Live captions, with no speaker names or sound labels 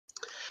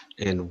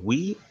And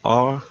we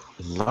are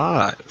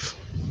live.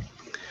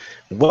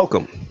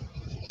 Welcome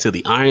to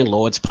the Iron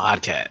Lords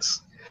podcast,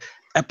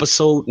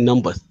 episode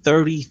number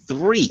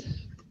 33.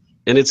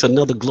 And it's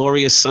another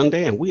glorious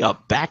Sunday, and we are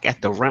back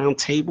at the round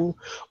table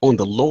on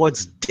the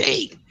Lord's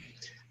Day.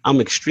 I'm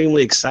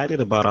extremely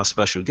excited about our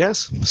special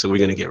guest, so we're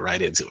going to get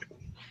right into it.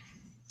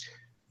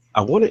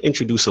 I want to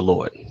introduce a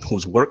Lord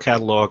whose work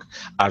catalog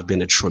I've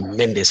been a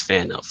tremendous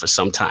fan of for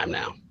some time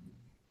now.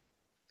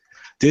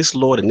 This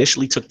Lord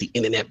initially took the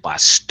internet by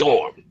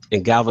storm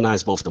and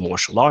galvanized both the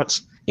martial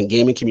arts and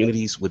gaming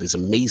communities with his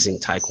amazing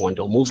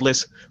Taekwondo move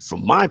list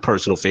from my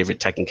personal favorite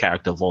Tekken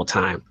character of all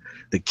time,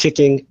 the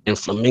kicking and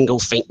flamingo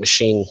feint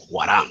machine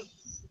Waram.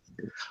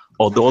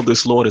 Although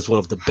this Lord is one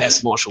of the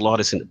best martial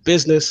artists in the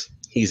business,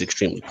 he's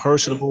extremely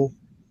personable,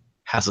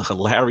 has a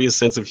hilarious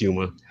sense of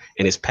humor,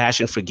 and his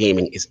passion for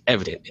gaming is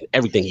evident in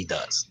everything he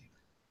does,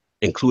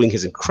 including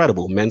his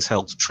incredible men's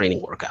health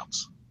training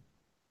workouts.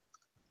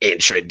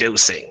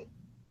 Introducing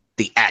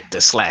the actor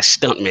slash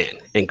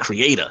stuntman and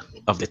creator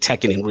of the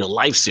Tekken in Real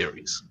Life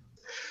series,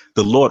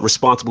 the Lord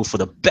responsible for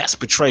the best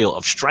portrayal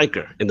of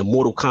Stryker in the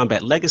Mortal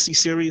Kombat Legacy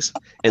series,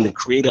 and the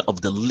creator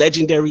of the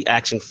legendary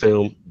action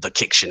film The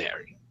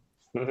Kictionary.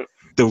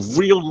 The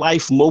real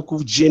life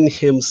Moku Jin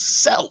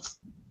himself,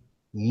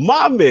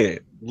 my man,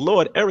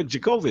 Lord Eric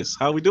Jacobus.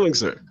 How are we doing,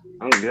 sir?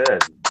 I'm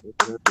good.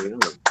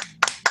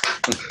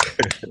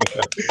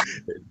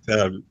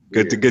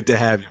 Good to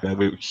have you, man.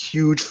 I'm a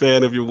huge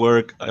fan of your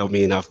work. I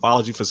mean, I've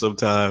followed you for some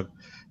time,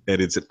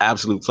 and it's an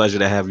absolute pleasure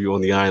to have you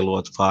on the Iron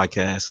Lords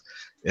podcast.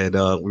 And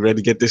we're ready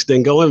to get this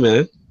thing going,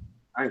 man.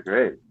 I'm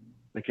great.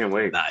 I can't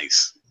wait.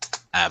 Nice.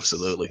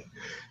 Absolutely.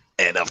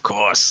 And of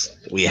course,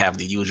 we have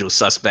the usual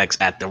suspects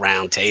at the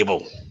round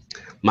table.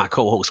 My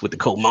co-host with the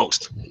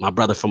co-most, my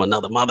brother from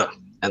another mother,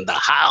 and the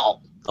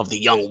howl of the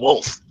young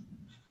wolf,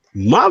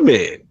 my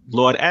man,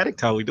 Lord Addict.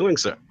 How are we doing,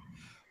 sir?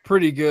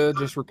 Pretty good.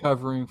 Just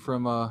recovering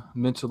from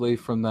mentally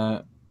from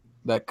that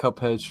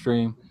Cuphead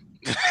stream.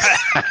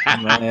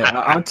 Man,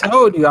 I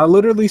told you, I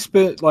literally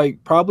spent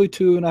like probably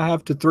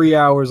 2.5 to 3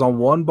 hours on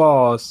one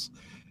boss,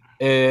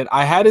 and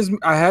I had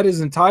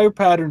his entire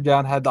pattern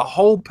down, had the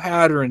whole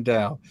pattern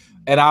down,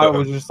 and I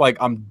was just like,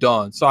 I'm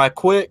done. So I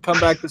quit, come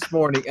back this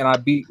morning, and I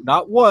beat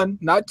not one,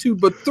 not two,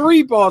 but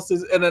 3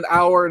 bosses in an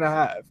hour and a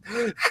half.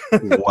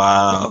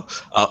 Wow,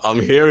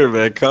 I'm hearing,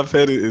 man.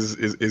 Cuphead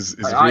is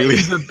I really.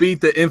 even beat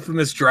the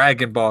infamous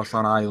dragon boss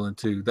on Island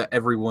 2 that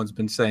everyone's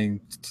been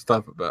saying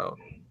stuff about.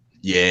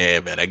 Yeah,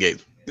 man, that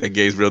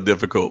game's real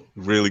difficult.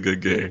 Really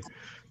good game,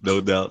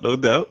 no doubt, no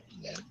doubt.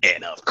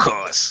 And of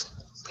course,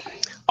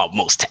 our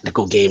most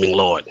technical gaming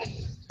lord,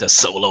 the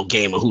solo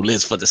gamer who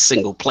lives for the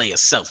single player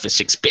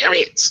selfish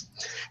experience,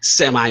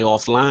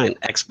 semi-offline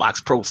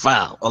Xbox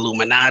profile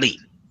Illuminati,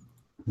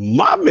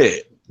 my man,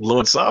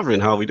 Lord Sovereign.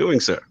 How are we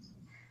doing, sir?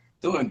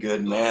 Doing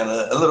good, man.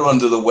 A little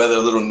under the weather, a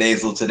little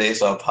nasal today,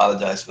 so I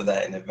apologize for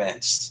that in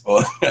advance.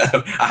 Well,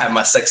 I have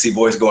my sexy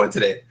voice going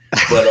today,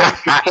 but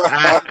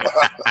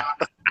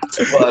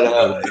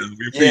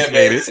We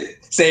appreciate it.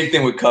 Same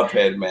thing with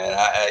Cuphead, man.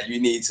 You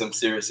need some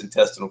serious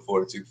intestinal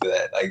fortitude for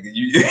that. Like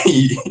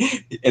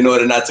in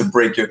order not to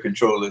break your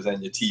controllers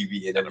and your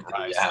TV and everything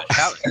in your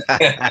house.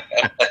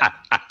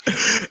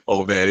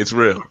 Oh man, it's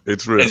real.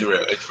 It's real. It's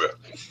real. It's real.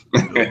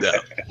 No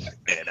doubt.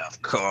 And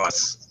of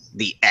course,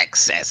 the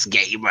excess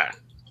gamer.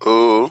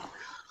 Ooh.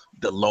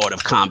 The Lord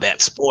of Combat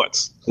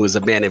Sports, who is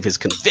a man of his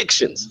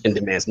convictions and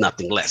demands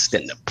nothing less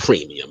than the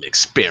premium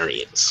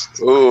experience.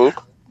 Ooh.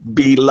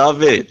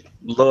 Beloved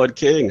Lord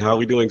King, how are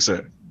we doing,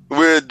 sir?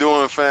 We're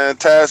doing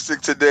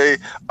fantastic today.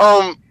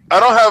 I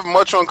don't have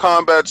much on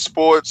combat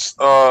sports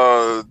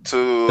to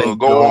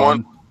go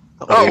on.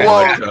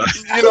 Well,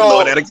 you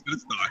know,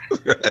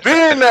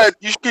 being that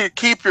you should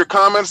keep your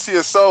comments to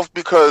yourself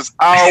because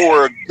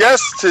our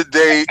guest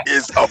today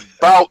is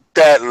about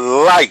that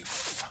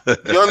life.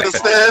 You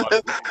understand?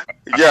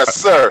 Yes,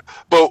 sir.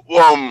 But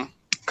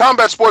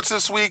combat sports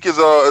this week is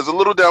a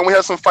little down. We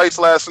had some fights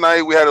last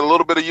night. We had a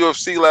little bit of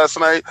UFC last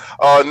night.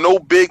 No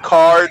big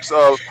cards.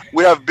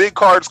 We have big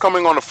cards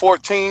coming on the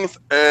 14th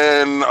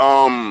and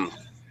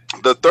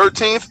the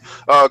 13th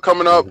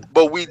coming up.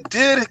 But we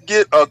did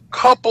get a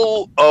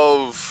couple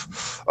of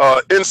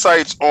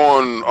insights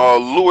on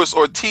Luis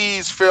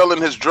Ortiz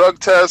failing his drug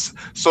test.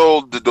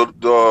 So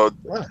Deontay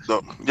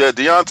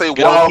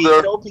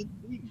Wilder.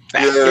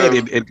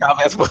 In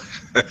combat sports.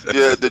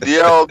 The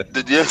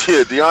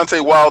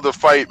Deontay Wilder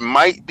fight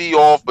might be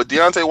off, but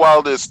Deontay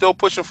Wilder is still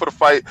pushing for the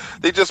fight.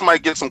 They just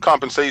might get some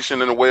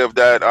compensation in the way of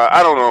that.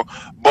 I don't know,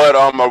 but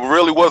I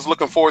really was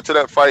looking forward to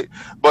that fight.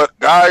 But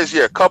guys,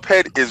 yeah,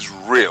 Cuphead is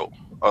real.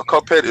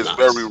 Cuphead is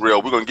very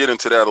real. We're gonna get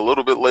into that a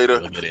little bit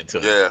later. We'll get into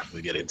it.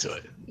 We'll get into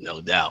it,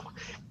 no doubt.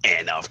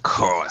 And of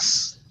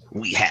course,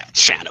 we have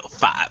Channel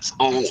 5's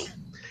own,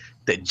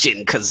 the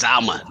Jin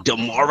Kazama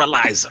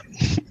Demoralizer,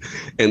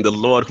 and the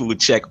Lord who would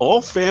check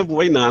all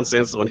fanboy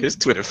nonsense on his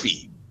Twitter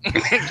feed.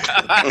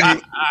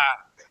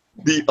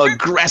 The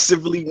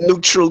aggressively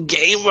neutral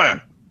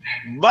gamer,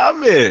 my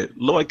man,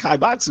 Lord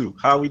Kaibatsu.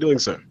 How are we doing,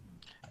 sir?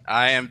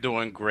 I am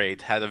doing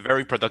great. Had a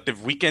very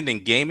productive weekend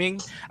in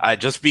gaming. I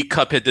just beat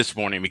Cuphead this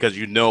morning because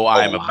I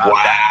am about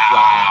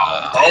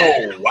that.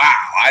 Oh wow!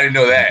 I didn't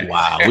know that.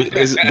 Wow, we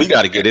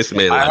got to get this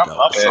man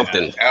like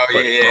something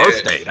for his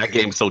birthday. That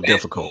game's so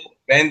difficult.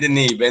 Bend the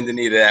knee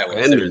to that one.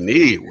 Bend the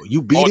knee. Well,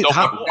 you beat it.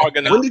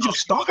 When did you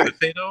start?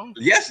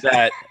 Yes,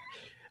 that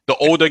the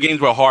older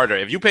games were harder.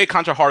 If you play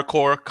Contra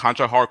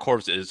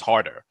Hardcore is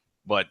harder.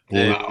 But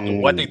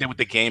what they did with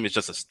the game is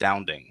just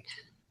astounding.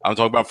 I'm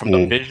talking about from the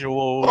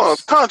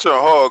visuals. Contra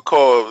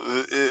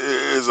Hardcore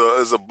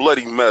is a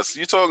bloody mess.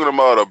 You're talking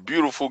about a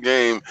beautiful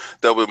game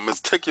that was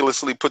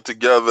meticulously put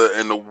together,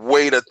 and the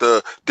way that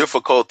the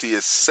difficulty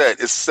is set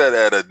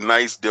at a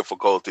nice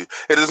difficulty.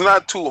 It is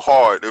not too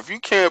hard. If you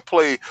can't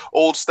play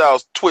old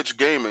style Twitch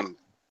gaming,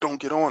 don't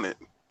get on it.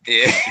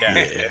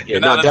 Yeah.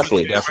 No,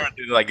 definitely.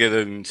 Like,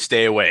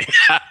 stay away.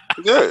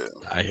 Yeah,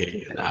 I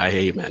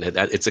hear you, man.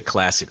 It's a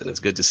classic, and it's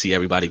good to see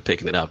everybody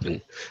picking it up and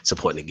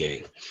supporting the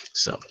game.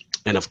 So,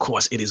 and of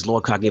course, it is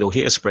Lord Cognito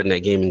here, spreading that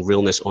gaming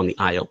realness on the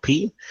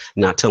ILP,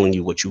 not telling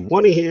you what you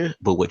want to hear,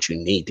 but what you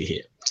need to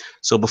hear.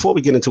 So, before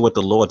we get into what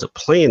the Lords are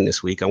playing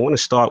this week, I want to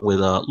start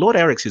with Lord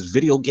Eric's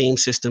video game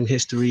system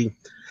history,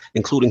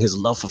 including his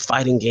love for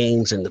fighting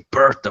games and the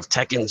birth of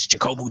Tekken's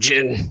Jacobu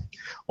Jin.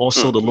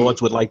 Also, the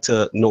Lords would like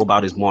to know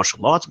about his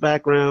martial arts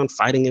background,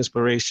 fighting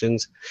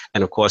inspirations,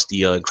 and of course,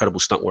 the incredible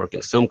stunt work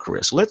and film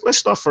career. So let's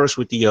start first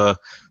with the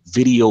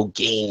video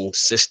game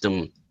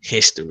system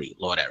history,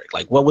 Lord Eric.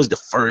 Like, what was the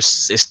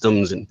first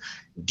systems and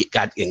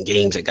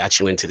games that got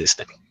you into this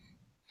thing?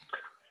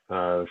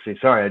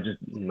 Sorry,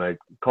 my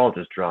call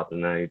just dropped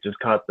and I just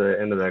caught the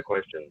end of that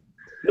question.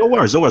 No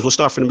worries. We'll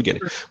start from the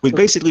beginning.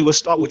 We'll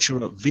start with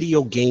your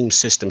video game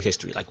system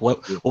history. Like,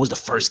 what was the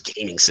first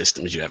gaming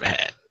systems you ever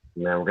had?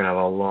 Man, we're gonna have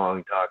a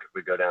long talk if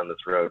we go down this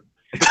road.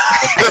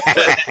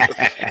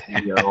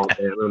 I'm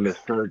gonna miss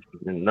Surge,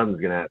 and nothing's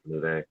gonna happen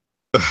today.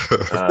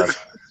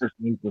 First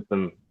game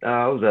system.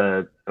 I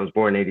was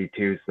born in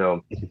 '82,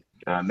 so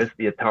missed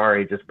the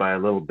Atari just by a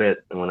little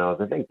bit. And when I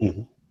was, I think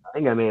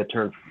I may have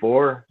turned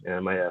 4,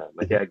 and my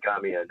dad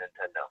got me a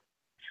Nintendo.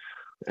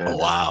 Oh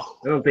wow!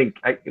 I don't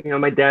think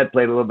my dad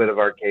played a little bit of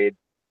arcade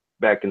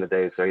back in the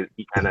day, so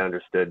he kind of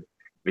understood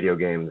video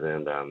games.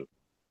 And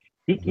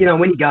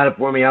when he got it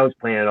for me, I was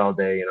playing it all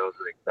day. I was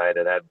really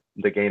excited. I had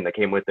the game that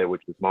came with it,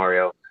 which was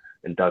Mario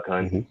and Duck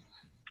Hunt.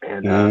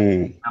 And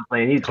I'm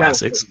playing. He's kind of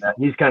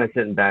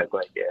sitting back,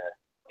 like, yeah,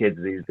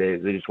 kids these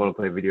days, they just want to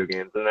play video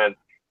games. And then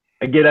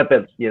I get up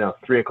at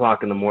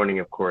 3:00 in the morning,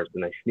 of course,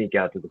 and I sneak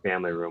out to the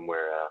family room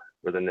where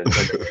the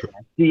Nintendo.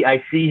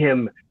 I see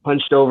him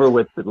punched over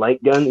with the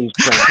light gun. He's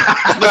playing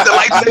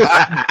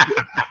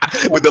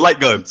with the light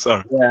gun.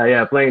 Sorry.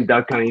 Yeah, playing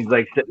Duck Hunt. He's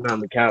like sitting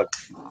on the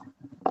couch,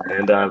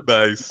 and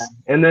nice.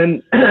 And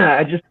then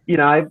I just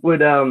I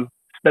would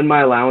spend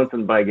my allowance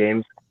and buy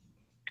games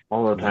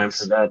all the time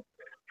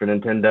for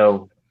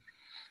Nintendo,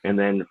 and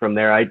then from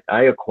there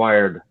I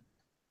acquired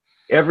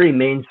every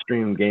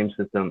mainstream game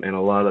system and a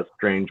lot of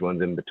strange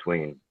ones in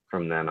between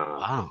from then on.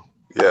 Wow.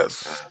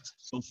 Yes.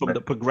 So from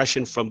the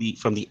progression from the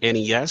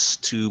NES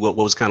to what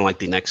was kind of like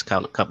the next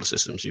couple of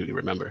systems you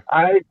remember?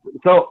 I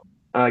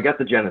got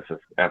the Genesis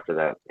after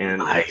that, and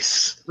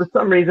nice. For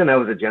some reason I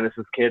was a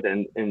Genesis kid,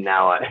 and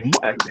now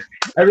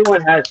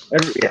everyone has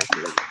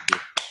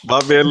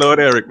My man, Lord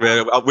Eric,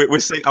 man. We're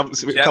a couple of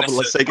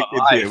Sega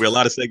kids here. We're a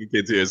lot of Sega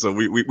kids here, so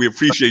we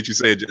appreciate you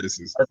saying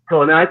Genesis. That's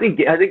cool. Now I think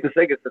the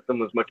Sega system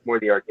was much more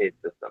the arcade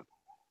system,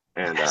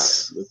 and the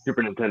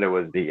Super Nintendo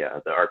was the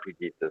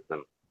RPG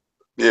system.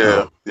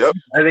 Yeah. Yep.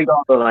 I think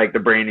all the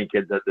brainy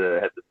kids had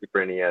the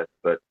Super NES,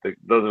 but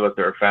those of us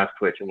that are fast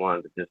twitch and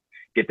wanted to just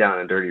get down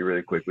and dirty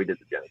really quick, we did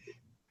the Genesis.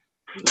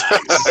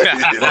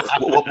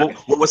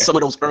 What were some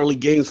of those early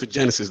games for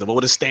Genesis? What were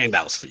the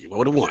standouts for you? What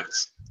were the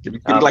ones? Give me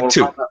like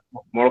two.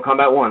 Mortal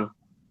Kombat 1.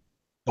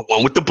 The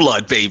one with the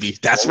blood, baby.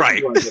 That's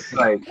right. That's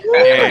right.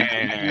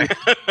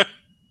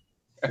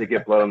 To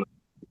get blood on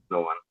the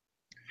one.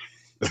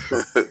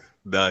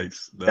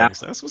 Nice.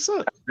 That's what's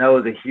up. That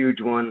was a huge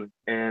one.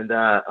 And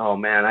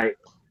Splatterhouse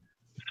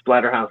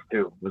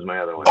 2 was my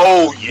other one.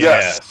 Oh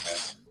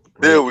yes.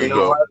 There we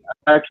go.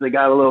 I actually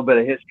got a little bit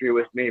of history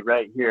with me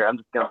right here. I'm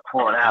just gonna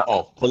pull it out.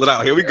 Oh, pull it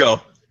out. Here we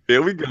go.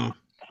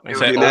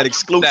 That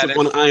exclusive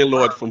on Iron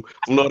Lord from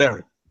Lord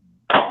Eric.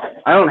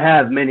 I don't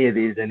have many of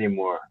these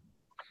anymore,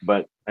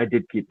 but I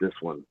did keep this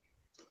one.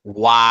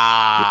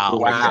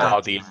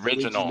 Wow. The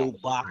original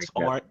box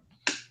art.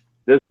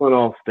 This one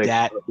I'll stick.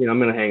 I'm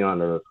gonna hang on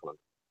to this one.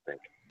 I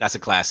think. That's a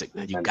classic,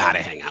 man. You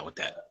gotta hang out with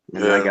that.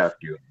 And I got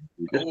you.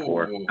 Just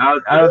four.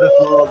 Out of this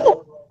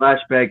world,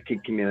 Flashback,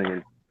 Kid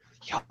Chameleon.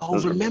 Y'all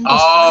remember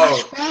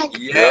Flashback?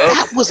 Yeah.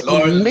 That was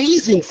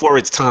amazing for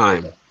its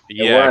time.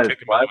 Yeah,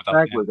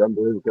 Flashback was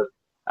unbelievable.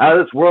 Out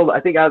of This World, I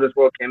think Out of This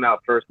World came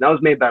out first. And that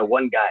was made by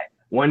one guy.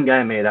 One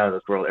guy made Out of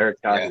This World,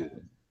 Eric Tati.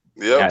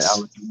 Yeah,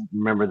 I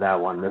remember that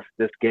one.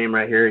 This game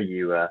right here,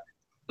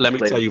 let me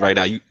tell you right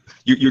now,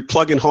 you're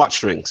plugging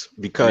heartstrings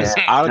because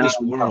Out of This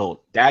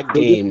World, that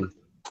game.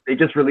 They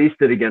just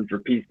released it again for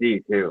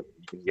PC too.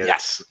 can get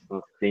Yes.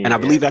 on Steam, And I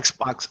believe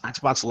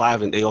Xbox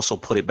Live, and they also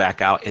put it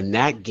back out. And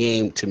that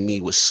game to me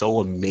was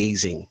so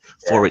amazing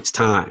for its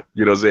time.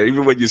 You know what I'm saying?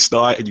 Even when you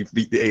start and you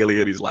beat the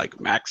alien, he's like,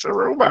 Max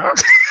Aruma.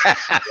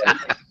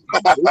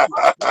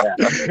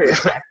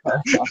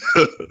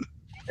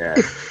 Yeah.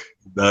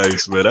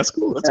 Nice, man. That's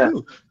cool. That's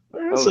cool.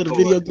 So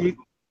the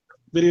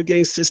video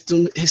game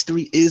system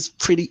history is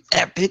pretty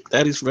epic.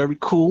 That is very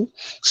cool.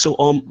 So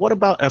what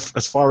about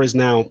as far as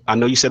now, I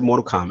know you said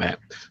Mortal Kombat.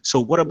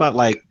 So what about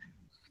like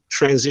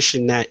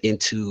transition that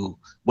into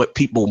what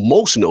people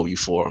most know you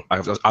for?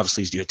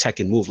 Obviously is your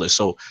Tekken move list.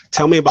 So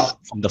tell me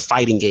about from the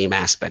fighting game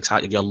aspects, how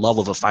your love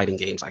of the fighting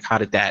games, like how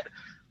did that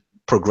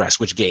progress?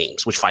 Which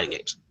fighting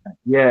games?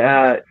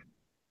 Yeah,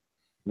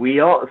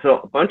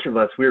 so a bunch of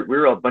us, we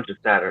were a bunch of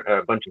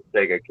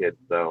Sega kids.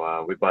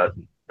 So we bought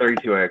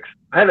 32X.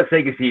 I had a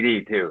Sega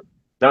CD too.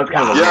 That was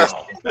kind of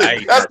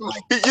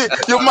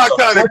you're my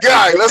kind of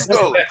guy. Let's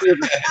go.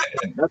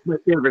 That's my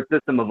favorite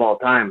system of all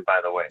time,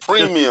 by the way.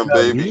 Premium,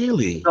 baby.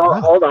 Really? So,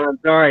 hold on,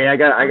 sorry, I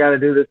got to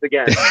do this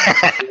again.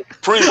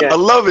 Premium. I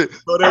love it.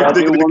 But I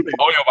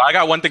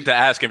got one thing to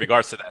ask in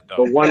regards to that,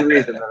 though. The one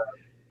reason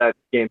that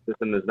game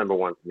system is number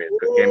one for me is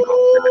because game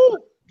called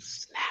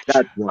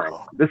That's why.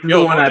 This is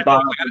the one I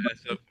bought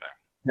for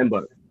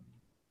 $10.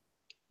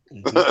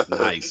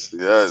 Nice.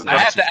 Yes. I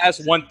have to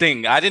ask one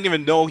thing. I didn't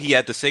even know he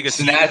had the Sega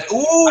CD. I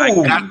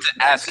got to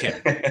ask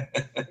him.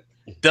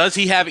 Does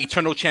he have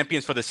Eternal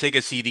Champions for the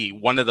Sega CD?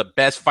 One of the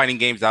best fighting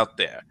games out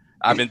there.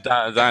 I've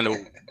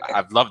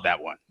loved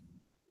that one.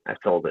 I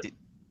sold it.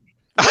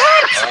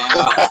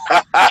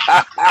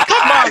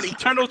 Come on,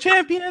 Eternal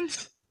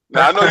Champions.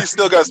 Now I know you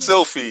still got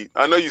Selfie.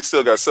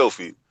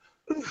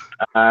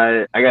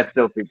 I got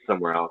Selfie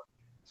somewhere else.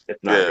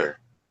 It's not here.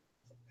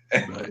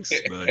 Nice.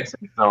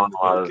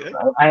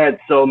 I had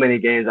so many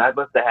games. I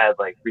must have had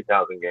like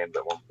 3,000 games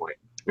at one point.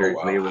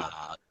 Seriously, it was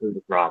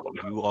a problem.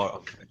 You are a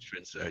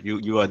veteran, sir.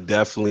 You are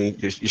definitely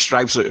your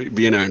stripes are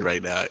being earned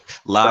right now. A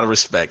lot of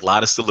respect, a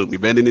lot of salute. We're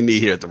bending the knee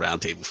here at the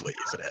round table for you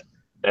for that.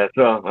 Yeah,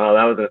 so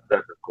that was an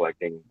obsessive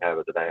collecting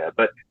habit that I had.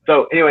 But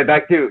so anyway,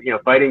 back to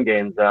fighting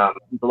games. A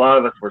lot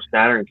of us were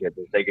Saturn kids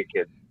and Sega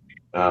kids.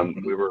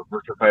 We were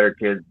Virtua Fighter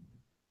kids,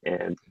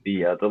 and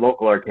the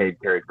local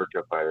arcade carried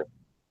Virtua Fighter.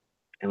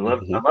 And I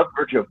love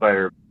Virtua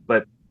Fighter,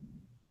 but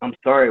I'm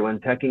sorry, when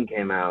Tekken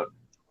came out,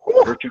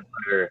 Virtua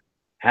Fighter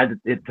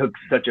took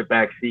such a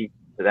back seat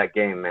to that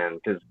game, man,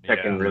 because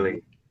Tekken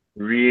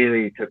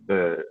really took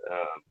the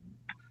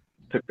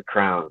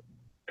crown,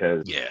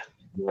 because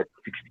you had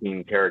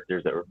 16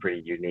 characters that were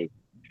pretty unique.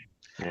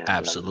 And,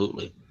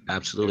 Absolutely. I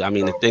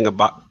mean, the thing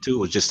about too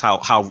was just how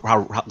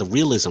the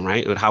realism,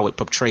 right, and how it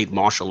portrayed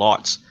martial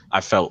arts.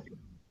 I felt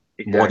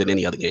more than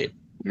any other game.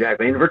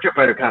 Exactly. And Virtua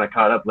Fighter kind of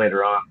caught up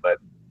later on, but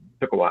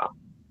took a while.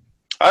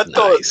 I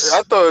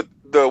thought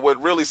what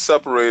really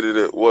separated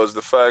it was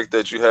the fact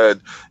that you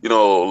had,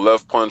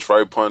 left punch,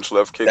 right punch,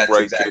 left kick,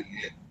 kick.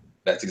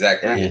 That's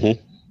exactly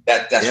it.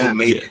 That's what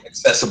made it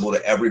accessible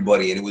to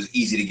everybody, and it was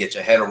easy to get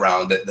your head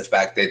around the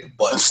fact that the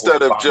button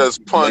instead of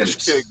just punch,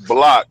 kick,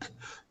 block.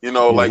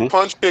 Like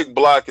punch, kick,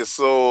 block is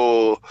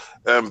so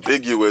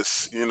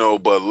ambiguous,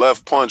 but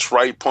left punch,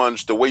 right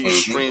punch, the way you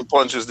string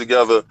punches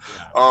together.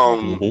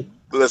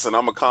 Listen,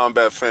 I'm a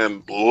combat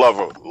fan, love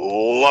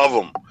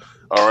them.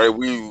 All right,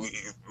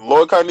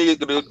 Lord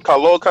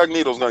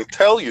Cognito is going to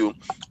tell you,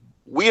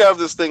 we have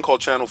this thing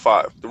called Channel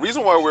 5. The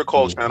reason why we're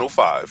called Channel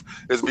 5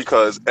 is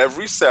because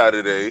every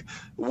Saturday,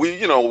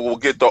 we'll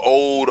get the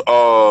old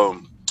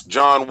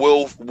John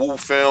Woo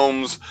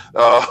films,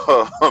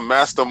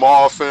 Master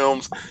Ma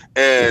films,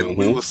 and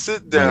we will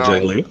sit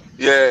down.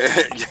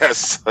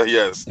 Yes.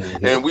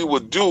 And we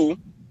would do,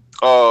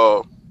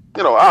 I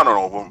don't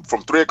know,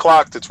 from 3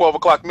 o'clock to 12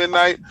 o'clock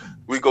midnight.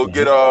 We go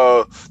get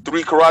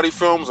 3 karate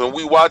films and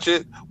we watch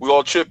it. We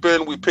all chip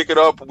in, we pick it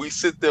up, we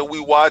sit there, we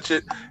watch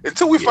it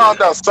until we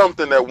found out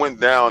something that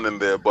went down in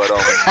there. But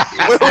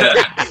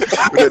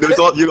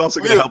you're also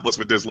gonna help us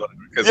with this one.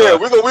 We're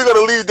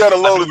gonna leave that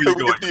alone until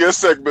we get to your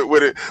segment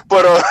with it.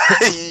 But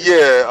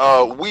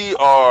we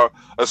are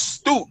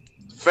astute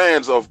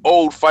fans of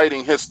old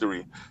fighting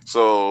history.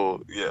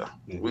 So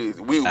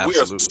we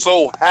are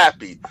so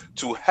happy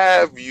to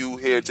have you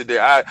here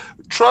today.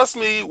 Trust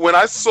me, when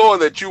I saw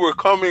that you were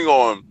coming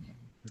on,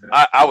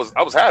 I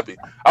was happy.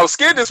 I was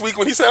scared this week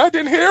when he said I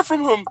didn't hear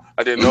from him.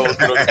 I didn't know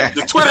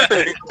the Twitter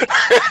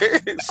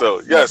thing.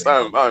 So yes,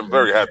 I'm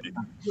very happy.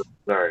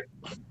 Sorry.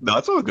 No,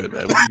 it's all good,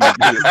 man.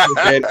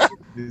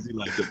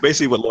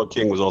 Basically, what Lord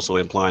King was also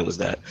implying was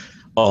that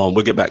we'll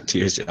get back to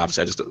his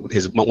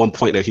one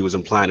point that he was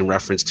implying in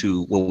reference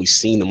to when we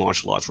seen the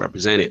martial arts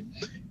represented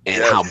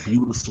and how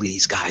beautifully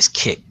these guys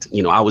kicked.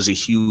 I was a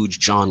huge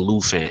John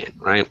Liu fan,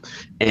 right?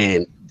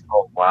 And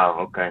oh wow,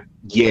 okay.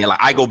 Yeah, like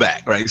I go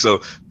back, right?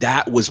 So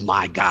that was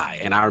my guy.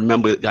 And I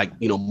remember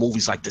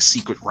movies like The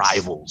Secret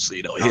Rivals,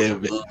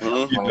 him,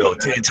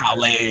 Tan Tao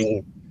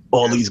Lang,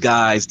 all these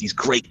guys, these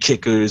great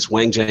kickers,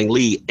 Wang Jiang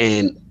Li.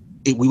 And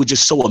we were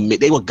just so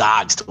amazed. They were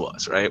gods to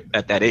us, right,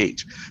 at that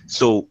age.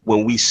 So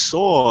when we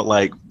saw,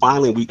 like,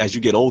 finally, as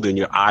you get older and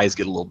your eyes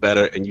get a little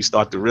better and you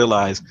start to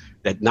realize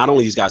that not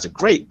only these guys are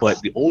great, but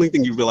the only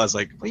thing you realize,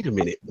 like, wait a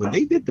minute, when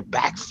they did the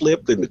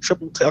backflip and the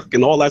triple tuck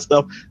and all that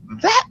stuff,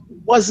 that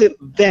wasn't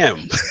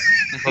them.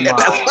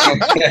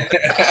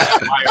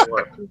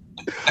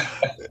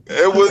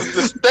 It was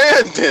the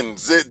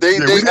stand-ins. They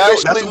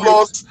actually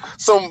lost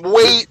some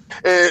weight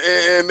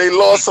and they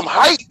lost some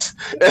height.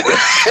 And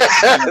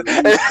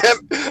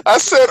I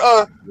said,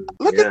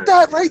 look at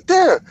that right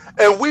there.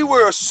 And we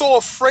were so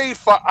afraid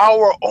for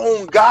our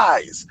own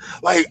guys.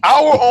 Like,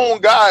 our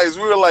own guys,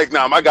 we were like,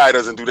 nah, my guy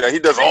doesn't do that. He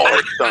does all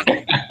that stuff.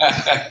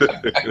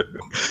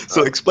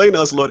 So explain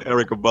to us, Lord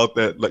Eric, about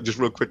that, like, just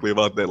real quickly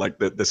about that, like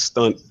the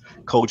stunt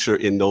culture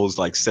in those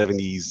like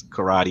 70s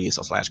karate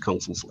 / kung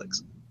fu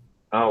flicks.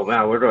 Oh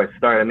wow, where do I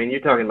start? I mean,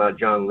 you're talking about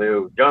John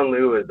Liu. John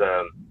Liu is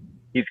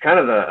he's kind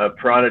of a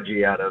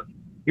prodigy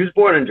he was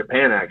born in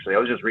Japan, actually. I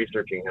was just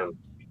researching him.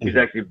 He's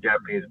actually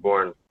Japanese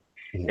born.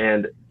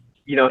 And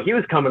you know, he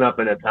was coming up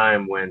in a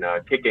time when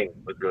kicking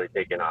was really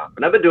taking off.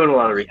 And I've been doing a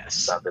lot of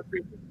research about this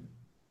recently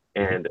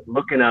and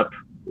looking up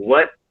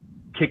what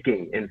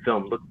kicking in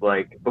film looked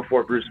like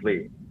before Bruce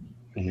Lee,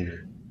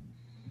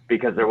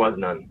 because there was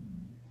none.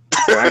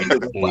 There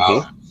actually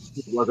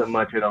wasn't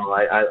much at all.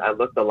 I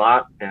looked a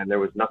lot and there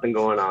was nothing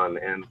going on.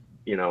 And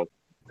you know,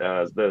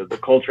 the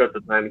culture at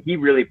the time, he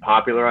really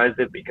popularized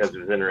it because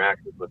of his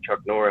interactions with Chuck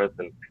Norris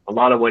and a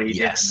lot of what he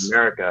did in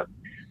America.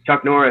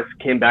 Chuck Norris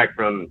came back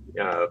from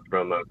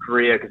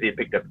Korea because he had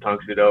picked up Tang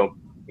Soo Do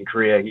in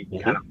Korea. He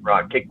kind of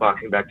brought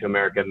kickboxing back to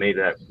America, made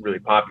that really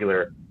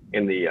popular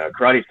in the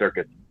karate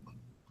circuit.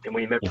 And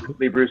when he met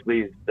Bruce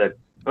Lee said,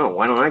 "Oh,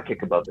 why don't I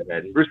kick above the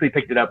head?" And Bruce Lee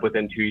picked it up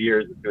within 2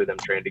 years. The two of them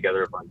trained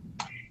together a bunch.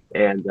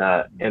 And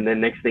then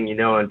next thing you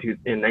know, in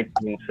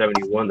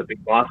 1971, The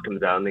Big Boss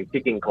comes out, and the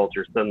kicking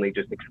culture suddenly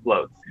just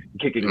explodes.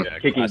 Kicking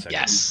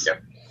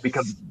becomes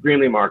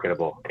extremely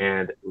marketable,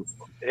 and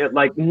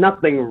like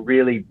nothing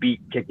really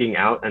beat kicking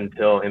out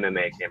until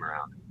MMA came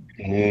around.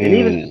 And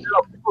even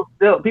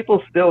still,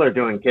 people still are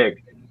doing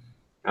kicks.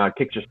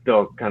 Kicks are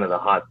still kind of the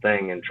hot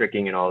thing, and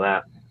tricking and all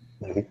that.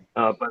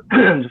 But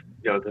just,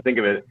 you know, to think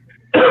of it,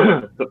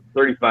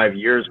 35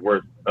 years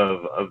worth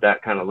of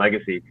that kind of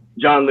legacy.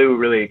 John Liu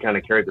really kind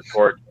of carried the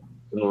torch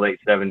in the late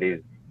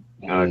 70s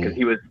because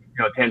he was,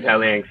 you know, Tan Tai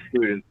Liang's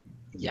student.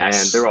 And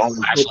there were all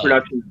these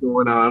productions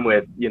going on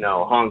with, you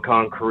know, Hong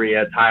Kong,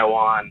 Korea,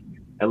 Taiwan,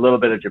 a little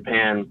bit of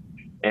Japan,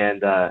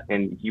 and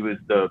he was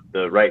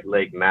the right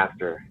leg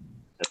master.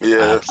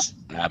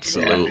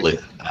 Absolutely.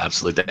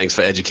 Thanks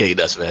for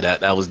educating us, man.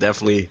 That was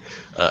definitely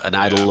an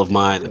idol of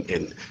mine,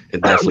 and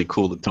definitely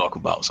cool to talk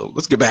about. So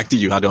let's get back to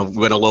you. I know we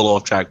went a little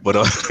off track, but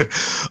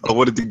I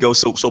wanted to go.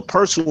 So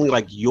personally,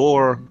 like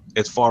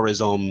as far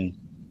as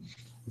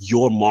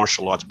your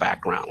martial arts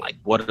background, like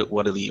what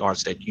are the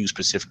arts that you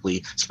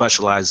specifically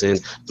specialize in,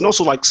 and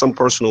also like some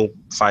personal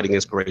fighting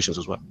inspirations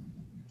as well.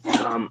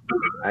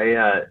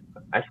 I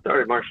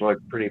started martial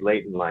arts pretty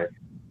late in life,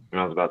 when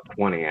I was about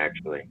 20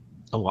 actually.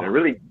 Oh, wow. I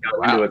really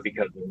got into it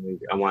because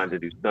I wanted to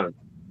do stunts.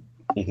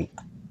 Because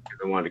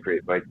I wanted to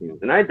create fight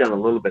scenes. And I had done a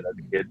little bit as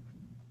a kid,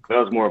 but I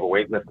was more of a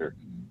weightlifter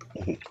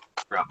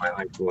throughout my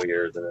high school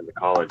years and into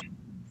college.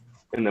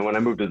 And then when I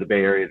moved to the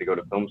Bay Area to go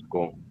to film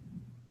school,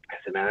 I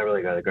said, man, I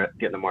really got to get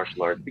into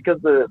martial arts. Because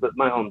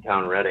my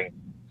hometown, Redding,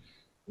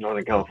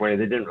 Northern California,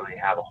 they didn't really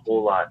have a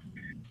whole lot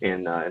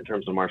in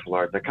terms of martial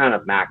arts. I kind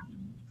of maxed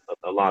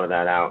a lot of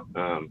that out.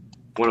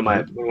 One of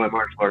my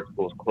martial arts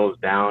schools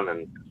closed down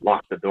and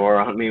locked the door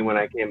on me when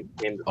I came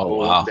to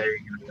school. Like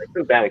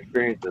some bad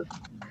experiences.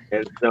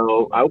 And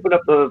so I opened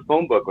up the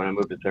phone book when I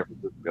moved to San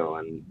Francisco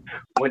and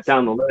went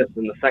down the list.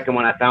 And the second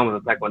one I found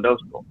was a Taekwondo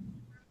school.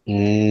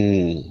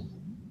 And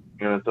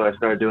so I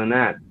started doing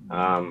that.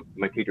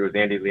 My teacher was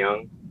Andy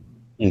Leung,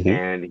 and he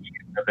ended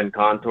up in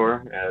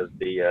Contour as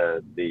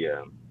the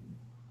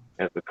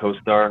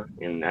co-star,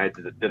 and I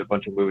did a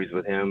bunch of movies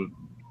with him.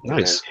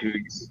 Nice. And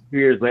 2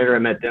 years later, I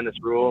met Dennis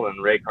Rule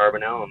and Ray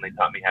Carbonell, and they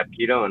taught me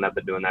Hapkido, and I've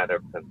been doing that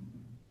ever since.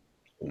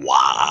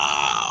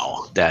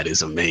 Wow, that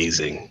is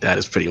amazing. That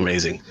is pretty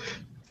amazing.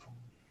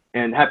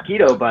 And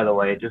Hapkido, by the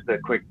way, just a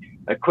quick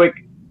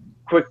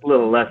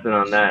little lesson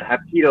on that.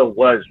 Hapkido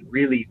was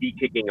really the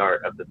kicking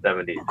art of the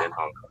 70s in Hong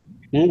Kong.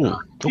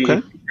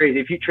 Okay.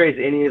 If you trace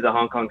any of the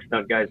Hong Kong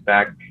stunt guys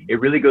back, it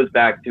really goes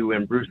back to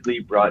when Bruce Lee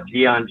brought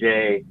Jian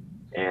Jie,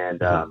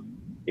 and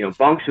you know,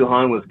 Bong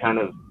Soo-han was kind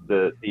of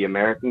the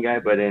American guy,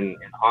 but in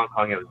Hong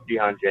Kong it was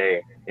Jian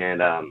Jie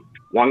and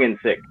Wang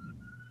In-sik,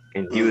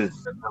 and he was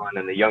the villain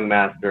in The Young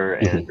Master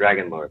and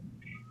Dragon Lord.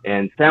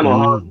 And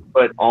Sammo Hung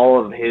put all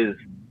of his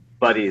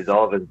buddies,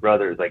 all of his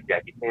brothers, like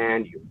Jackie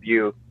Chan,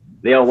 Yu,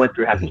 they all went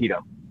through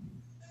Hapkido.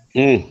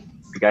 A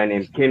guy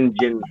named Kim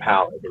Jin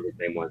Pao, I think his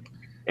name was,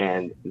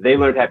 and they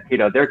learned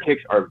Hapkido. Their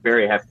kicks are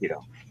very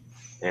Hapkido,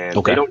 and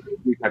they don't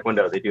do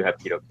Taekwondo; they do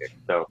Hapkido kicks.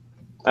 So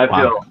I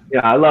feel,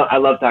 I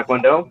love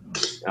Taekwondo.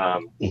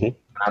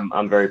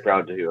 I'm very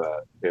proud to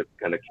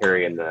kind of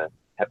carry in the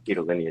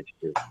Hapkido lineage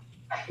too.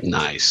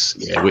 Nice.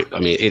 Yeah, I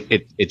mean,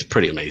 it's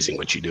pretty amazing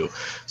what you do.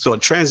 So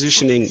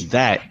transitioning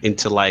that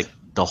into like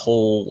the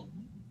whole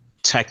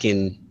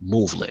Tekken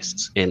move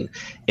lists and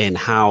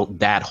how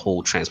that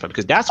whole transpired,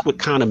 because that's what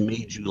kind of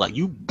made you like,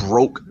 you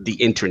broke the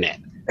internet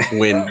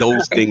when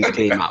those things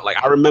came out. Like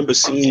I remember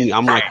seeing,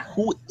 I'm like,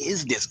 who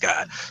is this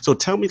guy? So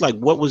tell me, like,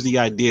 what was the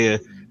idea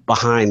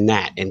behind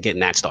that and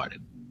getting that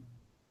started?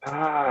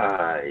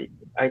 I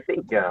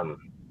think the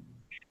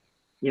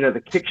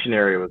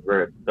Kictionary was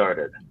where it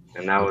started,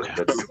 and that was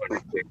the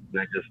 200 kicks.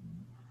 And I just,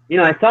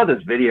 I saw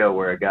this video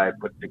where a guy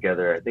put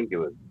together, I think it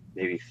was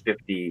maybe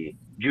 50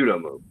 judo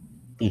moves.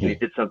 Mm-hmm. And he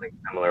did something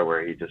similar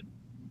where he just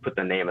put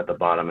the name at the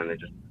bottom and it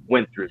just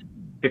went through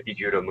 50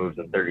 judo moves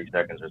in 30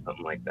 seconds or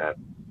something like that.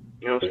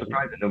 I was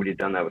surprised that nobody had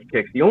done that with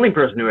kicks. The only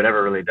person who had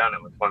ever really done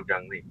it was Hwang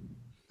Jung-lee.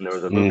 And there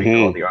was a movie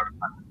called The Art of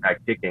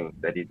Contact Kicking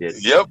that he did.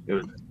 Yep. It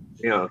was,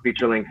 a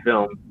feature-length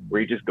film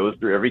where he just goes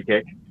through every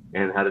kick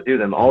and how to do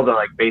them. All the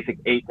like basic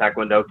 8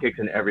 Taekwondo kicks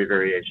and every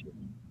variation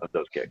of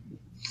those kicks.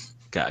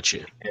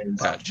 Gotcha. And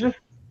just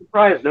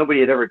surprised nobody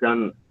had ever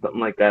done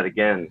something like that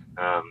again.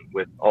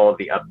 With all of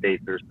the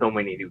updates, there's so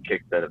many new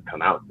kicks that have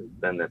come out since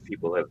then that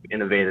people have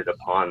innovated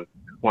upon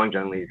Hwang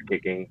Jung-lee's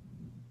kicking,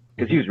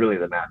 because he was really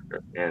the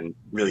master and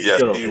really.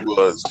 Yes, he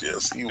was.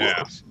 Yes, he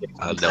was.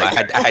 No,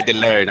 I had to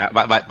learn.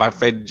 My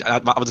friend, I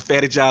was a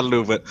fan of John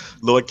Liu, but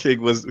Lord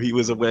King was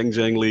a Hwang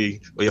Jung-lee.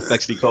 We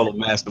affectionately call him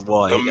Master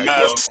War. The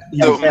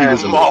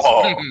Master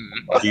War.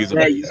 He was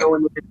amazing.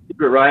 When they did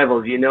Secret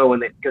Rivals,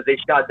 because they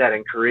shot that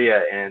in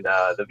Korea, and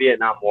the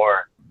Vietnam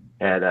War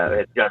had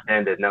just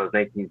ended, and that was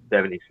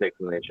 1976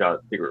 when they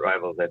shot Secret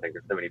Rivals, I think,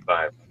 or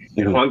 75.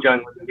 And Hwang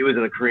Jung-lee, he was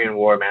in the Korean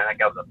War, man. That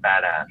guy was a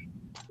badass.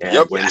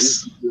 And when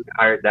he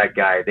hired that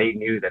guy, they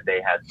knew that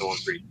they had someone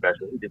pretty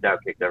special. He just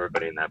outkicked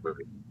everybody in that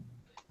movie.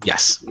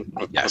 Yes.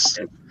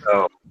 And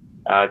so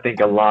I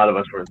think a lot of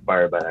us were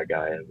inspired by that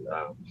guy. And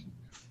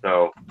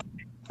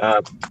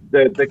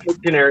the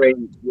Kictionary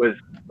was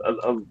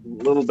a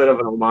little bit of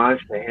an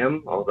homage to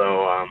him,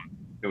 although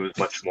it was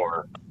much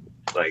more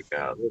like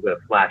a little bit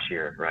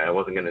flashier, right? I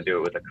wasn't going to do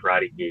it with a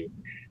karate gi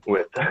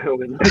with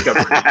like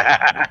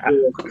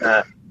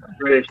a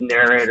British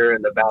narrator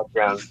in the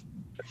background.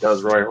 That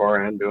was Roy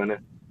Horan doing it,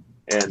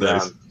 and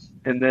nice.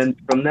 And then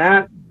from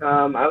that,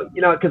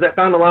 because I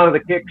found a lot of the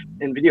kicks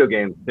in video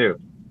games too.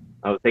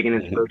 I was taking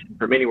inspiration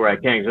from anywhere I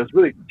can, because I was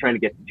really trying to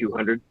get to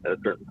 200 at a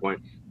certain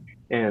point,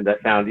 and I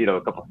found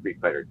a couple Street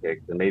Fighter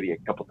kicks and maybe a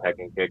couple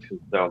Tekken kicks, and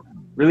so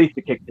released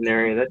the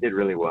Kictionary, and that did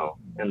really well.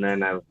 And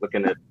then I was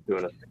looking at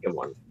doing a second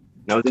one.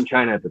 And I was in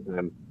China at the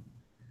time,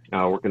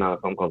 working on a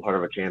film called Heart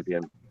of a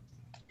Champion,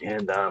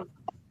 and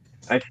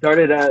I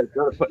started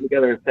putting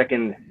together a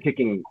second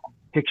kicking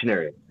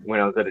Kictionary when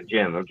I was at a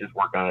gym. I would just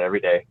work on it every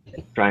day,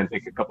 try and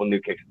pick a couple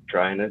new kicks to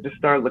try. And I just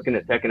started looking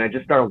at Tekken. I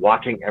just started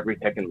watching every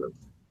Tekken move.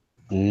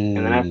 And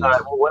then I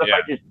thought, well, what if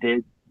I just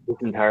did this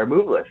entire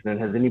move list? And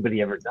has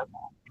anybody ever done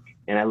that?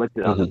 And I looked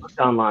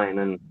online,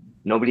 and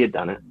nobody had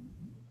done it.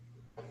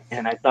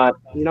 And I thought,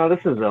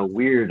 this is a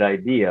weird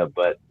idea,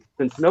 but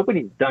since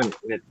nobody's done it,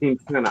 and it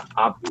seems kind of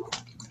obvious,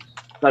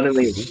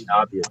 suddenly it was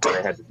obvious that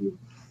I had to do it.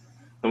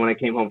 So when I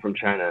came home from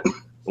China, I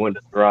went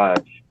to the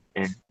garage,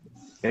 and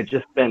I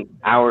just spent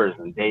hours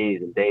and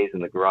days in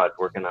the garage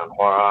working on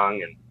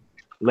Hwarang and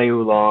Lei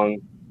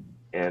Wulong,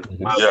 and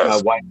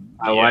my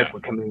wife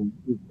would come in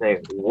and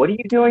say, "What are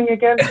you doing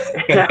again?"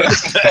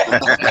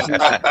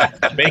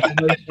 Making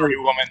history,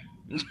 woman.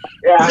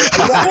 Yeah,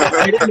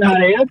 I didn't know how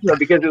to answer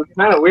because it was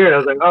kind of weird. I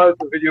was like, "Oh, it's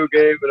a video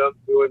game, and I'm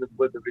doing this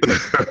with the video."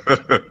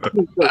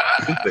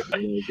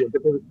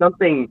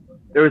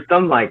 There was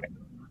some like,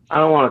 I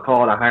don't want to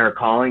call it a higher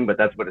calling, but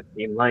that's what it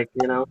seemed like,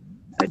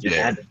 I just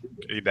had to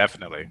do it.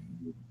 Definitely.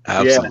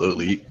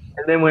 Absolutely. Yeah.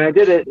 And then when I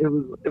did it, it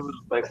was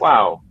like,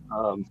 wow,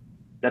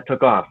 that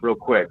took off real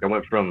quick. I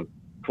went from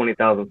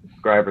 20,000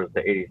 subscribers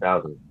to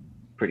 80,000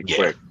 pretty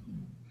quick.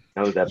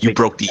 That was that. You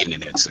broke the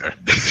internet, sir.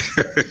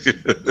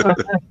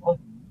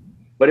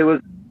 But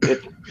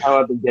it's how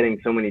I've been getting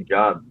so many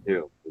jobs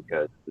too,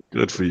 because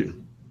good for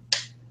you.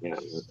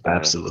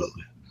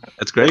 Absolutely.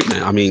 That's great,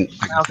 man. I mean,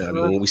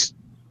 when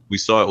we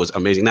saw it was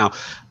amazing. Now,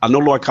 I know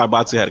Lord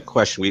Kaibatsu had a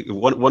question.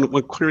 One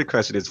query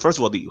question is, first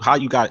of all, how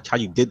you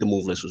did the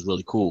move list was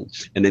really cool.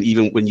 And then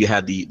even when you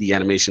had the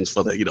animations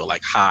for the,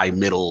 like high,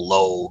 middle,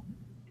 low,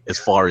 as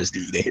far as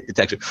the hit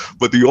detection.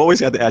 But you always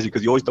have to ask you,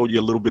 because you always throw you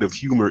a little bit of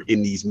humor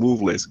in these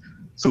move lists.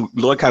 So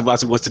Lord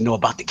Kaibatsu wants to know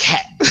about the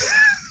cat.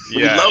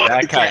 Yeah,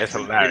 that cat is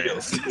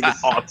hilarious.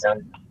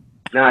 Awesome.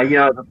 Now,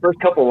 the first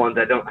couple ones,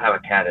 I don't have a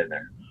cat in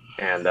there.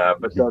 And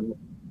but then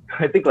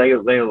I think later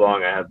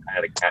along I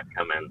had a cat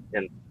come in,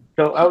 and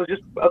so I was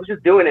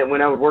just doing it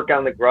when I would work out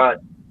in the garage.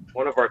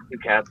 One of our two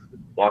cats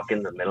would walk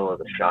in the middle of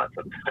the shot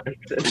sometimes.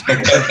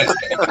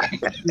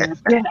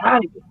 Get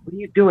out of here! What are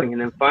you doing?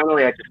 And then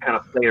finally, I just kind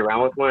of played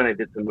around with one. I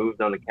did some moves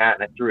on the cat,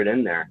 and I threw it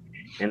in there.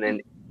 And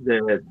then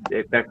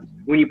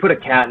when you put a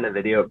cat in a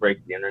video, it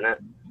breaks the internet.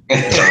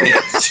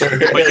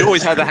 But you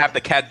always had to have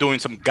the cat doing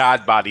some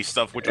god body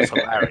stuff, which was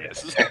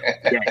hilarious.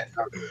 Yeah,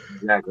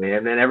 exactly.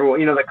 And then everyone,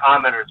 the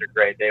commenters are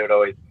great. They would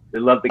always they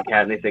love the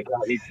cat, and they say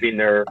cat needs to be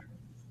nerfed.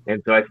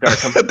 And so I start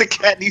coming. The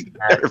cat needs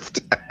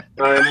nerfed.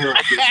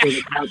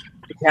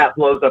 The cat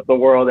blows up the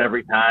world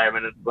every time,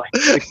 and it's like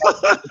the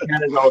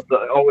cat is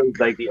also always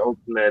like the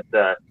ultimate.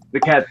 The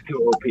cat's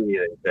too OP,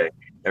 they say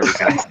every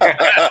time.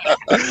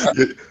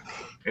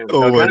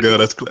 Oh my god,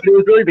 that's cool. It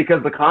was really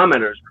because the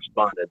commenters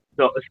responded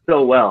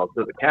so well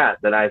to the cat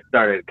that I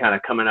started kind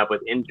of coming up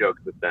with in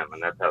jokes with them,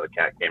 and that's how the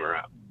cat came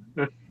around.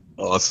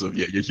 Awesome.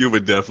 Yeah, your humor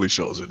definitely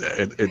shows in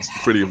that. It's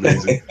pretty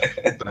amazing.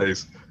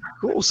 Nice.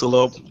 Cool.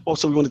 So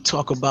also we want to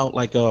talk about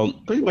like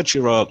pretty much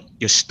your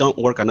stunt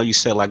work. I know you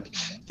said like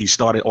you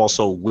started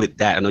also with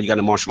that. I know you got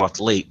into martial arts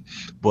late,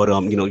 but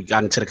you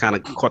got into the kind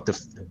of caught the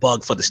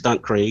bug for the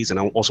stunt craze. And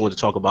I also want to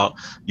talk about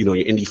your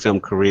indie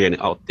film career and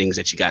all things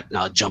that you got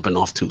jumping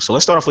off to. So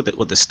let's start off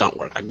with the stunt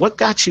work. Like what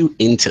got you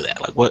into that?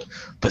 Like what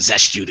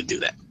possessed you to do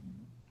that?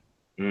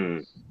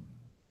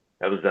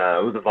 I was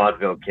a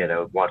vaudeville kid.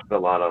 I watched a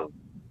lot of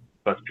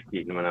Buster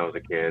Keaton when I was a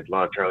kid, a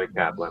lot of Charlie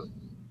Chaplin.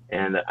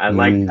 And I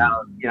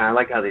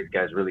like how these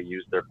guys really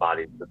use their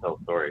bodies to tell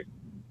stories.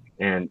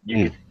 And you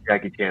can see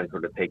Jackie Chan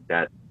sort of take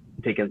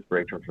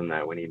inspiration from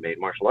that when he made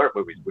martial art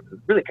movies, which was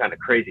really kind of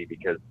crazy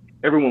because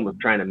everyone was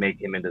trying to make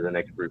him into the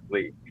next Bruce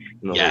Lee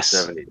in the late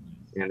 70s.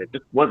 And it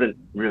just wasn't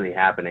really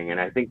happening. And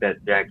I think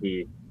that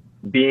Jackie,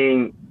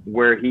 being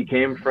where he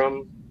came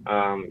from,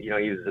 he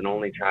was an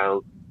only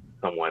child,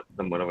 somewhat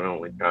of an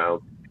only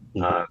child,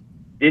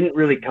 didn't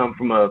really come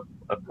from a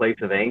place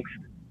of angst.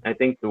 I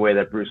think the way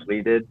that Bruce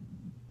Lee did.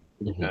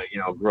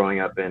 Growing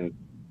up in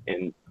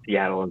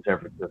Seattle and San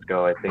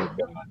Francisco, I think,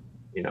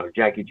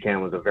 Jackie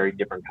Chan was a very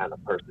different kind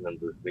of person than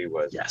Bruce Lee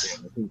was. Yes.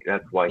 And I think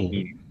that's why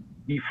he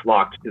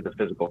flocked to the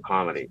physical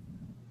comedy.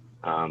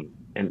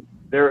 And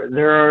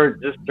there are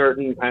just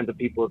certain kinds of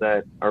people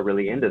that are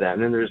really into that.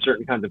 And then there's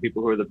certain kinds of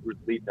people who are the Bruce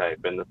Lee type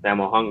and the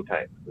Sammo Hung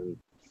type. And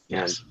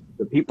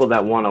the people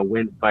that want to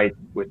win fights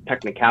with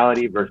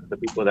technicality versus the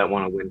people that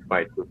want to win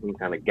fights with some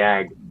kind of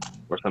gag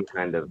or some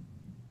kind of,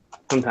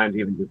 sometimes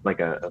even just like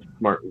a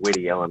smart,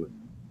 witty element.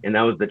 And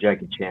that was the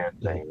Jackie Chan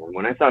thing. And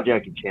when I saw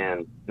Jackie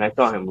Chan, and I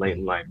saw him late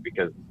in life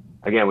because,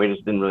 again, we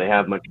just didn't really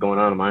have much going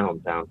on in my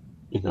hometown.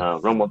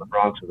 Rumble in the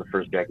Bronx was the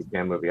first Jackie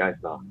Chan movie I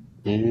saw.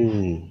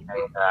 And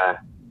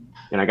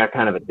I got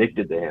kind of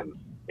addicted to him.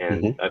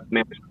 And I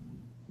managed,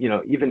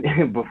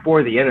 even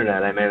before the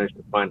internet, I managed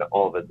to find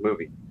all of his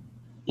movies.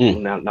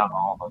 Not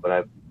all of them, but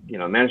I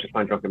managed to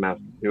find Drunken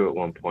Master 2 at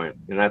one point.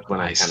 And that's when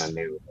I kind of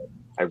knew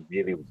I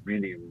really,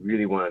 really,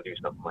 really want to do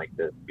something like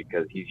this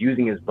because he's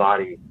using his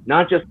body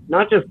not just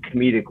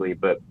comedically,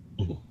 but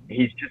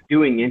he's just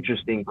doing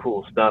interesting,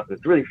 cool stuff.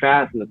 It's really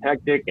fast and it's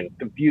hectic and it's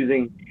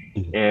confusing,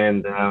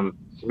 and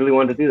really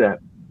wanted to do that.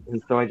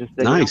 And so I just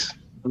said, nice.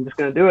 I'm just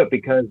going to do it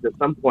because at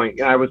some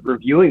point I was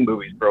reviewing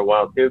movies for a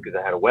while too because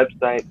I had a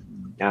website.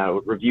 I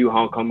would review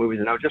Hong Kong movies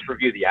and I would just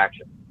review the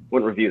action.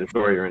 Wouldn't review the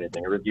story or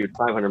anything. I reviewed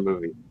 500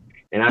 movies,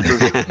 and after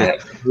reviewing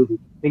that movie,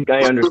 I think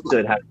I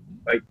understood how to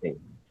fight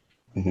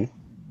things.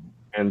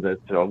 And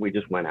so we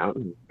just went out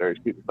and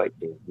started shooting fight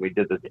scenes. We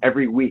did this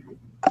every week.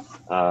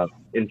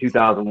 In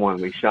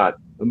 2001, we shot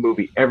a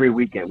movie every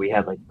weekend. We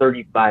had like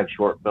 35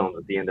 short films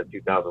at the end of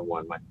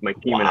 2001. My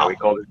team and I, we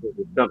called it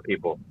the Stunt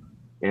People.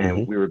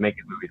 And we were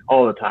making movies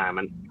all the time.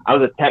 And I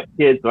was a tech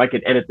kid, so I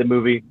could edit the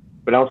movie,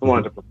 but I also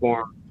wanted to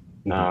perform.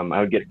 I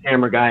would get a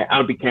camera guy. I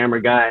would be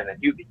camera guy, and then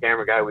you'd be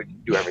camera guy.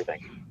 We'd do everything.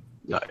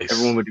 Nice.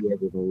 Everyone would do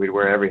everything. We'd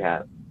wear every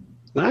hat.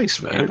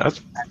 Nice, man. That's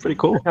pretty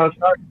cool. That's how it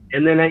started.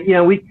 And then,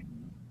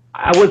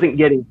 I wasn't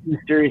getting too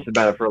serious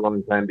about it for a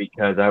long time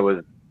because I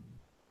was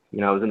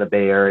in the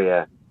Bay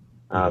Area.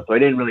 So I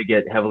didn't really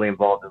get heavily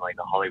involved in like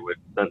the Hollywood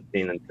stunt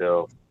scene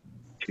until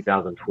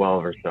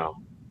 2012 or so.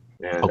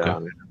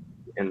 And,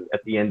 and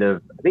at the end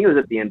of, I think it was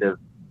at the end of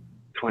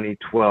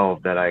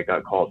 2012 that I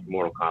got called to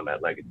Mortal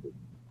Kombat Legacy.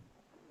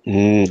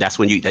 That's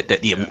when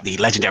the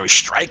legendary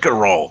striker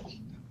role.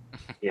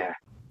 Yeah.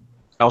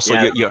 Also,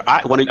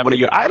 one of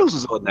your idols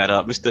was on that,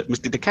 Mr.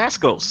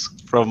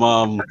 Dacascos from.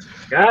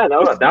 Yeah, that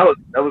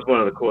was one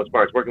of the coolest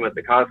parts, working with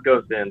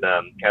Dacascos and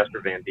Casper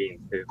Van Dien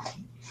too.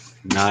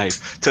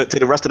 Nice. To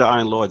the rest of the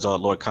Iron Lords,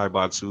 Lord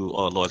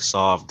Kaibatsu, Lord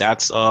Sov.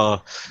 That's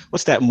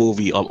what's that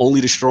movie?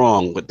 Only the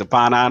Strong with the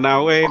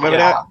Panana way. Remember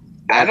that?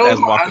 I know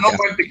Mike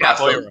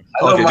Dacascos.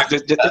 Okay,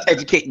 just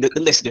educate the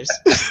listeners.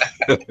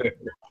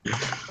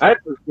 I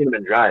actually seen him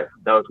in Drive.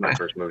 That was my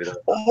first movie.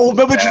 Oh,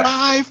 remember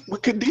Drive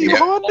with Kadeem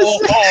Honda?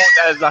 Oh,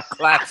 that is a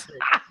classic.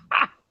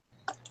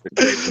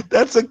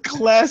 That's a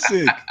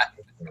classic.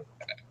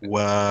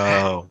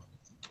 Wow.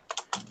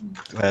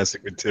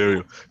 Classic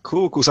material.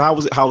 Cool. So how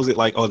was it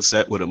like on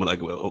set with him?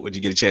 Like, would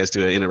you get a chance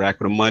to interact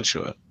with him much?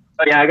 Or?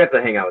 Oh, yeah, I got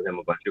to hang out with him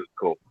a bunch. It was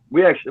cool.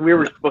 We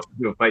were supposed to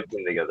do a fight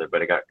scene together,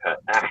 but it got cut.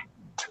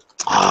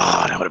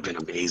 That would have been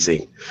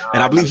amazing.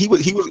 And I believe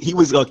he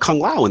was Kung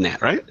Lao in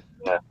that, right?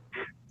 Yeah.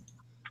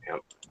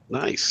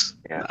 Nice.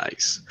 Yeah.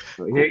 Nice.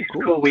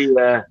 Cool.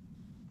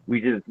 We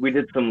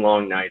did some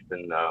long nights,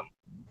 and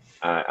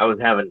I was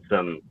having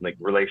some like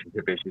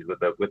relationship issues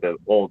with an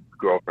old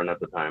girlfriend at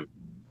the time.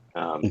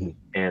 And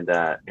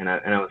I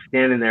was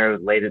standing there. It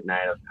was late at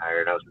night. I was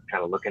tired. I was just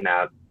kind of looking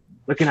out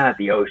looking out at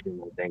the ocean,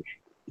 I think.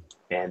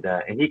 And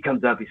he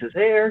comes up, he says,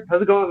 "Hey Eric,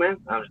 how's it going, man?"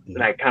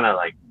 And I kind of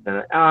like,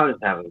 I'm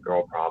just having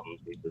girl problems.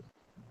 He says,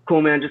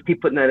 "Cool, man, just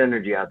keep putting that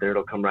energy out there,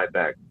 it'll come right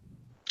back."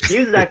 He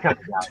was that kind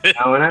of guy, you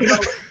know, and I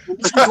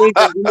felt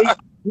like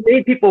he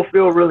made people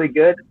feel really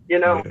good, you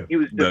know. Yeah, he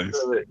was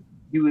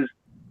just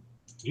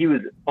he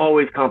was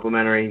always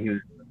complimentary.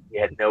 He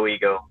had no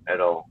ego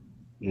at all.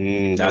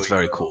 That's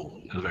very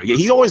cool.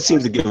 He always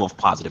seems to give off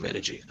positive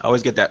energy. I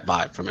always get that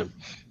vibe from him.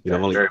 You know,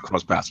 I've only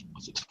crossed paths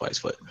once or twice,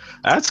 but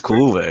that's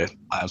cool, man.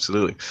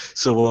 Absolutely.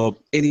 So,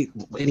 any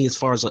as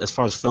far as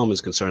film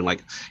is concerned,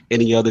 like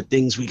any other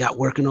things we got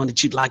working on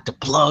that you'd like to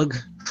plug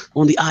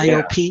on the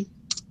ILP?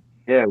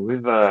 Yeah,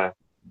 we're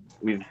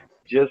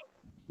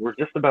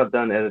just about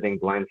done editing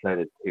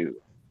Blindsided 2.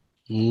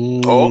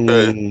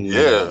 Okay.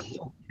 Yeah.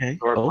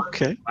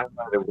 Okay.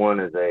 Blindsided 1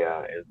 is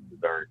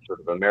our sort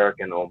of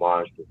American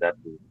homage to that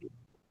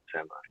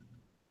Samurai.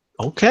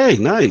 Okay,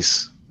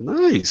 nice.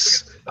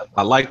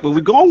 I like where we're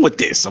going with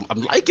this.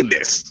 I'm liking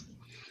this.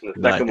 The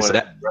second one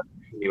is a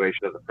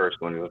continuation of the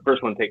first one. The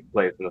first one takes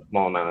place in a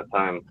small amount of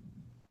time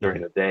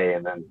during the day,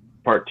 and then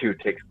part 2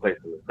 takes place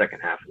in the second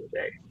half of the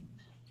day.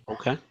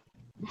 Okay,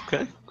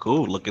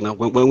 cool. Looking up.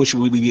 When should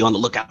we be on the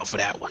lookout for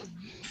that one?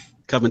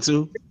 Coming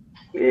soon?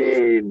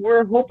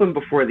 We're hoping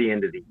before the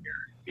end of the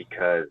year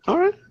because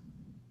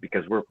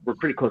we're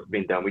pretty close to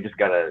being done. We just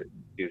gotta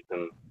do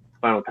some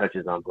final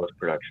touches on post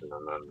production,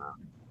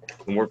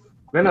 and we're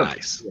gonna.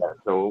 Nice. Yeah,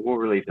 so we'll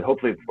release it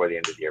hopefully before the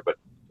end of the year, but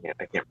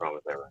I can't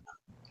promise that right now.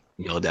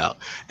 No doubt.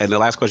 And the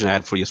last question I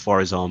had for you, as far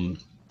as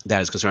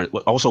that is concerned, I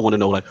also want to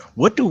know, like,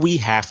 what do we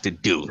have to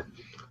do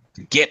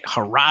to get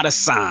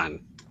Harada-san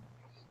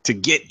to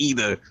get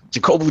either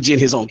Jacoby in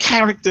his own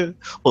character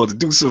or to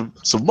do some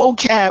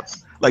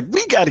mocap? Like,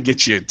 we got to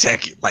get you in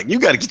Tekken. Like, you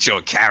got to get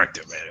your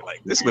character, man.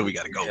 Like, this is where we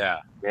got to go. Yeah.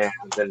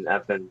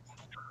 I've been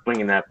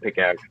swinging that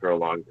pickaxe for a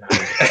long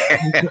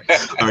time.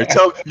 All right,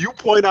 you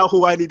point out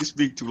who I need to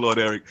speak to, Lord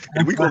Eric,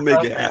 and we're going to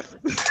make it happen.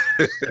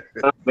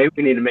 Maybe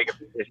we need to make a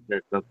petition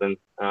or something.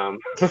 We're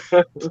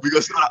going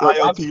to start an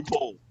ILP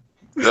poll.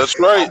 That's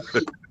right.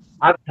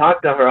 I've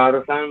talked to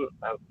Harada-san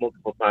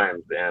multiple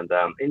times, and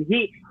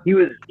he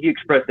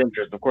expressed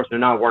interest. Of course, they're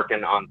not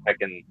working on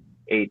Tekken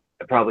 8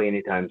 probably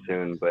anytime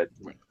soon, but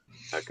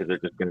because they're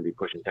just going to be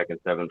pushing Tekken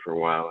 7 for a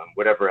while and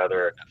whatever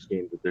other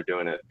games that they're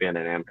doing at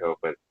Bandai Namco.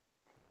 But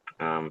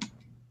I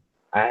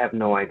have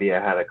no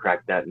idea how to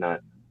crack that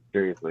nut.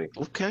 Seriously.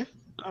 Okay.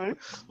 All right.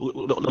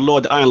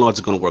 The Iron Lords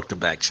are going to work the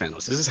back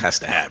channels. This has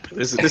to happen.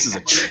 This is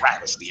a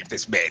travesty if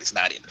this man is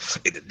not in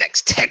the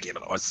next Tekken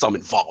or some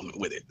involvement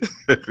with it.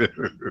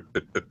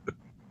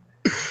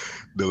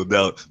 No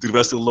doubt. Do the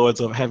rest of the Lords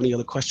have any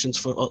other questions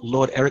for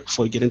Lord Eric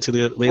before we get into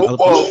the main other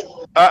point?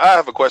 I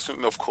have a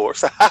question, of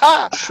course.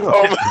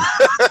 Sure.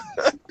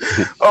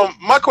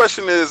 My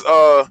question is,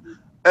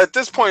 at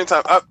this point in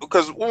time,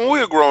 because when we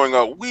were growing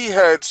up, we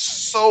had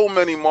so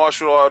many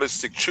martial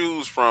artists to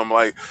choose from.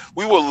 Like,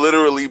 we would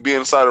literally be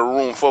inside a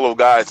room full of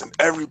guys, and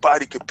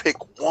everybody could pick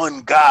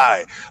one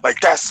guy. Like,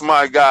 that's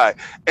my guy.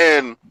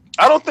 And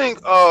I don't think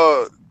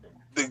the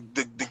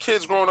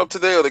kids growing up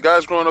today or the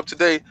guys growing up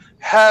today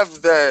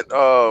have that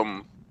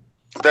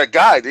that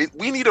guy.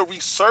 We need a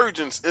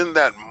resurgence in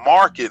that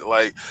market,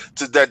 like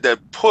to that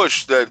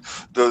push that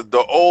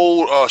the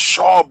old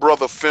Shaw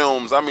Brother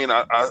films. I mean,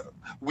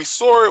 we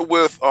saw it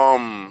with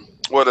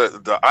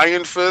the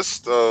Iron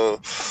Fist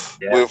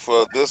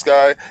with this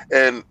guy,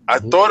 and I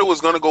thought it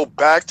was gonna go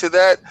back to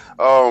that.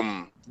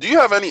 Do you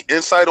have any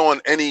insight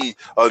on any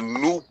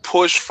new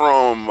push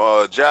from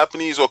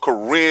Japanese or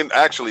Korean,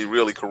 actually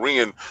really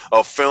Korean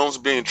films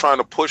trying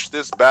to push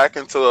this back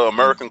into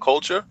American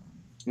culture?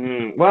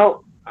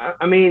 Well,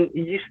 I mean,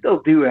 you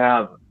still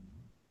have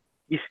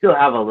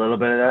a little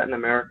bit of that in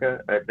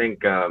America. I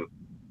think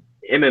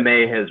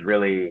MMA has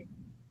really.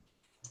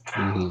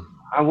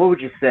 What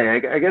would you say?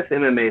 I guess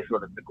MMA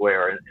sort of took away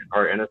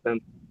our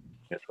innocence.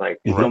 It's like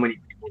so many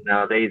people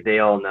now, they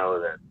all know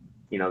that,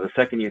 you know, the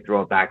second you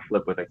throw a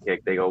backflip with a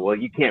kick, they go, well,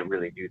 you can't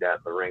really do that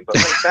in the ring. But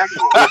like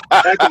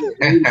back in the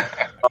 80s,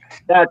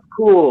 that's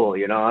cool.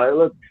 You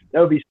know, that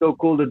would be so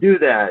cool to do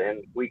that.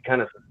 And we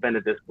kind of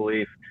suspended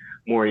disbelief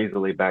more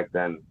easily back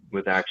then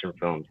with action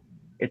films.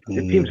 It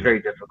seems very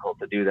difficult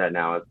to do that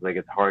now. It's like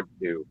it's hard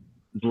to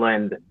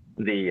blend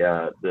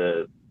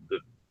the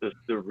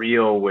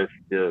real with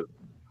the,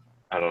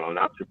 I don't know,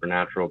 not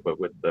supernatural, but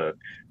with the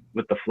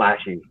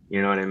flashy,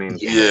 you know what I mean?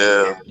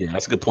 Yeah,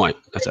 that's a good point.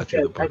 That's actually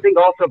a good point. I think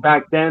also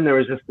back then there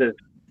was just this,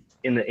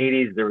 in the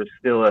 80s, there was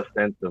still a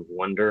sense of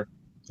wonder.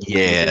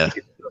 Yeah. You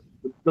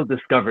could still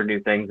discover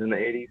new things in the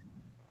 80s.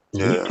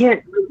 Yeah. You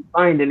can't really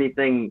find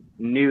anything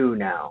new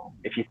now,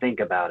 if you think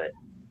about it,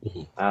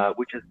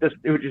 which is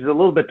a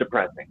little bit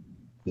depressing.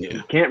 Yeah.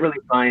 You can't really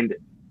find,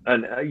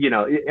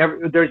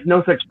 there's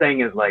no such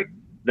thing as like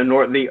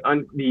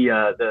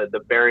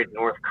the buried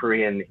North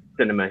Korean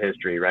cinema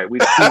history, right?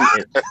 We've seen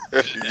it.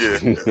 Yeah.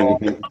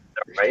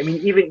 Right? I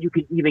mean, you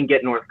can even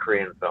get North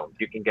Korean films.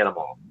 You can get them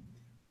all.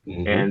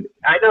 And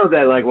I know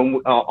that, like,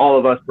 when all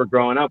of us were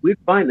growing up, we'd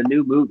find a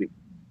new movie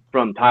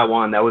from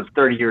Taiwan that was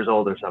 30 years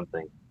old or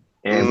something.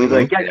 And we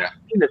were like, yeah, I've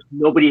seen this.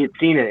 Nobody had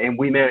seen it, and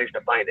we managed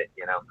to find it,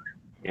 you know.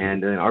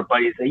 And then our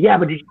buddies say, yeah,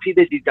 but did you see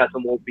this? He's got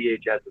some old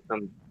VHS or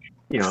some,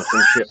 you know,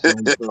 some shit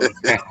from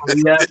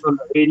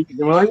the 80s. And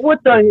we're like,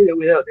 what the hell? It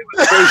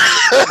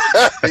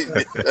was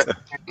crazy.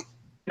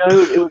 You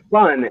know, it was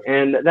fun,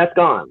 and that's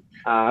gone.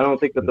 I don't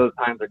think that those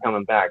times are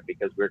coming back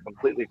because we're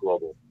completely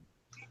global.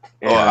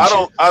 And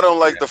I don't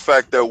like the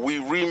fact that we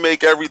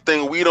remake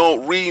everything. We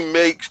don't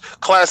remake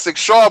classic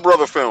Shaw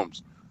Brother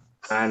films.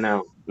 I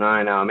know.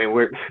 I mean,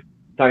 we're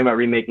talking about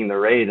remaking The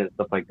Raid and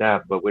stuff like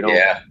that, but we don't.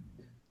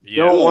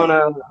 Don't want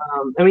to.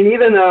 I mean,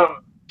 even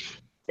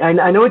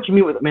I know what you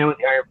mean with Man with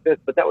the Iron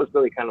Fist, but that was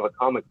really kind of a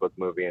comic book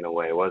movie in a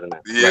way, wasn't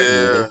it?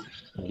 Yeah.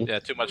 Right? Yeah,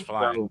 too much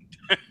flying.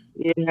 So,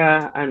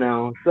 yeah, I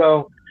know.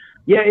 So,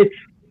 yeah,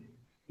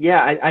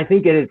 I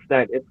think it's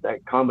that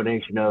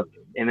combination of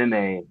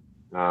MMA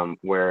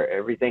where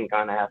everything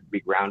kind of has to be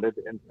grounded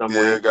in some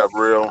way. Yeah, it got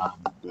real.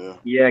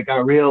 Yeah, it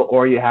got real,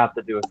 or you have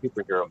to do a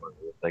superhero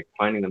movie. It's like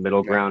finding the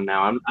middle ground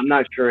now. I'm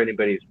not sure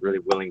anybody's really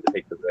willing to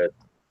take the risk.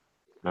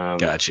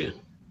 Gotcha.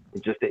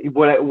 It's just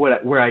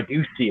where I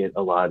do see it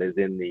a lot is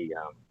in the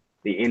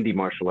indie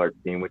martial arts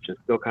scene, which is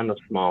still kind of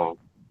small.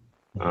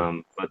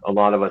 But a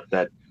lot of us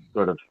that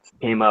sort of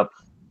came up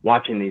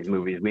watching these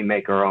movies, we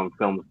make our own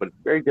films, but it's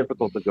very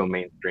difficult to go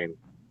mainstream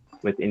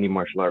with indie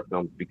martial art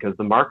films because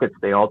the markets,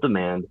 they all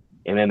demand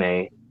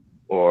MMA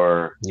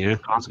or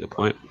that's a good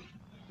point.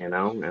 You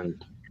know,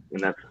 and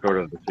that's sort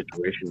of the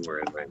situation we're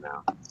in right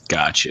now.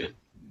 Gotcha.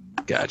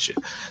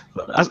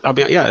 I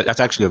mean, yeah, that's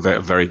actually a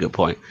very, very good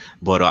point.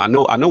 But I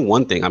know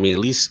one thing. I mean, at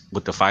least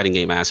with the fighting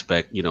game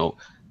aspect, you know,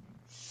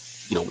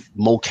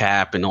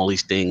 mocap and all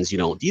these things. You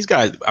know, these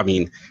guys. I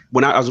mean,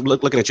 when I was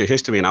looking at your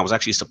history, and I was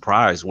actually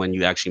surprised when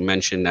you actually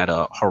mentioned that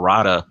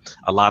Harada,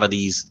 a lot of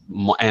these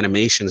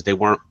animations, they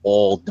weren't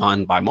all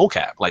done by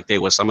mocap. Like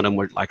some of them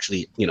were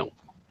actually, you know,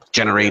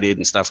 generated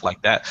and stuff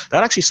like that.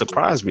 That actually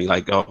surprised me.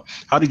 Like,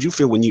 how did you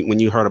feel when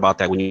you heard about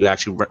that? When you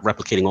actually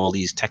replicating all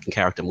these Tekken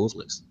character move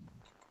lists?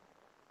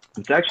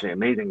 It's actually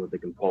amazing what they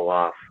can pull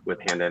off with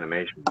hand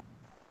animation.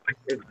 I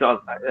saw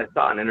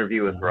an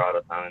interview with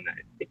Harada-san, and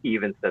he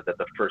even said that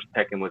the first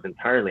Tekken was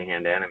entirely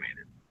hand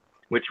animated.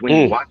 Which, when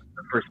you watch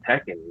the first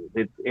Tekken,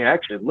 it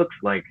actually looks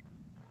like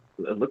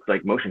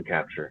motion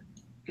capture.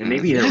 And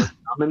maybe there was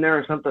some in there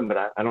or something,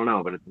 but I don't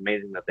know. But it's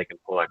amazing that they can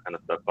pull that kind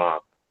of stuff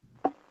off.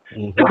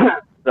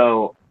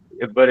 So,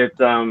 but it's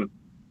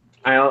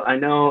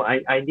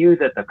I knew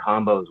that the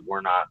combos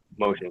were not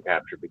motion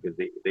capture because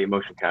they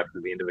motion capture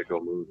the individual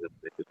moves and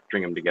they just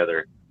string them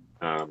together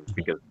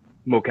because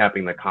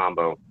mocapping the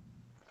combo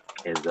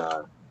is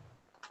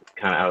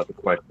kind of out of the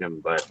question.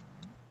 But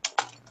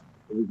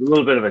it was a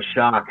little bit of a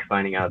shock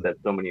finding out that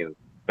so many of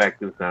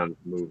Baek-doo-san's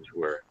moves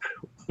were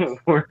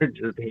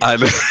just. Like,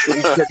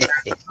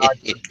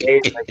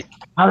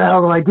 how the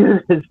hell do I do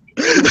this?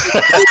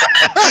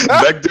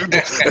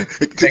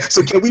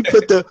 So can we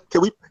put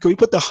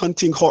the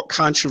Hunting Hawk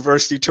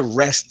controversy to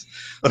rest,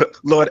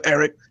 Lord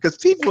Eric? Because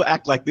people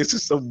act like this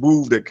is some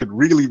move that could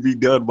really be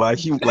done by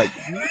you. Like,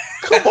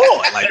 come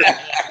on, like,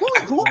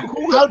 who?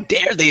 How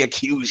dare they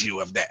accuse you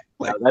of that?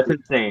 Like, no, that's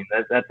insane.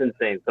 That's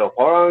insane. So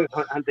Hwarang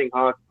Hunting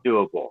Hawk,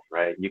 doable,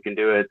 right? You can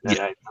do it, and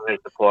I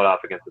managed to pull it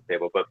off against the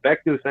table. But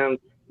Baek-doo-san,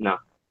 no.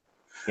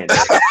 Can't do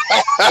it.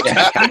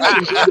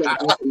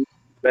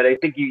 But I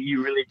think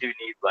you really do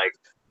need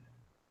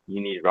you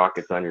need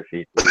rockets on your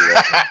feet to do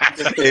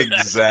that.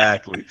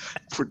 Exactly.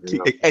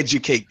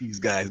 Educate these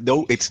guys.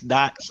 No, it's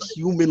not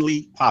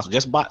humanly possible.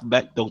 Just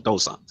back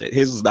those songs.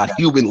 His is not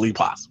humanly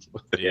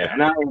possible. Yeah.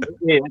 And I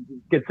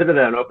consider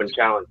that an open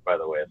challenge, by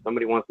the way. If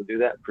somebody wants to do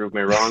that, prove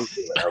me wrong.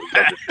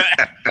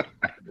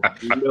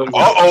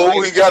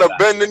 We got a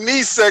bend the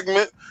knee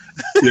segment.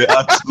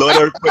 Yeah, Lord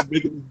Eric bend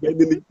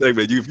the knee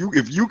segment.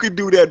 If you can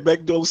do that,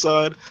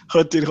 Baek-doo-san,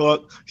 Hunting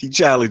Hawk, he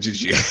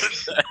challenges you.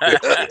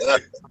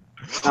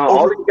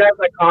 All these guys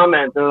that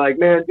comment, they're like,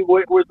 "Man, dude,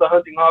 where's the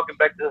Hunting Hawk?" And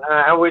back to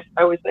I always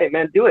say,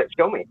 "Man, do it.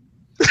 Show me."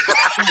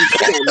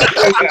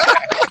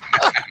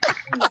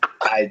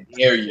 I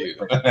dare you.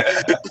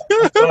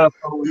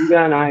 You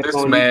got an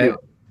iPhone.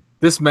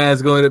 This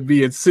man's going to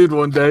be in Sid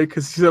one day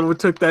because someone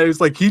took that. He was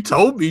like, "He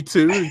told me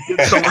to."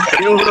 Someone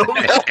killed him.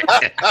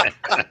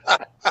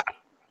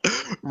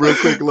 Real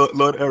quick,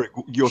 Lord Eric,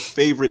 your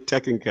favorite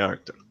Tekken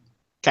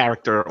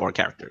character or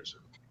characters?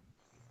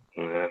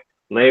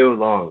 Leo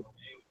Long.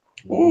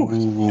 Ooh.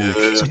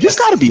 Yeah. So he's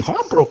got to be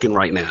heartbroken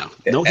right now.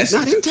 No, he's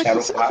not in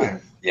Tekken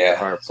 7.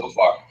 Yeah, so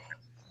far.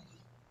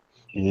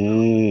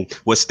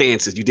 What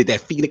stances? You did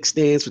that Phoenix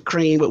stance with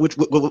Cream. What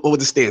were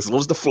the stances? What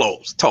was the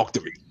flows? Talk to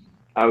me.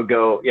 I would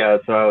go,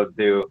 so I would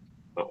do,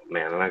 oh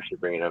man, I'm actually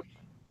bringing up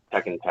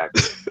Tekken Tag.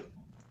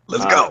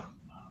 Let's go.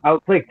 I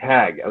would play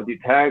tag. I would do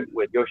tag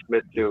with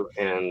Yoshimitsu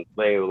and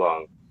Leo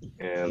Long.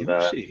 And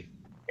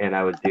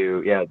I would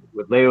do,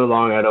 with Leo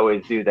Long, I'd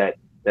always do that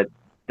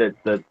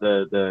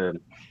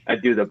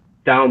I'd do the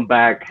down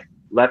back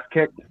left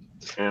kick.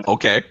 And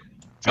okay.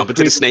 Jump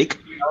into the snake.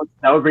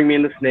 That would bring me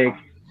in the snake.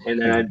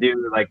 and then I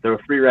do like the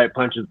free right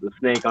punches the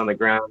snake on the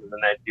ground, and then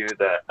I do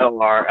the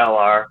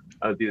LR.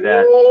 I'll do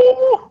that.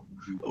 Oh,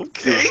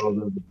 okay.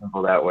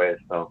 All that way.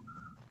 So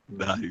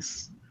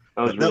nice.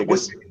 That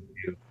was really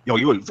good. Yo,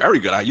 you were very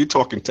good. You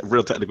talking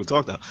real technical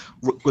talk now.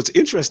 What's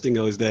interesting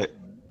though is that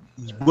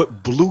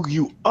what blew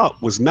you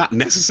up was not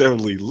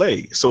necessarily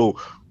Lei. So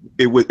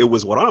it was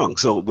Hwoarang.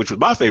 So which was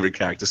my favorite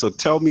character. So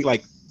tell me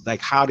like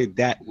how did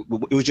that?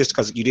 It was just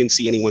because you didn't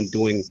see anyone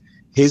doing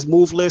his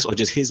move list, or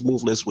just his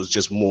move list was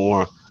just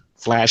more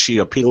flashy,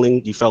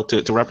 appealing. You felt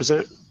to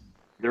represent.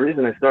 The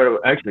reason I started,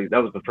 actually, that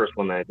was the first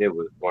one that I did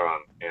was Hwoarang,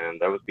 and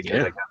that was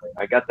because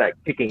I got that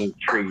kicking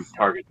tree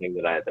target thing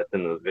that's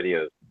in those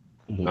videos.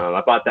 Mm-hmm.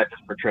 I bought that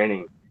just for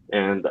training,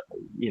 and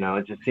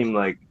it just seemed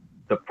like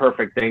the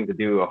perfect thing to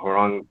do a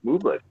Hwoarang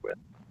move list with,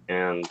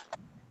 and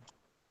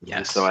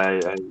so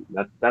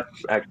that's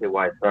actually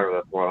why I started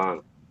with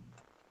Hwoarang,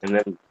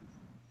 and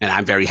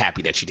I'm very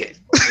happy that you did.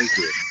 Thank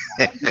you.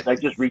 I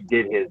just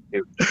redid his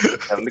too,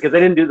 because I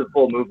didn't do the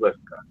full move list.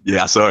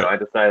 Yeah, sorry. So I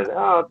decided,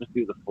 I'll just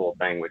do the full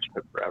thing, which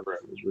took forever.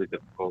 It was really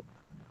difficult.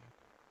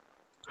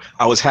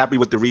 I was happy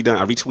with the redone.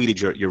 I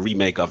retweeted your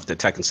remake of the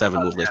Tekken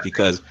 7 move list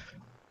because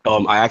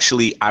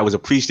I was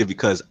appreciative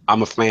because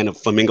I'm a fan of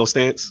Flamingo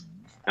Stance.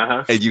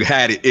 And you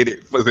had it in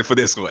it for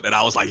this one, and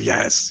I was like,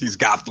 yes, he's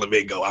got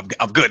Flamingo.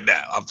 I'm good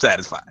now. I'm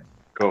satisfied.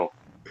 Cool.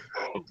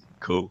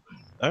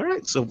 All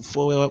right. So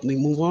before we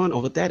move on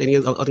over that, any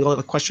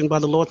other question by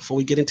the Lord before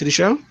we get into the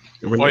show?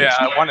 I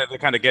wanted to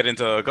kind of get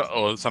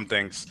into some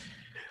things.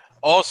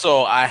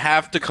 Also, I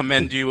have to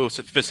commend you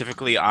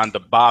specifically on the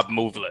Bob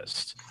move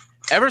list.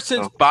 Ever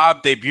since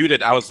Bob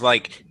debuted, I was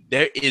like,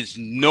 there is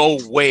no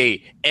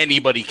way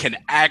anybody can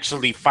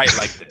actually fight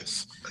like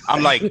this.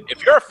 I'm like,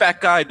 if you're a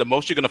fat guy, the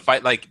most you're gonna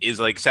fight like is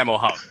like Sammo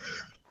Hung.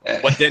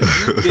 But then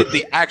you did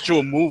the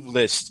actual move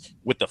list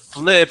with the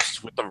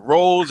flips, with the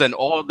rolls, and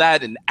all of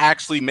that, and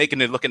actually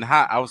making it looking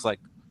hot. I was like,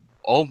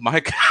 oh my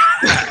god,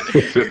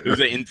 it was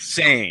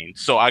insane.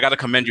 So I got to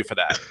commend you for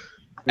that.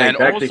 And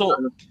also,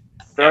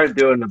 started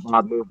doing the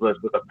Bob move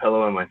list with a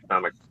pillow in my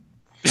stomach.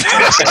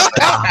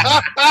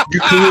 You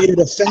created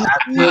a fat.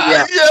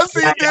 Yes,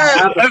 he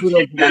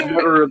did. I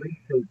never released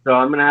it, so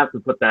I'm gonna have to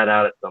put that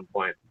out at some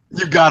point.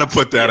 You gotta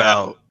put that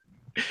out.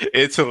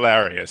 It's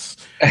hilarious.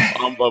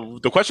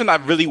 But the question I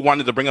really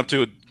wanted to bring up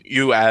to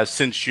you,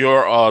 since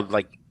you're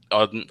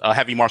a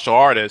heavy martial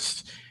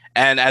artist,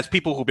 and as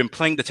people who've been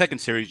playing the Tekken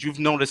series, you've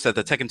noticed that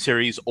the Tekken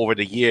series over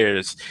the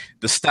years,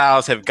 the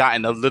styles have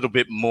gotten a little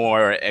bit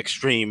more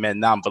extreme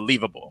and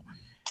non-believable.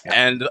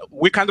 And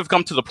we kind of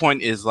come to the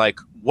point is like,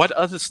 what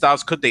other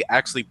styles could they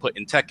actually put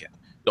in Tekken?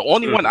 The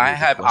only one I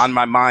have on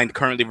my mind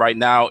currently right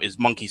now is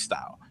Monkey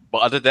style.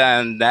 But other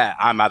than that,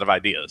 I'm out of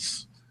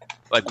ideas.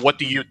 Like, what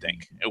do you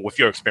think with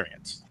your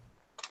experience?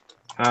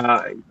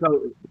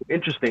 So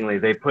interestingly,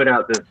 they put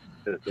out this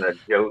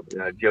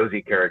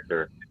Josie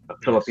character, a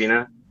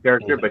Filipina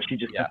character, but she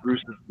just took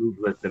Bruce's move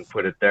list and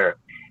put it there.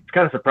 It's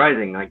kind of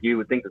surprising. Like, you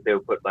would think that they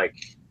would put like,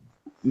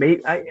 I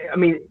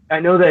mean, I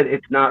know that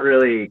it's not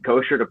really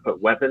kosher to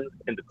put weapons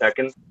into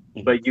Tekken,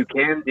 but you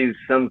can do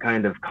some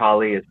kind of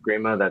Kali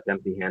Eskrima that's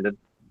empty-handed.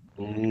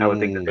 I would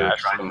think that they would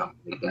try something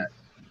like that.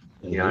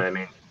 You know what I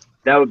mean?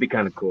 That would be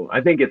kind of cool. I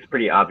think it's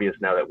pretty obvious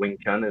now that Wing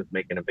Chun is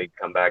making a big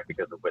comeback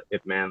because of what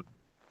Ip Man.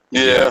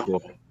 Yeah,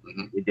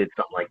 he did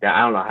something like that.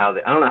 I don't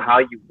know how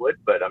you would,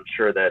 but I'm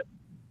sure that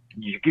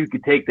you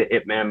could take the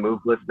Ip Man move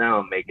list now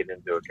and make it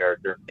into a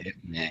character. Ip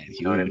Man,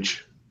 you know what I mean?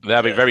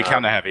 That'd be very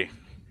counter heavy.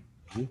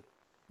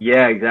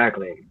 Yeah,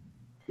 exactly.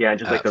 Yeah,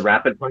 just like the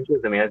rapid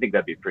punches. I mean, I think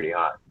that'd be pretty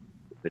hot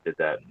if they did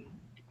that.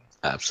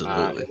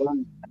 Absolutely.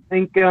 I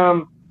think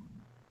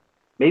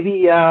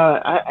maybe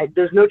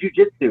there's no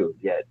jujitsu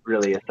yet,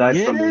 really, aside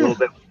from a little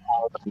bit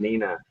of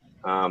Nina.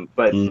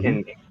 But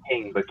in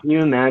King, but can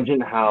you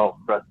imagine how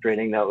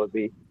frustrating that would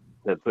be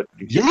to put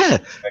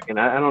jujitsu back in?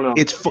 I don't know.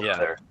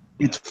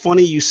 It's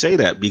funny you say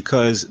that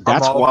because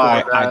that's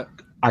why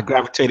I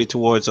gravitated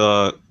towards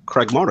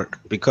Craig Marduk,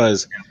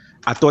 because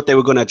I thought they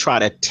were going to try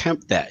to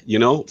attempt that,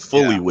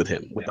 fully with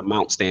him, with the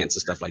mount stance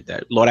and stuff like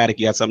that. Lord Attic,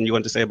 you had something you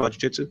wanted to say about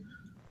jiu-jitsu?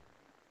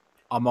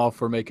 I'm all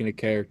for making a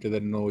character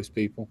that annoys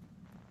people.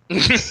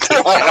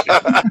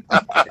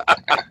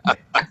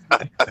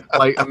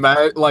 like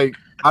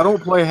I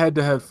don't play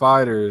head-to-head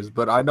fighters,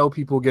 but I know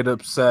people get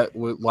upset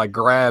with like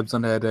grabs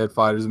on head-to-head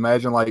fighters.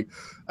 Imagine like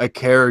a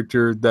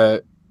character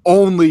that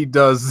only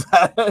does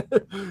that.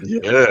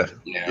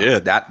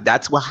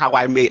 That's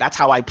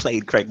how I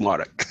played Craig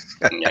Marduk.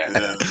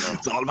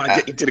 It's all about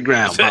getting to the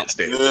ground.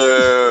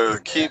 Yeah,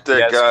 keep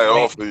that guy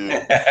off of you.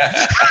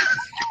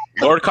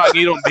 Lord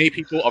Cognito made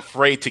people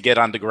afraid to get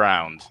on the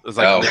ground. It's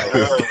like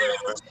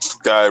this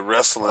guy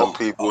wrestling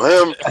people.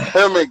 Him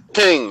and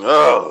King.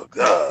 Oh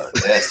God.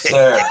 Yes,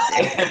 sir.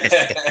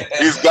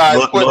 These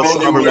guys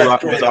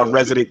was our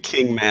resident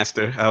King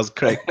master. I was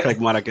Craig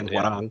Marduk and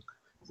Hwoarang.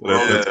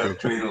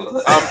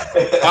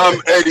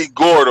 I'm Eddie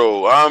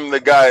Gordo. I'm the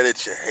guy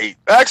that you hate.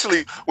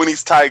 Actually, when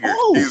he's Tiger.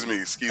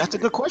 Excuse me. That's a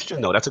good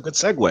question, though. That's a good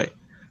segue.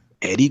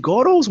 Eddie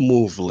Gordo's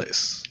move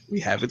list. We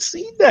haven't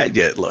seen that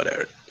yet, Lord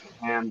Eric.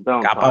 Man,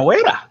 don't.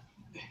 Capoeira.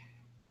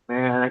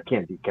 Man, I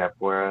can't do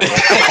capoeira.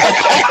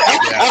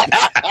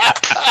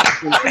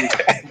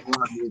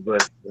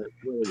 But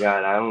really,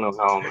 God, I don't know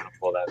how I'm gonna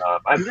pull that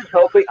off. I'm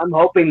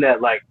hoping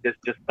that like this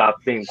just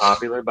stops being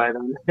popular by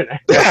then. They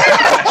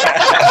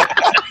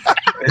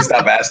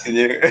stop asking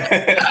you.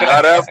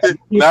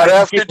 Not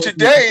after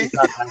today.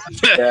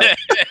 Yeah.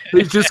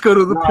 They just go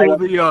to the pull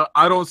the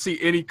I don't see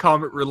any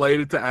comment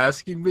related to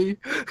asking me.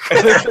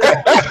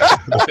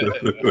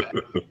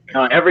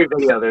 No, every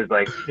video there's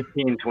like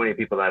 15, 20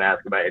 people that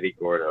ask about Eddie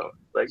Gordo.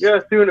 It's like, yeah,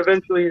 soon,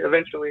 eventually. You know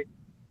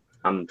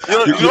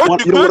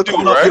what you could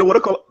do, right? You know what to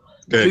call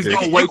He's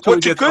gonna wait till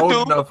he gets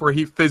old enough where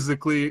he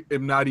physically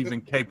am not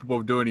even capable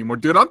of doing anymore.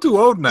 Dude, I'm too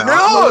old now.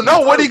 No.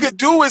 What he could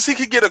do is he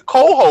could get a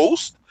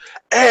co-host,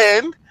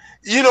 and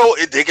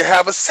they could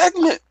have a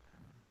segment.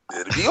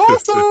 It'd be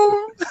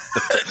awesome.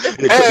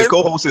 The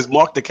co-host is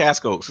Mark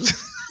DeCascos.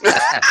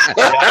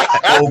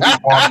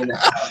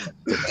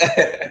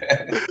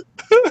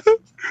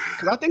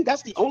 Because I think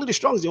that's the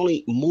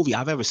only movie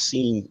I've ever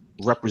seen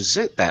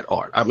represent that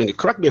art. I mean,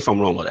 correct me if I'm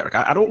wrong, Eric.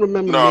 I don't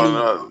remember many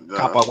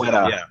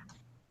capoeira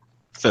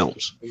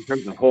films. In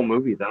terms of whole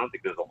movies, I don't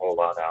think there's a whole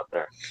lot out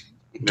there.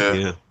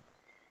 Yeah.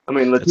 I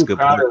mean, Latu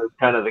Prado is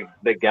kind of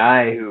the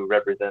guy who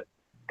represents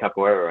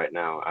capoeira right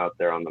now out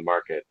there on the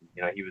market.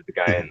 He was the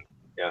guy in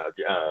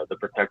The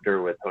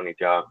Protector with Tony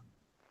Jaa.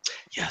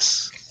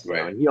 Yes.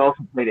 Right. And he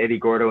also played Eddie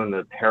Gordo in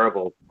the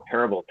terrible,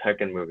 terrible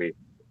Tekken movie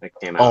that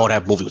came out. Oh,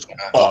 that movie was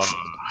awful.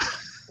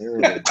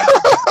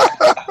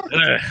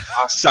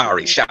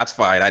 Sorry, shots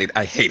fired.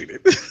 I hated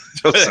it.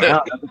 That's a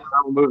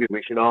terrible movie.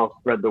 We should all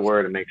spread the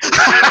word and make sure.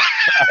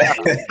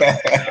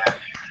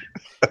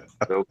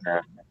 So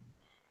bad.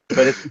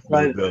 But it's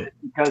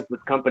because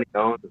this company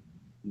owns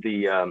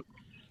the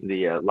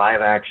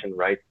live action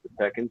rights to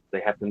Tekken.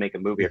 They have to make a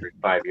movie every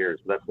 5 years.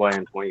 So that's why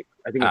in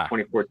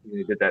 2014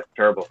 they did that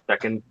terrible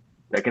Tekken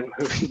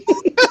movie.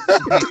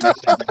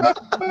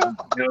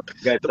 You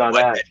guys saw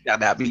that?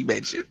 Not be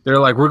mentioned. They're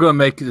like, we're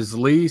gonna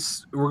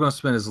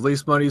spend as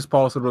least money as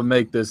possible to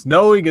make this,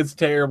 knowing it's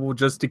terrible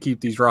just to keep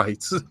these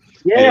rights.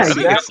 Yeah,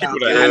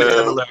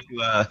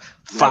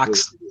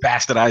 Fox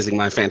bastardizing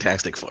my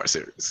Fantastic Four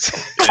series.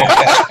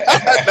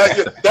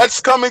 That's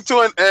coming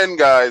to an end,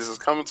 guys. It's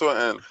coming to an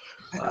end.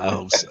 I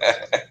hope so.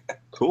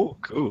 Cool.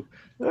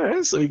 All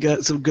right, so we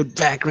got some good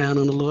background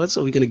on the Lord.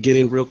 So we're gonna get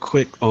in real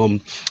quick on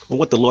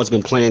what the Lord's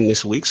been playing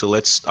this week. So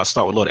I'll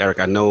start with Lord Eric.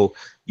 I know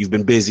you've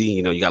been busy.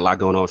 You got a lot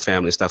going on,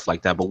 family and stuff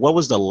like that. But what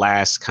was the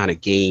last kind of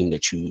game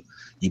that you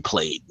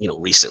played,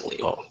 recently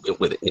or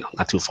with it,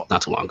 not too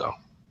long ago?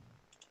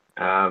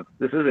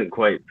 This isn't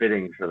quite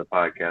fitting for the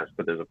podcast,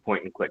 but there's a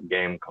point-and-click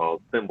game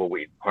called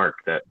Thimbleweed Park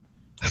that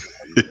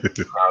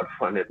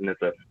crowdfunded, and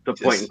it's a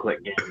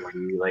point-and-click game where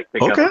you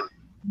pick up and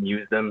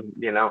use them.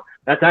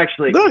 That's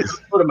actually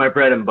sort of my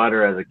bread and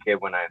butter as a kid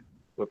when I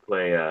would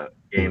play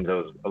games. That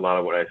was a lot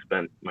of what I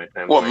spent my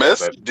time. Well,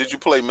 Myst? Did you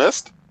play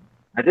Myst?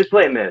 I did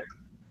play Myst,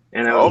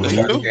 and I was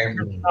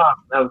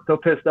so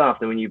pissed off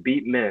that when you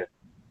beat Myst,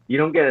 you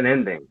don't get an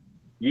ending.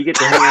 You get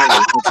to hang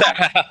out.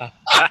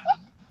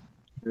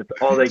 That's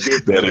all they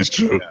give. That is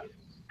true.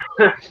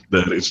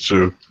 That is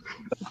true.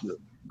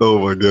 Oh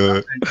my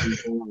God.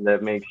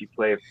 That makes you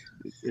play.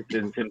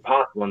 It's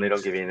impossible, and they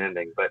don't give you an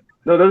ending. But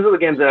no, those are the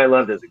games that I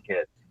loved as a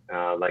kid,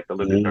 like the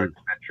LucasArts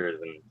Adventures,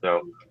 and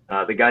so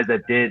the guys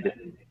that did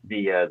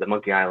the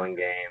Monkey Island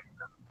game.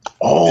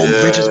 Oh,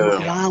 Richard's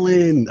Monkey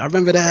Island! I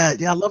remember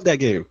that. Yeah, I love that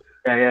game.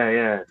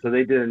 Yeah. So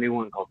they did a new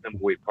one called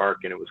Thimbleweed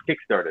Park, and it was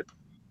kickstarted.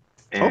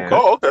 And,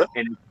 okay.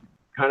 And it's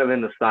kind of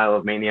in the style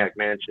of Maniac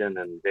Mansion,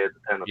 and they had the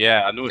kind of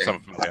I knew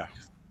something from there.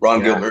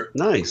 Ron Gilbert.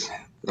 Nice.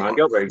 Ron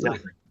Gilbert,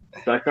 exactly.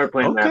 So I started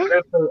playing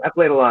that. I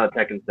played a lot of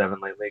Tekken 7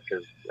 lately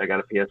because I got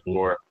a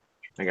PS4.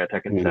 I got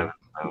Tekken 7.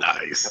 So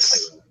nice. I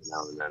play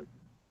now and then.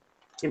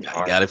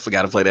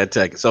 Forgot to play that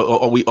Tekken. So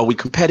are we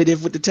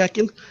competitive with the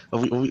Tekken? Are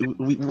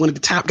we one of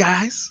the top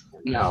guys?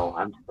 No,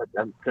 I'm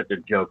such a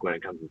joke when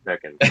it comes to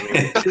Tekken.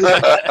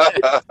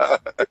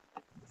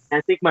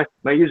 I think my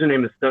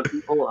username is Stunt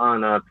People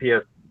on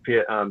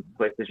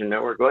PlayStation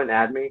Network. Go ahead and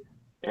add me.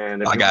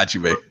 And I got you,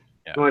 mate.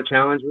 If you want to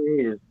challenge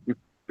me,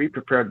 be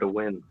prepared to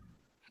win.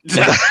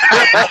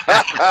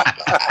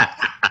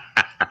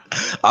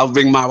 I'll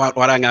bring my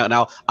Warang out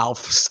now. I'll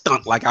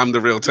stunt like I'm the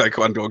real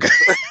Taekwondo guy.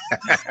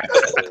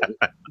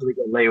 We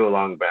can lay you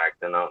along back,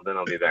 then I'll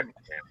be back.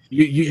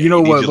 You know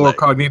what Lord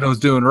Cognito's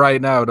doing right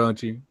now,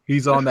 don't you?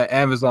 He's on the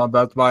Amazon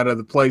about to buy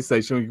another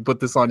PlayStation. We can put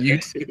this on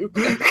YouTube.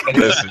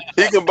 Listen,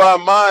 he can buy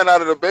mine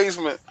out of the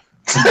basement.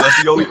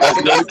 That's the only time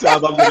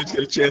I'm going to get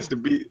a chance to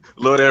beat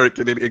Lord Eric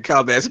in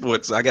combat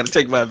sports. So I got to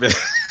take my advantage.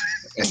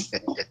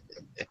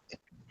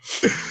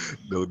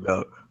 No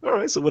doubt. All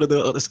right, so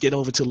let's get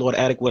over to Lord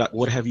Attic.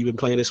 What have you been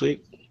playing this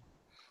week?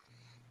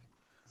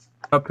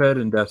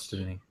 Cuphead and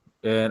Destiny.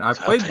 And I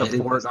played the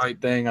Fortnite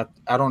thing. I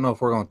don't know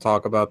if we're going to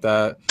talk about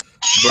that.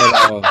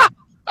 But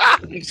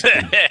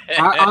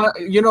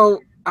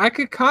I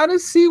could kind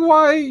of see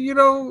why,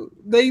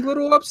 they a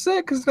little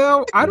upset because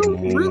now I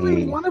don't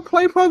really want to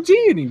play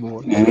PUBG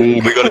anymore. We're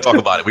going to talk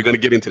about it. We're going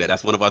to get into that.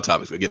 That's one of our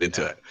topics. We'll get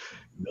into it.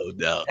 No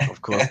doubt.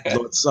 Of course.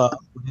 What's up?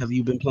 What have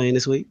you been playing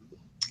this week?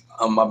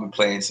 I've been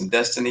playing some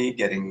Destiny,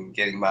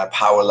 getting my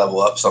power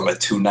level up. So I'm at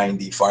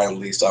 290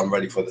 finally. So I'm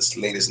ready for this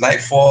latest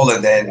Nightfall.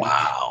 And then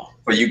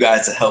for you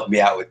guys to help me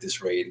out with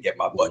this raid and get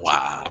my budget.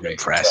 Wow, I'm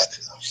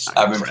impressed. So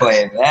I've been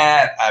playing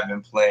that. I've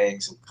been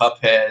playing some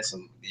Cuphead.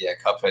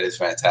 Cuphead is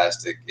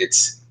fantastic.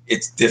 It's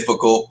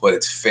difficult, but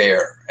it's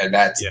fair, and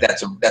that's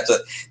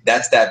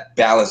that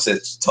balance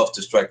that's tough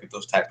to strike with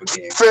those type of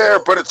games. Fair,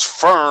 but it's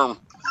firm.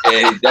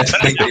 And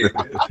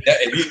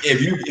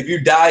if you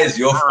die, it's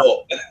your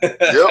fault.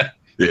 Yep.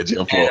 Yeah, it's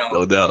your fault,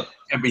 no doubt.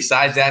 And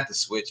besides that, the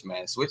Switch,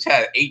 man. Switch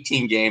had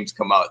 18 games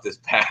come out this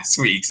past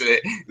week. So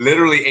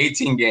literally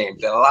 18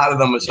 games, and a lot of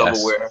them are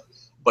shovelware.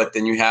 But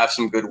then you have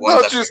some good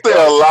ones. Don't you say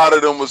a lot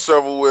of them were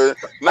shovelware?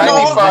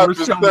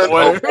 95% of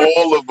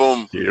all of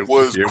them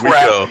was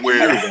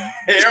crapware.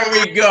 Here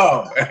we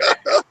go.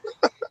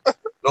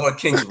 Lord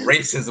King's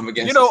racism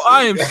against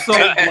I am so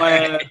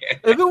glad.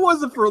 If it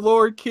wasn't for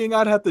Lord King,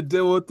 I'd have to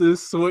deal with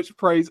this Switch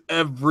praise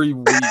every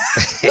week.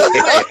 Yo,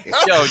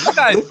 you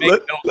guys make no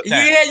sense.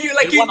 Yeah, you go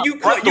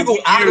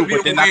out of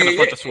your way. Not gonna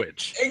put the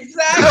Switch.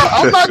 Exactly. Yo,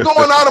 I'm not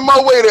going out of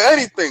my way to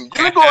anything.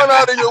 You're going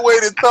out of your way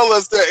to tell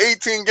us that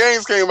 18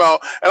 games came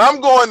out, and I'm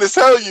going to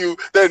tell you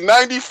that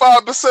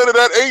 95% of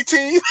that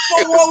 18.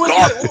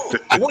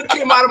 What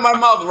came out of my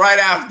mouth right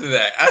after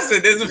that? I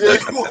said, "There's a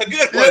good one."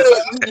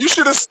 You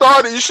should have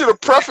started. You should have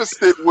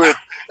prefaced it with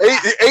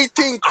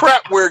 18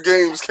 crapware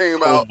games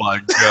came out. Oh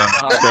my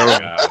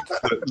God.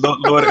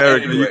 Lord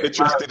Eric, are you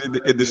interested in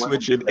the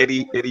Switch in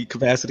any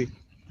capacity?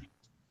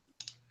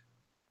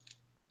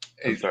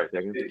 I'm sorry,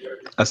 second.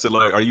 I said,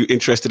 Lord, are you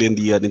interested in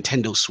the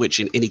Nintendo Switch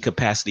in any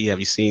capacity? Have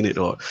you seen it,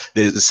 or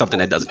there's something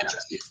that doesn't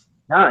interest you?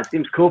 No, it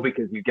seems cool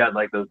because you've got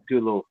like those two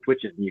little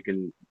switches and you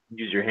can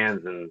use your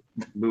hands and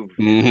move.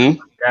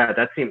 Mm-hmm. Yeah,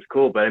 that seems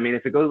cool. But I mean,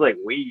 if it goes like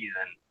Wii,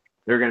 then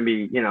they're going to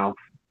be,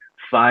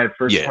 5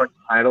 first-party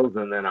titles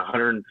and then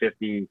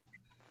 150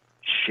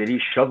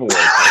 shitty shovelware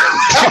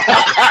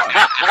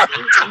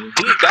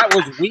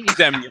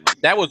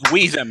That was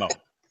Wii's MO.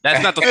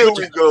 That's not the Here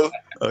we go.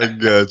 I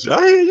got you.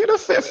 I hear you.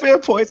 Fair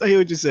points. I hear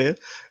what you're saying.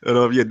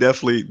 Yeah,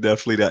 definitely.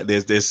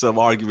 That there's some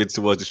arguments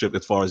towards the strip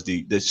as far as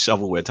the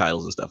shovelware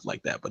titles and stuff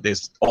like that. But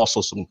there's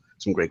also some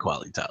great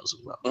quality titles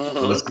as well. Mm-hmm.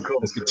 So let's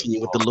continue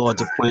with the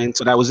Lords of Playing.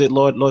 So that was it,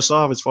 Lord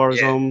Sarv, as far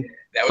as that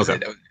was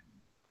it.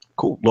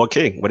 Cool. Lord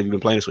King, what have you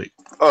been playing this week?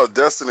 Oh,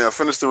 Destiny. I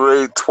finished the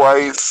raid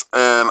twice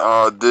and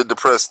did the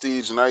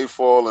Prestige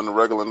Nightfall and the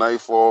regular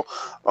Nightfall.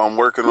 I'm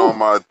working on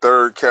my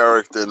third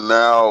character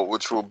now,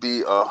 which will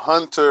be a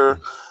hunter,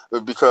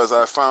 because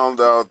I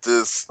found out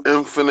this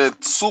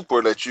infinite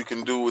super that you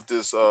can do with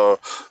this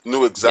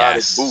new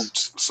exotic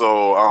boots.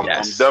 So I'm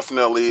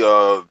definitely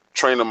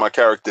training my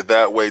character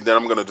that way. Then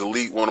I'm going to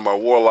delete one of my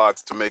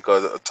warlocks to make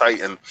a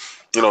Titan.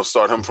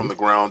 Start him from the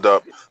ground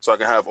up so I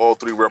can have all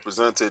three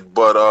represented.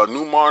 But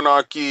New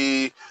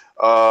Monarchy,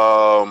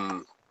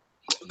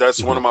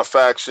 that's one of my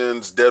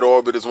factions. Dead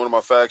Orbit is one of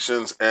my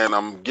factions. And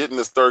I'm getting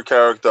this third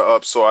character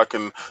up so I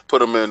can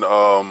put him in,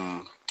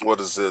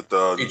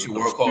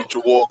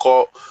 Future War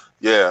Call.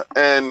 Yeah,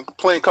 and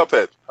playing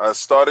Cuphead. I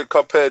started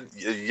Cuphead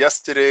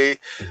yesterday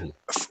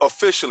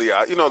officially.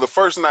 The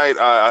first night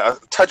I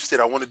touched it,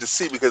 I wanted to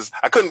see because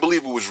I couldn't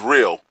believe it was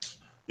real.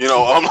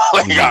 I'm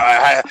like,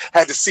 I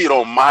had to see it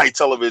on my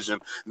television.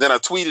 Then I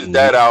tweeted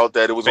that out,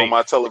 that it was on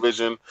my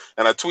television.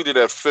 And I tweeted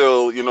at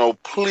Phil,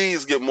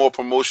 please get more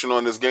promotion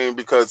on this game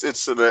because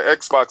it's an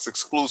Xbox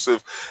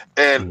exclusive.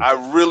 And I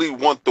really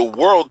want the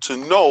world to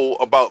know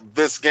about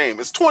this game.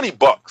 It's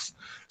 $20.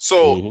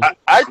 So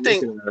I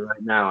think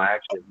right now, I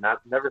actually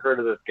never heard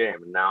of this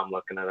game. And now I'm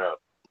looking it up.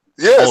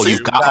 Yes.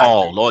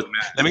 Oh, Lord.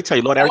 Let me tell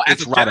you, Lord Eric,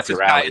 it's right up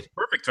your alley. It's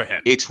perfect for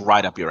him. It's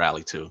right up your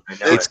alley too.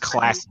 It's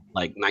classic,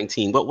 like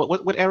 19.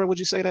 What era would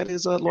you say that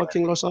is, Lord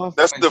King Lorsoff?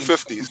 That's the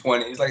 50s.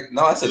 20s. Like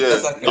that's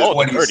like the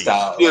 20s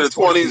style. Yeah, the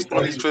 20s,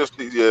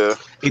 50s. Yeah.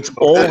 It's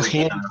all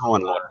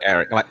hand-drawn, Lord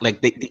Eric. Like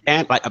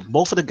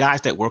both of the guys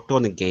that worked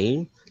on the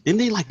game, didn't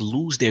they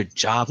lose their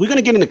jobs? We're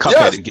gonna get into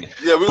Cuphead again.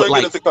 Yeah, we're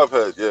gonna get into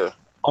Cuphead. Yeah.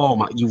 Oh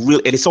my! You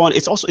really? And it's on.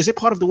 It's also. Is it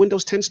part of the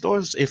Windows 10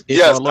 stores?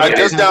 Yes, I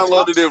just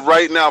downloaded it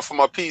right now for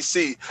my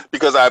PC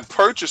because I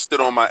purchased it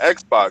on my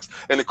Xbox.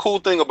 And the cool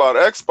thing about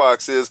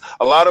Xbox is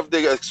a lot of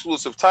the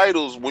exclusive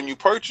titles, when you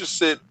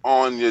purchase it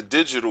on your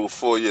digital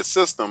for your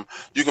system,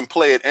 you can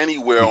play it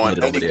anywhere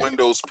on any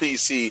Windows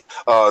PC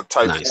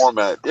type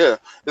format. Yeah,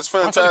 it's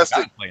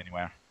fantastic. Play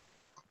anywhere.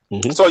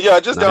 So yeah, I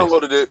just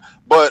downloaded it,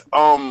 but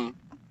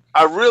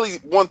I really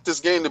want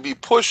this game to be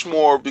pushed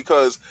more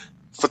because.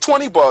 For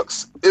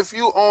 $20, if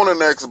you own an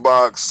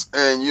Xbox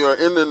and you're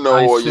in the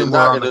know or you're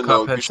not in the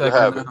know, you should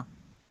have it.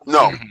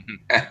 No,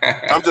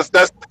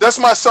 that's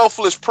my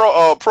selfish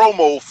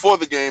promo for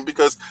the game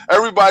because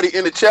everybody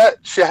in the chat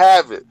should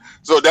have it.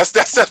 So that's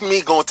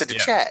me going to the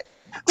chat.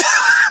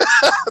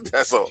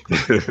 That's all.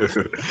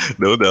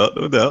 No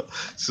doubt.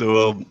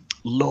 So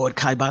Lord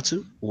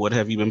Kaibatsu, what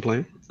have you been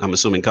playing? I'm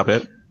assuming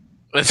Cuphead.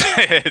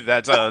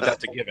 That's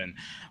a given.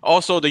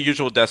 Also, the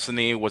usual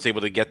Destiny was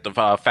able to get the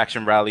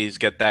faction rallies,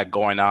 get that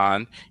going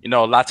on. You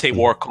know, Latte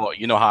War Call.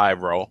 You know how I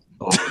roll.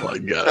 Oh my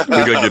God,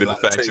 we're gonna get into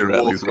faction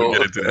rallies. We'll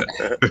get into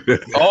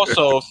that.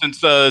 Also,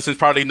 since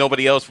probably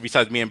nobody else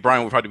besides me and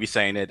Brian would probably be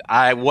saying it,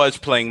 I was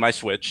playing my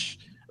Switch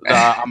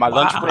on my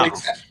lunch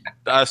breaks.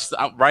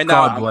 Right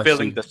now, I'm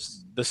feeling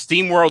the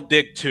Steam World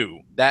Dig 2.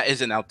 That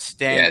is an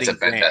outstanding. Yeah, it's a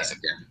fantastic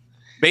game.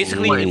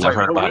 Basically, I've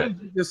heard about it. What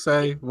did you just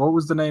say? What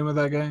was the name of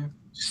that game?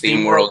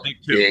 Steam World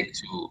Dig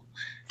 2.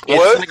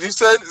 What you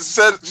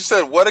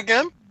said? What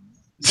again?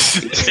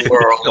 Steam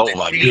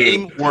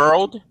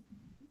World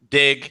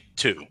Dig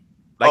 2.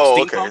 Like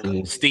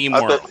okay. Steam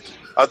World.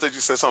 I thought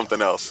you said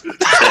something else.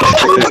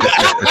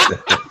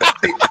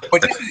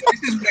 But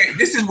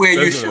this is where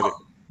you're showing.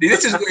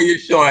 This is where you're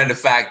showing the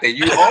fact that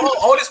you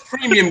all this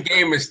premium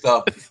gamer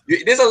stuff.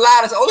 There's a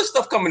lot of all this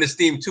stuff coming to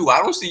Steam too. I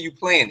don't see you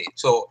playing it.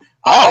 So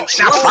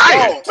shots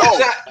fired.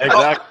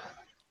 Exactly.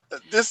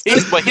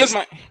 But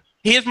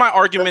here's my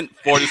argument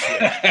for this.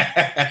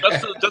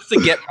 just to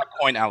get my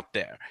point out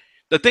there.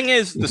 The thing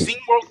is, the Steam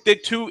World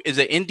Dig 2 is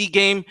an indie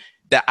game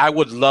that I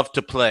would love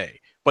to play.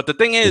 But the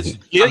thing is,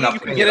 you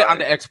can get it on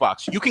the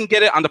Xbox. You can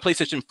get it on the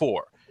PlayStation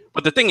 4.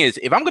 But the thing is,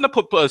 if I'm going to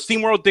put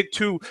Steam World Dig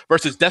 2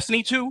 versus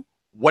Destiny 2,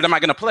 what am I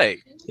going to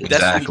play?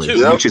 Exactly.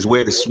 Destiny 2. Which is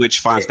where the Switch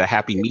finds the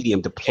happy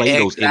medium to play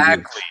those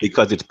indies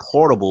because it's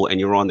portable and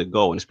you're on the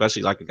go. And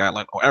especially like a guy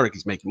like Eric,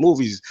 he's making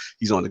movies,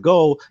 he's on the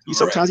go.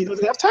 Sometimes he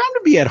doesn't have time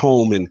to be at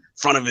home in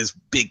front of his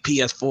big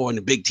PS4 and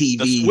the big TV.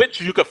 The Switch,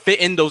 you could fit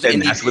in those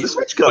indies. That's where the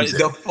Switch comes in.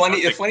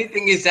 The funny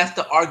thing is that's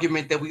the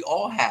argument that we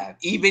all have.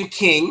 Even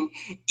King,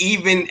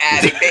 even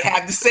Addict, they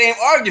have the same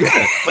argument.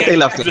 But they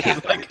left it.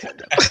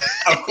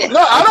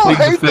 No, I don't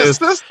hate the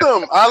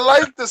system. I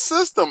like the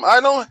system. I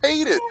don't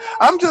hate it.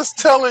 I'm just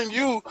telling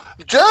you,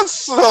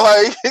 just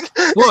like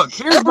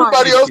look,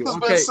 everybody else has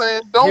been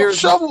saying, don't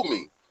shovel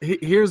me.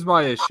 Here's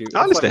my issue.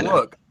 I understand.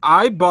 Look,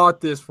 I bought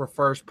this for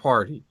first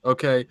party,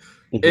 okay?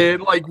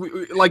 And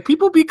like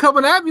people be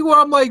coming at me when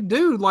I'm like,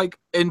 dude, like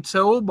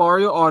until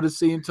Mario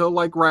Odyssey, until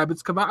like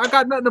Rabbids come out, I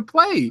got nothing to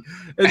play.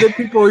 And then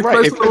people,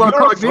 especially Lord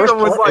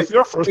Cognito, was like,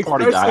 you're a first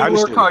party guy,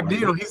 Lord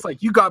Cognito, he's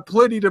like, you got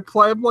plenty to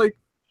play. I'm like,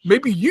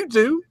 maybe you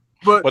do.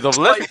 But let's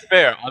be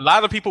fair, a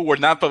lot of people were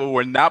not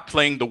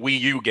playing the Wii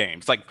U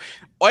games. Like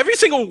every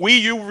single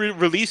Wii U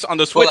release on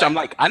the Switch, I'm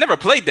like, I never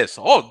played this.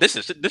 Oh, this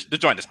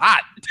joint is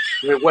hot.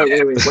 Wait. What's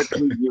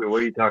Wii U?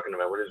 What are you talking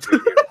about? What is Wii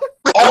U?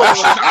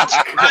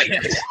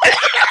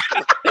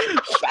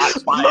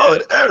 Shots fired.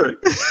 Lord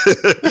Eric,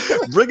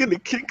 bringing the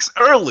kicks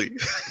early.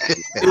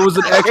 It was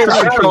an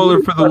extra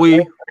controller for the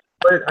Wii.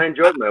 I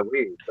enjoyed my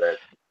Wii, but.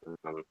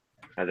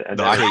 I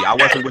hear you. I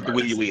wasn't with the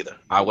Wii U either.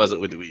 I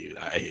wasn't with the Wii U.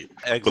 I hear you.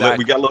 Exactly. But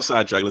we got a little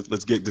sidetracked.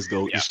 Let's get this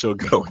show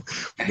going.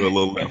 Go a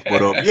little left.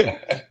 But yeah,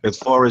 as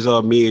far as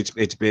me,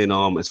 it's been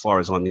as far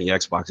as on the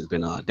Xbox, it's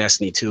been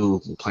Destiny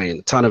 2, playing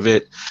a ton of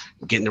it,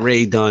 getting the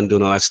raid done,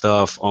 doing all that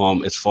stuff.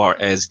 As far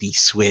as the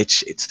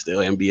Switch, it's still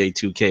NBA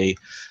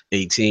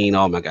 2K18.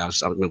 Oh my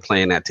gosh, I've been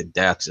playing that to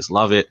death. Just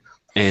love it.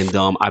 And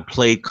I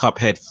played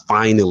Cuphead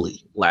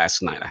finally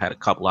last night. I had a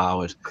couple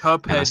hours.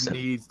 Cuphead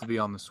needs to be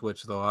on the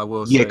Switch, though. I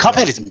will. Yeah, say Cuphead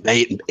that. is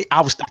made.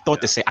 I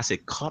thought to say. I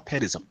said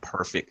Cuphead is a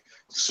perfect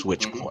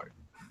Switch port.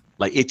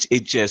 Like it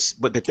just.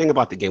 But the thing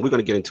about the game, we're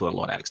going to get into a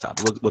Lord Addict's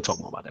topic. We'll talk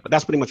more about that. But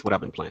that's pretty much what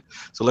I've been playing.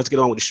 So let's get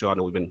on with the show. I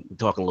know we've been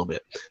talking a little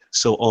bit.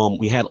 So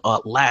we had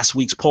last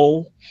week's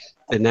poll,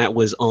 and that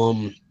was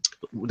the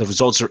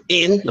results are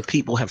in. The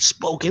people have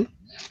spoken.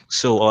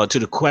 So to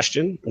the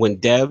question, when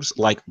devs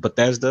like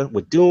Bethesda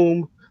with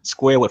Doom,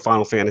 Square with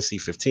Final Fantasy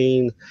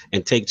 15,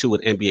 and Take-Two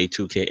with NBA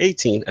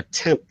 2K18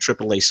 attempt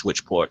AAA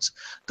Switch ports,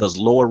 does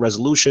lower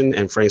resolution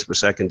and frames per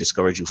second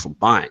discourage you from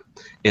buying?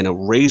 In a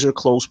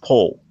razor-close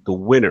poll, the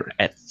winner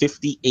at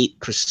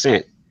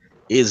 58%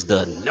 is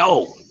the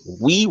no.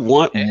 We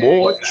want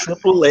more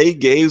AAA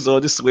games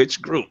on the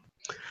Switch group.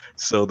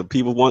 So the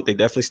people they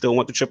definitely still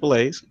want the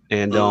AAAs.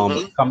 And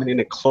coming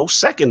in a close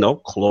second,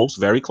 though,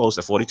 very close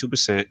at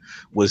 42%,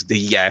 was the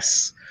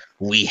yes,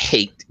 we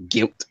hate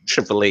gimped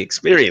AAA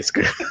experience.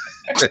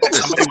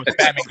 Somebody was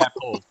spamming that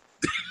poll.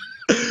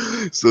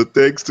 So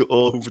thanks to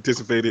all who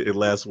participated in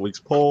last week's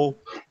poll.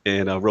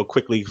 And real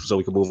quickly, so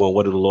we can move on,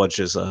 what do the Lords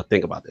just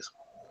think about this?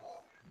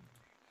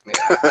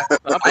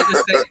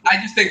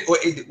 I just think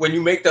when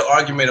you make the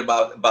argument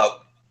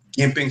about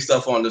gimping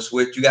stuff on the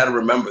Switch, you got to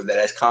remember that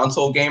as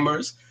console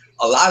gamers,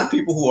 a lot of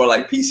people who are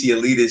like PC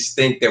elitists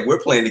think that we're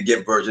playing the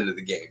GIMP version of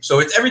the game.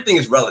 So everything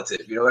is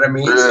relative. You know what I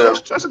mean? Yeah, so,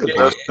 that's a good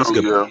point. That's a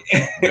good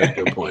point. Very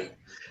good point.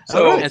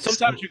 So, and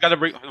sometimes you got to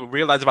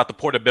realize about the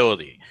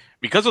portability.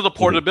 Because of the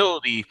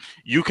portability,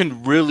 you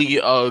can really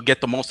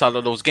get the most out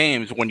of those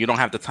games when you don't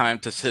have the time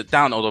to sit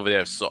down all over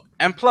there. So,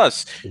 and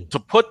plus, to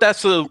put that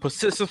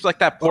systems like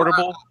that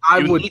portable, I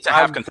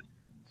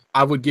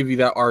would give you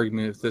that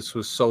argument if this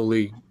was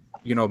solely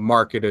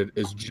marketed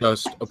as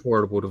just a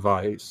portable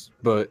device,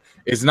 but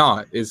it's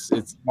not. It's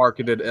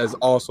marketed as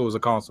also as a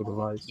console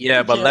device.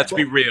 Yeah, but let's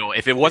be real.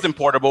 If it wasn't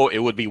portable, it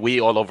would be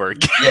Wii all over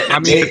again. Yeah, I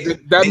mean,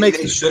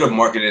 they should have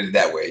marketed it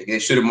that way. They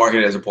should have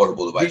marketed it as a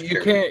portable device.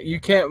 You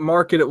can't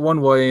market it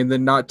one way and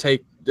then not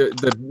take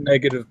the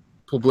negative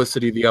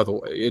publicity the other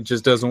way. It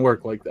just doesn't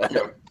work like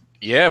that.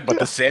 Yeah, but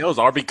the sales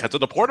are because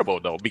of the portable,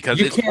 though. Because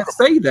you can't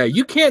say that.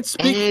 You can't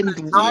speak. And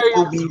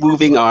we'll be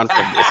moving on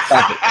from this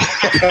topic.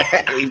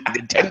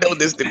 Nintendo,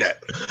 this and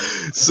that.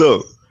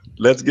 So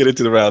let's get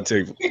into the round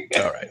table.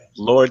 All right,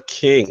 Lord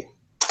King.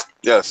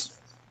 Yes.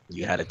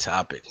 You had a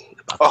topic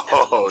about the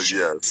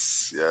evolution.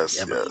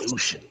 Yes.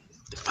 Evolution.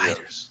 The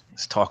fighters.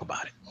 Let's talk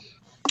about it.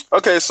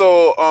 Okay,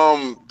 so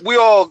we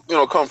all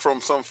come from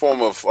some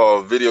form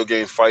of video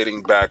game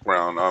fighting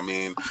background. I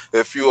mean,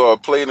 if you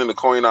played in the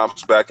coin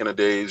ops back in the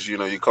days, you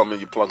come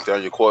in, you plunk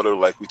down your quarter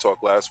like we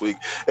talked last week,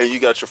 and you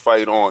got your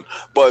fight on.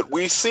 But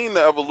we've seen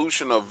the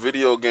evolution of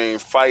video game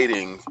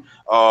fighting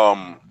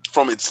from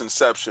its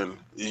inception.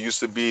 It used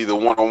to be the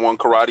one-on-one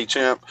karate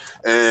champ,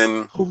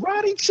 and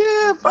karate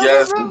champ.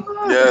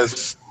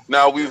 Yes.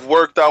 Now we've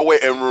worked our way,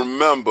 and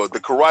remember, the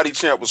karate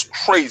champ was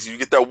crazy. You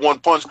get that one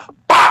punch,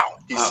 bow,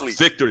 he sleeps.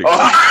 Victory.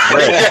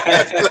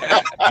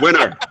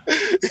 Winner.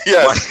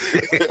 Yes.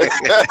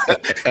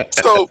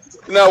 So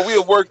now we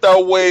have worked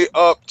our way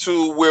up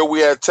to where we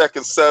had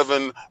Tekken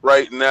 7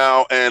 right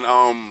now, and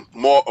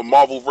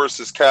Marvel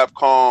versus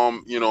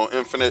Capcom,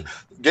 Infinite,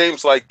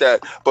 games like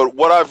that. But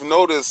what I've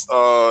noticed,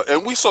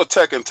 and we saw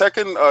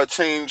Tekken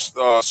changed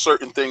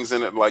certain things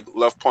in it, like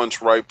left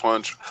punch, right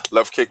punch,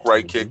 left kick,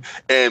 right kick,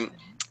 and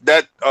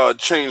that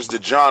changed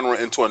the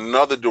genre into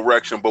another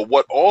direction. But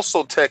what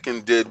also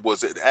Tekken did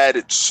was it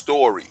added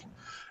story.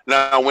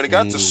 Now, when it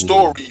got to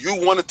story, you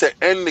wanted to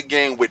end the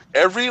game with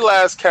every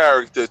last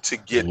character to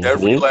get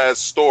every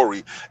last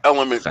story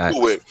element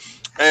to it.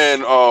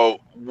 And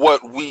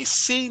what we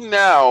see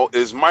now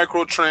is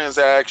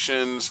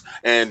microtransactions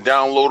and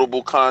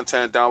downloadable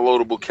content,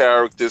 downloadable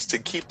characters to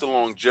keep the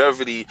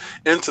longevity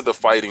into the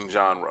fighting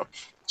genre.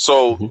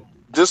 So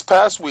this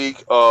past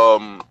week,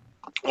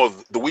 well,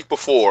 the week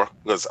before,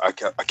 because I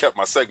kept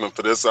my segment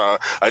for this.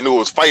 I knew it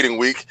was fighting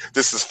week.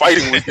 This is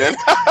fighting weekend.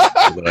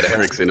 Lord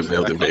Eric's in the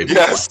building, baby.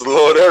 Yes,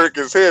 Lord Eric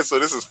is here, so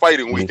this is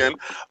fighting weekend.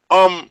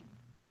 I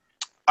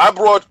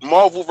brought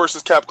Marvel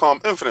versus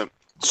Capcom Infinite.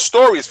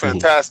 Story is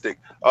fantastic.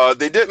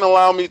 They didn't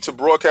allow me to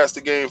broadcast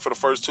the game for the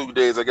first 2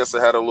 days. I guess I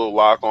had a little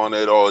lock on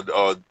it, or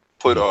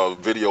put a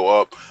video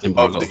up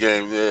of the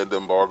game. Yeah, the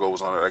embargo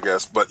was on it, I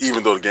guess. But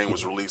even though the game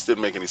was released,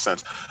 didn't make any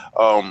sense.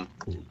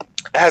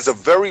 It has a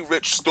very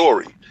rich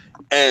story,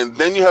 and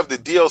then you have the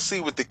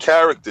DLC with the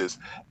characters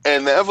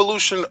and the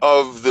evolution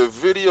of the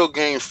video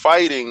game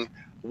fighting.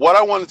 What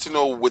I wanted to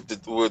know with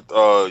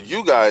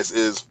you guys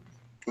is,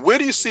 where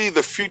do you see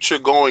the future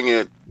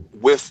going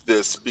with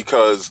this?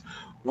 Because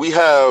we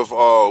have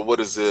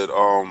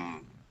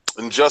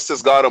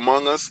Injustice: God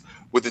Among Us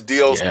with the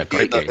DLC,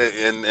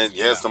 and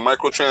the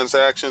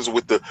microtransactions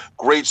with the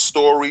great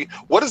story.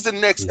 What is the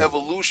next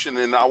evolution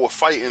in our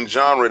fighting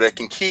genre that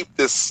can keep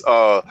this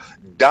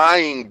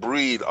dying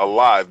breed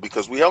alive?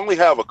 Because we only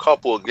have a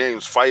couple of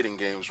fighting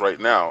games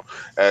right now,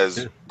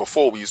 as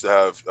before we used to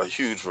have a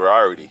huge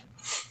variety.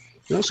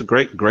 That's a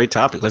great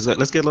topic.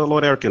 Let's get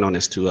Lord Eric in on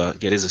this to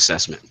get his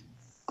assessment.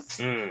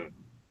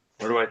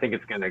 Where do I think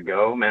it's going to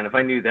go? Man, if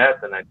I knew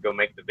that, then I'd go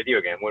make the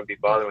video game. Wouldn't be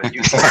bothering with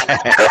you.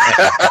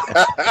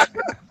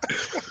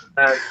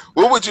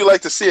 Where would you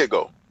like to see it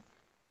go?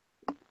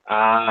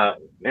 Man,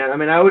 I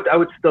mean, I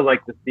would still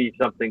like to see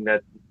something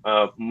that's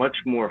much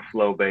more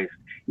flow-based.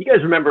 You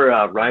guys remember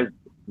Rise?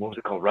 What was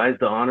it called? Rise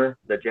to Honor,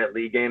 the Jet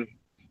Li game?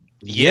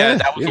 Yeah,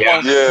 that was the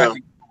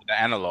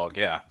analog.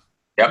 Yeah.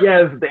 Yep. Yeah,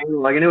 it was the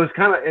analog, and it was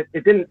kind of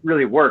it didn't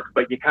really work,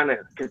 but you kind of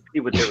could see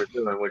what they were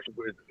doing, which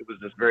was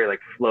this very like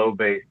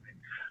flow-based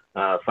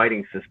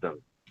fighting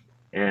system,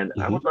 and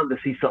I would love to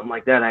see something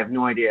like that. I have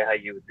no idea how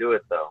you would do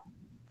it though,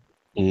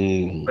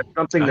 but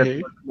something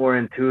that's more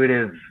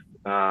intuitive,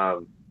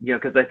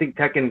 because I think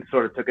Tekken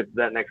sort of took it to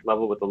that next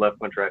level with the left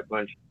punch, right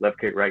punch, left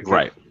kick, right kick.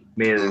 Right.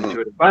 Made it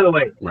intuitive. By the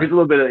way, here's a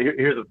little bit of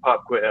here's a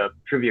pop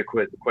trivia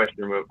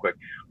question real quick.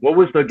 What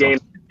was the game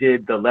that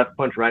did the left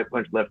punch, left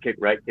kick,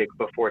 right kick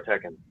before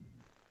Tekken?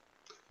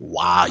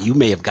 Wow, you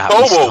may have got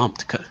me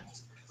stumped.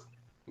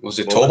 Was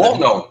it Tobo?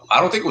 No, I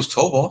don't think it was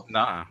Tobo.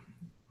 Nah.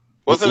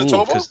 Wasn't it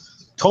Tobo?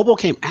 Tobo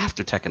came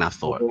after Tekken, I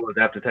thought. Tobo was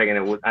after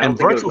Tekken. And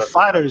Virtual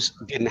Fighters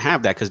didn't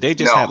have that because they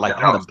just had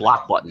a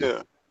block button.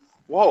 Yeah.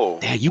 Whoa.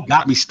 Damn, you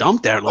got me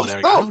stumped there, Lord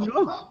Eric. I don't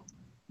know.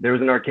 There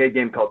was an arcade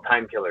game called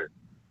Time Killer.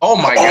 Oh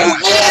my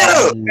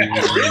God!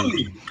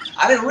 Really?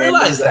 I didn't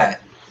realize that.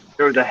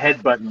 There was a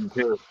head button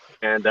too,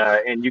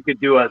 and you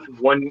could do a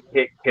one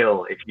hit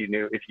kill if you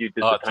did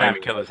the timing.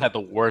 Time Killers had the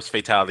worst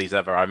fatalities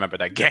ever. I remember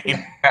that game.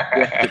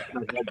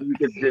 You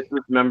could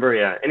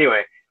dismember,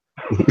 Anyway,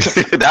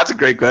 that's a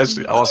great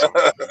question. Awesome.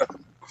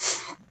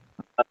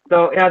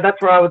 So that's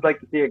where I would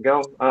like to see it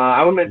go.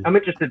 I'm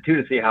interested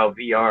too to see how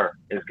VR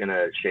is going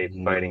to shape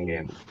fighting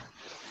games.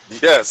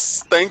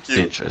 Yes, thank you.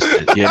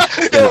 Interesting. Yeah.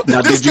 Yo,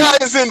 this guy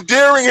is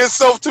endearing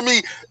himself to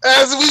me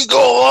as we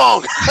go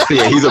along.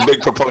 Yeah, he's a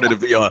big proponent of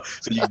VR.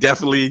 So you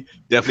definitely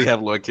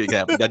have Lord King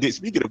happy. Now,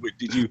 speaking of which,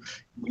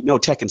 we know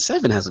Tekken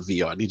 7 has a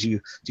VR. Did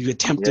you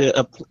attempt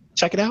to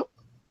check it out?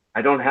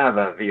 I don't have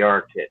a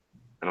VR kit.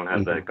 I don't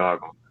have the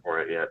goggles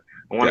for it yet.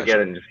 I want to get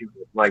it and just see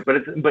what it's like. But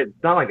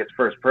it's not like it's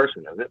first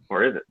person, is it?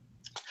 Or is it?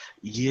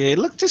 Yeah,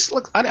 look.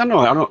 I don't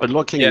know.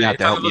 Lord King had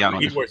to help me out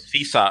on this. You were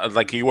seesaw,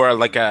 like you were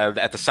like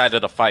at the side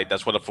of the fight.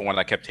 That's what the one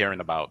I kept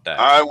hearing about. That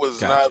I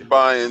was not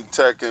buying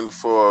Tekken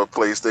for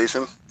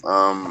PlayStation.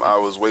 I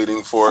was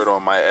waiting for it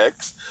on my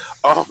X.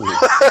 But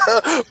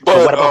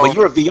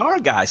you're a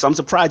VR guy, so I'm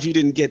surprised you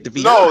didn't get the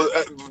VR. No,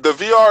 the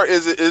VR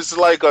is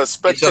like a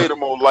spectator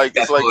mode. Like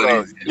it's like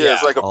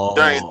it's like a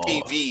giant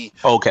TV.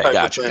 Okay,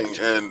 gotcha. Thing.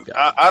 And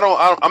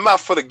I'm not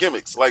for the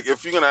gimmicks. Like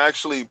if you're gonna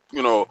actually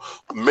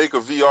make a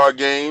VR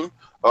game.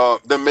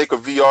 Then make a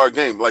VR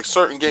game. Like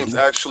certain games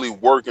actually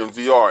work in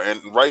VR,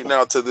 and right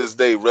now to this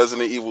day,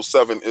 Resident Evil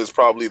 7 is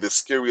probably the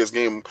scariest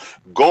game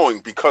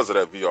going because of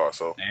that VR.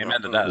 So,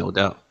 amen to that. No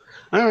doubt.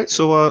 All right.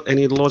 So,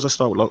 any of the laws I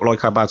start with Lord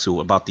Kaibatsu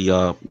about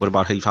the what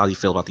about how you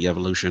feel about the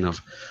evolution of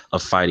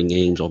fighting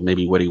games, or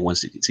maybe where do you want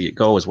to see it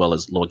go, as well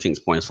as Lord King's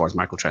point as far as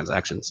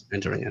microtransactions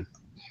entering in.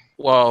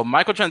 Well,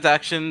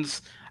 microtransactions,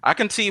 I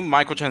can see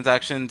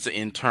microtransactions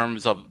in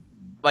terms of,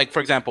 like, for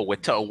example,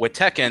 with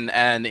Tekken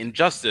and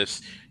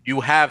Injustice. You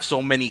have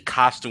so many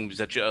costumes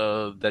that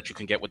you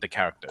can get with the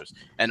characters,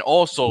 and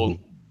also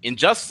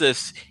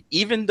Injustice.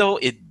 Even though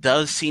it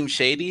does seem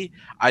shady,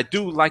 I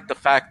do like the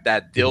fact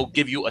that they'll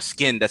give you a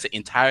skin that's an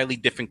entirely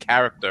different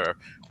character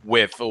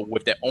with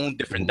their own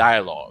different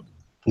dialogue.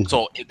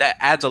 So that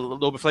adds a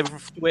little bit of flavor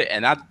to it,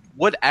 and I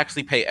would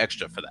actually pay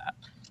extra for that.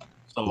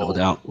 So, no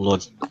doubt,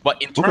 Lord.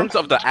 But in terms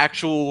of the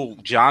actual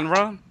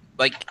genre,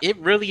 like it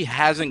really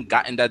hasn't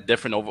gotten that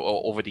different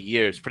over the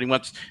years. Pretty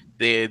much,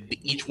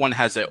 each one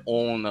has their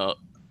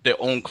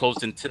own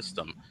closed-in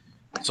system.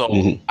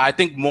 So I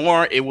think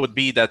more it would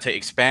be that to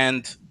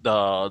expand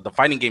the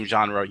fighting game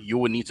genre, you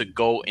would need to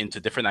go into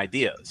different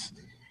ideas.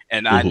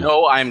 And I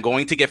know I'm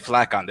going to get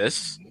flack on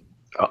this,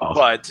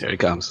 but here it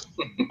comes.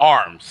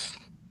 ARMS.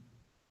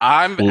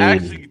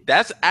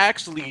 That's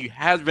actually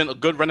has been a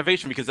good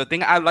renovation, because the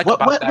thing I like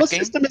about that game. What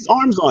system is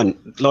ARMS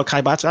on, Lord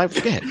Kaibatsu? I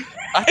forget.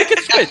 I think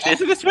it's Switch.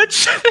 Isn't it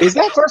Switch? Is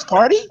that first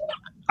party?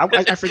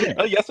 I forget.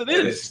 Oh, yes, it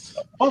is.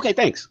 Okay,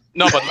 thanks.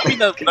 No, but let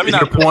me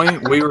your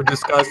point. We were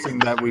discussing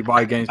that we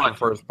buy games for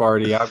first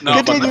party. I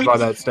will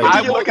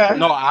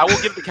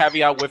give the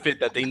caveat with it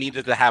that they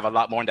needed to have a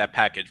lot more in that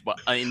package. But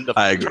in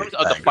terms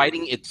of the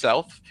fighting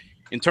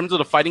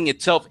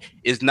itself,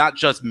 is not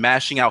just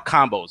mashing out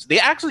combos. They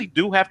actually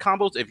do have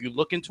combos if you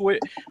look into it,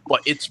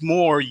 but it's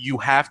more you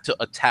have to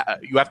attack.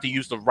 You have to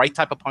use the right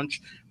type of punch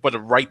for the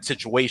right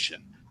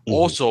situation.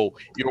 Also,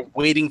 you're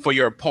waiting for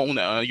your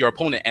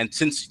opponent, and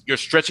since you're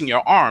stretching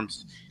your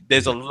arms,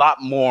 there's a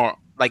lot more.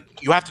 Like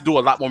you have to do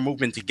a lot more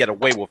movement to get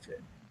away with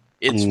it.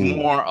 It's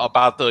more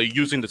about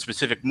using the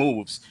specific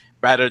moves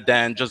rather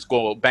than just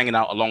banging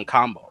out a long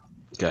combo.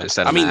 Okay,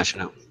 instead of mashing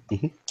out.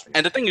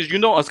 And the thing is,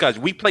 us guys,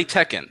 we play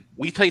Tekken.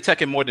 We play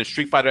Tekken more than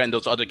Street Fighter and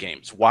those other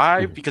games.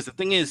 Why? Because the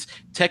thing is,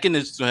 Tekken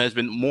has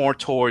been more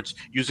towards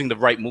using the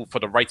right move for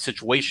the right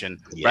situation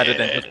rather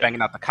than just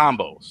banging out the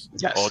combos.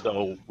 Yes.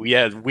 Although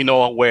we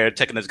know where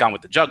Tekken has gone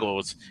with the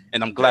juggles,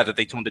 and I'm glad that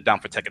they toned it down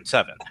for Tekken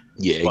 7.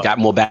 Yeah, it got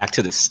more back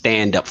to the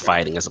stand-up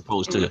fighting as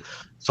opposed to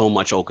so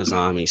much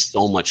Okazami,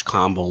 so much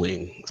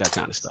comboing, that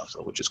kind of stuff.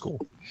 So, which is cool.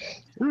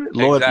 All right,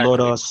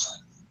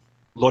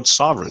 Lord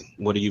Sovereign,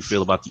 what do you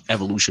feel about the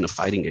evolution of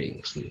fighting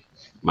games,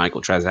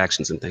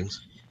 microtransactions and things?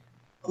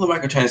 Well, the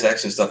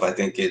microtransaction stuff, I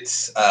think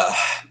it's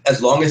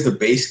as long as the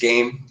base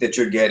game that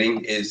you're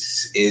getting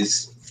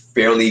is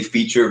fairly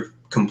feature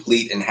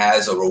complete and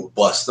has a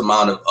robust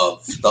amount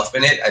of stuff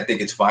in it, I think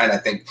it's fine. I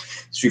think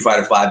Street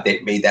Fighter V,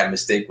 they made that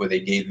mistake where they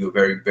gave you a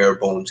very bare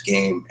bones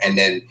game and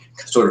then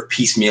sort of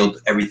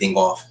piecemealed everything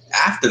off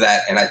after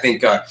that. And I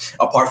think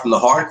apart from the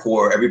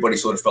hardcore, everybody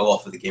sort of fell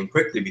off of the game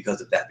quickly because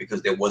of that,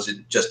 because there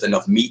wasn't just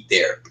enough meat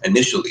there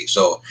initially.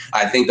 So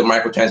I think the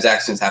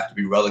microtransactions have to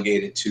be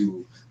relegated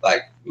to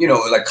like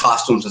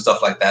costumes and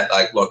stuff like that,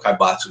 like Lord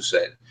Kaibatsu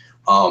said.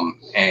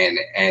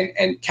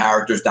 And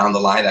characters down the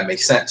line, that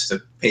makes sense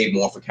to pay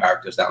more for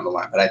characters down the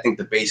line. But I think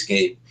the base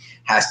game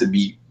has to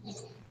be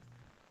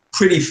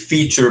pretty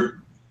feature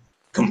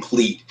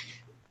complete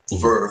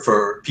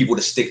for people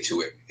to stick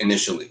to it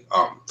initially.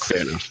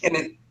 Fair enough.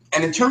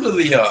 And in terms of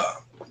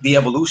the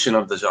evolution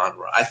of the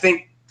genre, I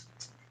think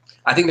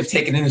they've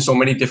taken it in so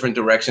many different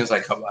directions,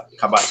 like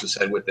Kaibatsu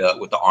said, with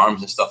the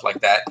arms and stuff like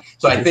that.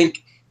 So I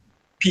think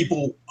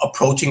people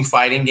approaching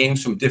fighting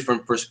games from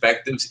different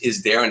perspectives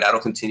is there, and that'll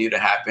continue to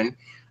happen.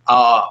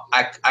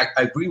 I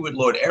agree with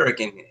Lord Eric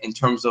in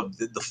terms of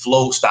the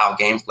flow style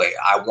gameplay.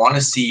 I want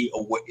to see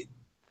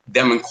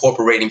them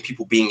incorporating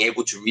people being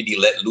able to really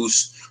let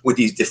loose with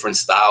these different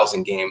styles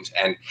and games.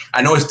 And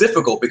I know it's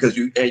difficult because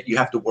you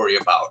have to worry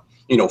about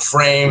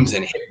frames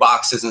and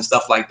hitboxes and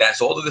stuff like that.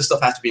 So all of this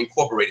stuff has to be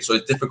incorporated. So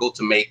it's difficult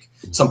to make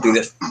something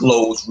that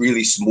flows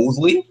really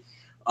smoothly.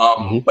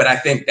 But I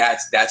think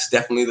that's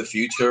definitely the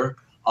future.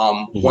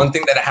 One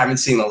thing that I haven't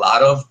seen a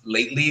lot of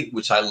lately,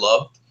 which I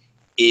loved,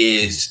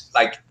 is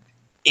like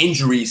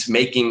injuries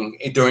making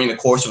during the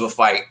course of a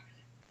fight.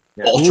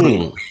 Altering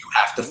the way you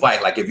have to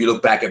fight. Like if you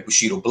look back at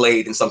Bushido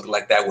Blade and something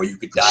like that, where you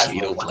could die.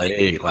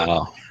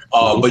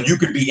 But you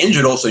could be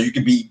injured also. You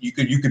could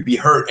be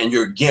hurt and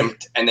you're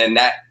gimped, and then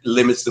that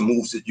limits the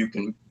moves that you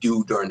can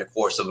do during the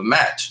course of a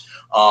match.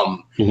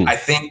 I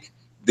think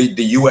the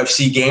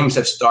UFC games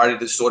have started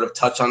to sort of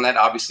touch on that,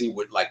 obviously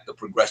with like the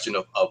progression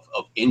of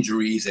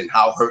injuries and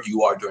how hurt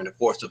you are during the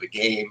course of a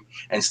game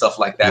and stuff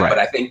like that. But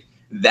I think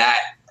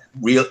that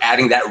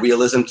adding that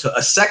realism to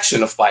a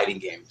section of fighting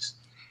games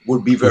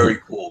would be very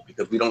cool,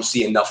 because we don't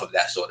see enough of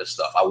that sort of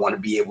stuff. I want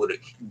to be able to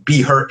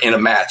be hurt in a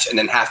match and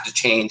then have to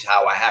change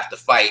how I have to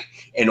fight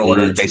in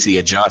order to basically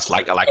adjust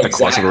like the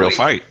course of a real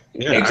fight.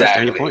 Yeah,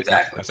 exactly.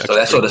 So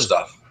that sort of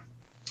stuff.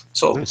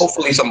 So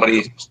hopefully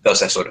somebody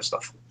does that sort of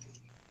stuff.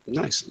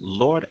 Nice.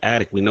 Lord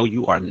Attic, we know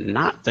you are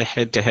not the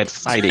head-to-head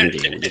fighting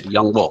game with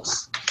Young Wolf,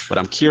 but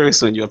I'm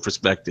curious on your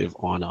perspective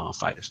on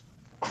fighters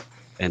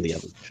and the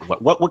others.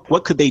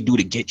 What could they do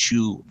to get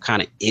you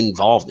kind of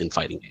involved in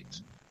fighting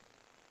games?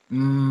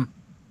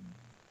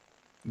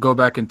 Go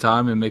back in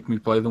time and make me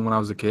play them when I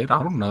was a kid.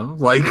 I don't know.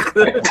 Like,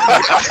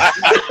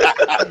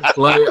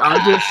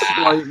 I'm just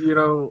like,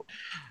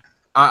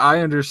 I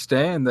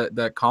understand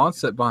that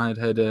concept behind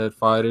head-to-head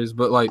fighters,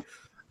 but like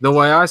the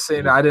way I see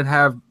it, I didn't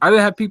have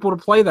people to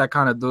play that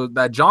kind of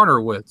that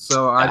genre with.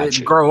 So I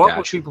didn't grow up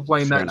with people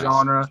playing that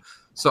genre.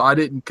 So I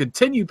didn't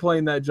continue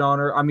playing that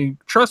genre. I mean,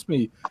 trust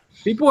me,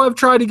 people have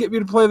tried to get me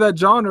to play that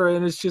genre,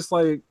 and it's just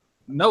like,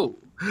 no.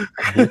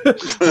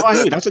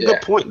 Well, that's a good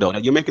point, though.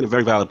 You're making a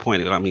very valid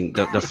point. I mean,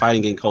 the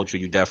fighting game culture,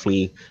 you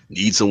definitely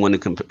need someone to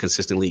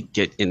consistently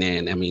get in there.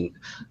 And I mean,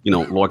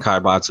 Lord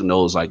Kaibatsu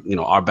knows, like,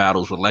 our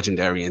battles were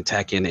legendary in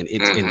Tekken and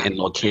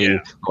Lord King,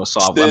 Lord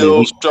Saw.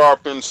 Steel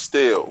sharpens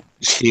steel.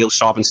 Steel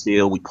sharpens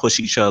steel. We push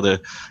each other.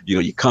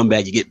 You come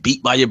back, you get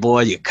beat by your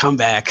boy, you come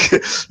back,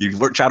 you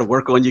try to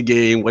work on your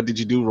game. What did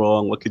you do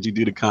wrong? What could you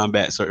do to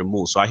combat certain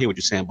moves? So I hear what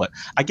you're saying. But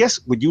I guess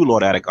with you,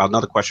 Lord Attic,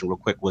 another question real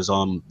quick was,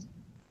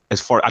 as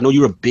far, I know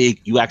you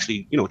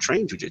actually,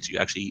 trained jiu-jitsu. You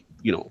actually,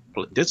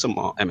 did some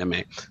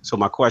MMA. So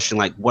my question,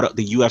 like, what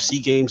the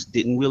UFC games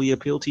didn't really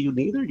appeal to you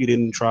neither? You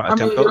didn't try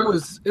attempt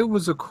those? It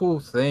was a cool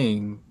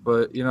thing,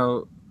 but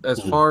as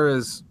far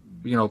as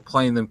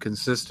playing them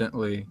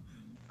consistently,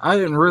 I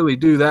didn't really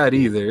do that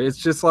either. It's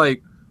just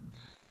like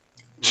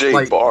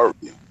Bari.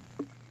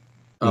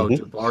 Oh,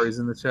 Jabari's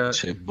in the chat.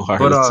 Jabari,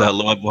 what's up,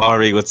 Lord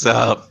Bari? What's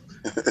up?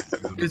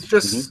 It's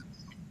just.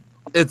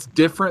 It's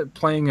different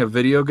playing a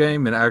video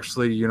game and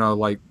actually,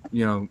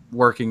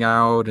 working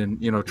out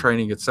and,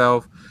 training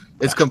itself.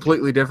 It's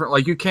completely different.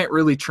 Like, you can't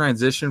really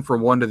transition from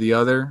one to the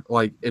other,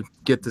 like, and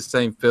get the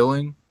same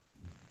feeling.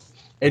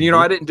 And,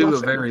 I didn't do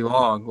it very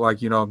long.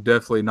 Like, I'm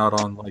definitely not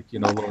on, like,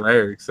 Lord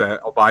Eric's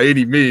by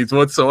any means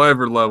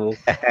whatsoever level.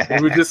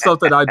 It was just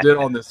something I did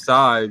on the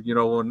side,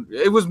 when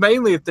it was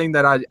mainly a thing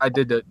that I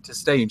did to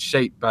stay in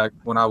shape back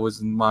when I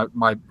was in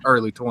my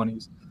early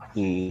 20s.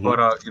 But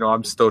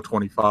I'm still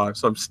 25,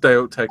 so I'm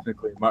still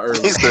technically in my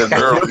early 20s.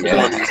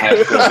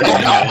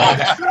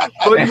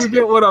 But you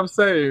get what I'm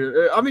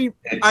saying. I mean,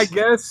 I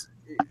guess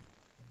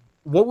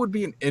what would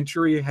be an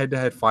entry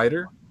head-to-head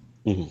fighter?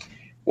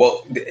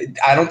 Well,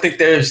 I don't think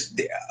there's.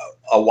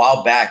 A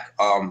while back,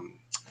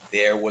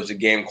 there was a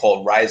game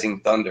called Rising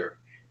Thunder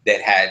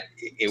that had.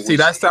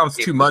 That sounds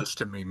too much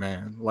to me,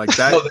 man. Like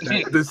that.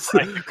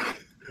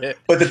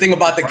 But the thing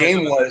about the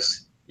game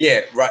was.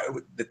 Yeah, right.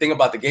 The thing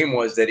about the game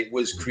was that it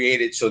was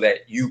created so that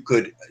you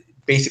could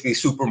basically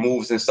super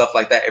moves and stuff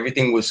like that.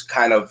 Everything was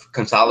kind of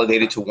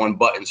consolidated to one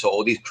button. So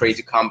all these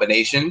crazy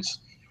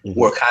combinations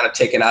were kind of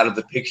taken out of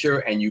the picture,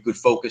 and you could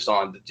focus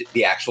on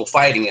the actual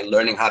fighting and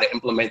learning how to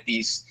implement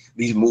these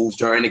moves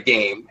during the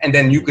game. And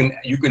then you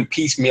can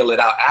piecemeal it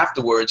out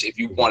afterwards if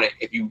you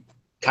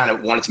kind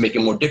of wanted to make it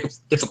more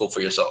difficult for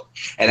yourself.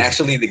 And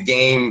actually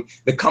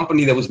the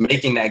company that was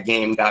making that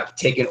game got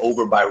taken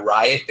over by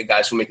Riot, the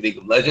guys who make League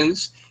of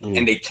Legends,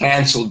 and they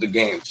canceled the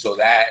game.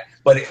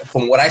 But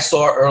from what I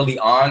saw early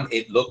on,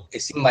 it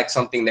seemed like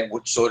something that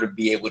would sort of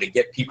be able to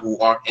get people who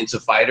aren't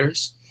into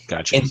fighters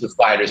into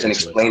fighters and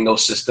explain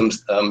those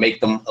systems,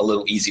 make them a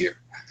little easier.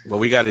 What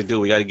we got to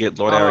get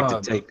Lord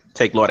Eric to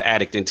take Lord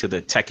Addict into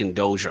the Tekken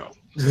dojo.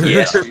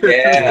 Yes,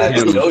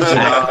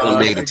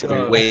 acclimated to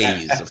the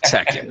ways of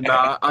Tekken.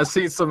 Nah, I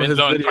see some of his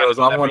videos.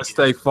 I want to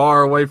stay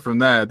far away from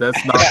that.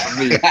 That's not for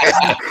me.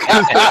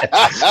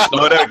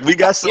 Lord, we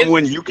got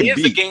someone you can beat.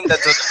 Here's the game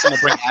that's going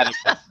to bring Addict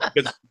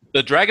because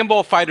the Dragon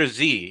Ball Fighter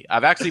Z.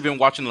 I've actually been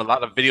watching a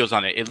lot of videos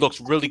on it. It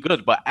looks really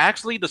good, but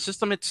actually the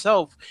system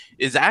itself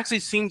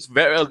seems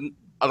very.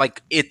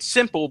 Like, it's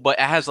simple, but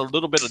it has a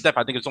little bit of depth.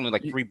 I think it's only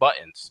like 3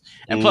 buttons.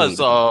 And plus,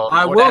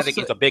 Lord Attic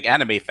is a big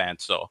anime fan,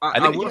 so I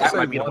think that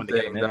might be the one to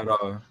get him in.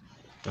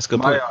 That's good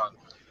point.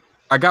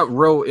 I got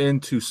real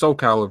into Soul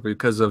Calibur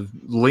because of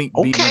Link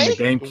being in the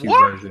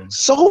GameCube version.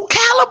 Soul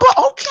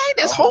Calibur, okay,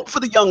 there's hope for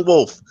the young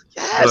wolf.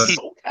 Yes,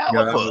 Soul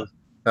Calibur. Yeah,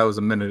 that was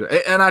a minute.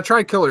 And I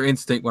tried Killer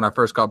Instinct when I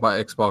first got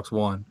my Xbox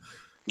One.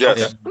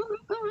 Yes.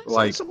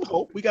 Like some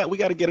hope. We got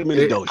to get him in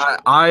the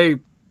dojo. I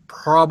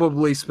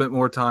probably spent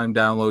more time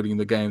downloading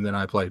the game than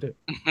I played it.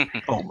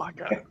 Oh my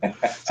god!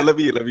 So let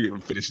me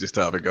finish this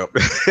topic up.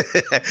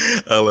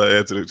 I'll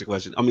answer the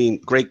question. I mean,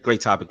 great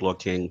topic, Lord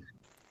King.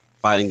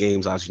 Fighting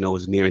games, as you know,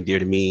 is near and dear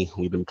to me.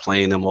 We've been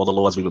playing them, all the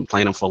Lords. We've been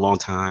playing them for a long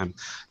time.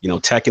 You know,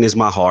 Tekken is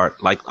my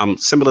heart. Like, I'm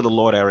similar to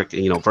Lord Eric.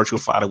 You know, Virtua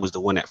Fighter was the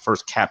one that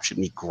first captured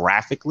me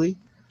graphically.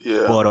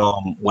 Yeah. But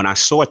when I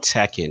saw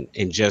Tekken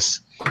and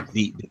just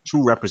the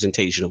true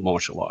representation of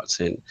martial arts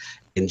and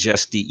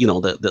just the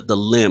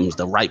limbs,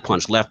 the right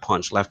punch,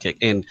 left kick,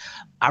 and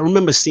I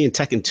remember seeing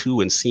Tekken 2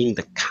 and seeing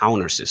the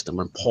counter system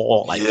and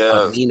Paul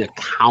Arena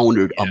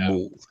countered a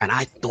move, and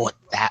I thought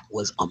that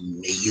was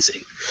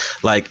amazing.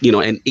 Like, you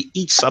know, and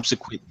each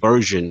subsequent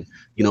version,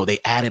 you know, they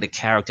added a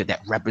character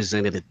that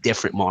represented a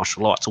different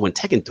martial art. So when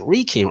Tekken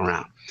 3 came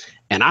around,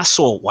 and I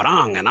saw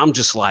Warang, and I'm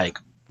just like,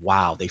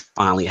 wow, they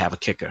finally have a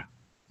kicker.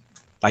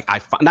 Like,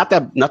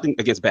 nothing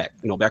against Beck.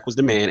 You know, Beck was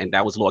the man, and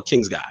that was Lord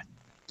King's guy.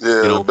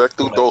 Yeah, you know, Beck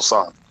through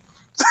Dosan.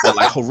 But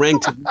like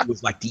Horang to me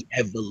was like the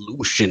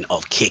evolution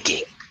of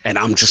kicking. And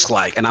I'm just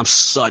like, and I'm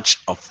such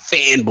a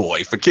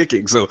fanboy for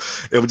kicking. So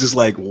it was just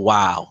like,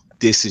 wow,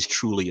 this is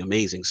truly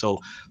amazing.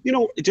 So, you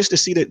know, just to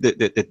see that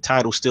the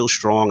title still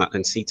strong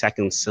and see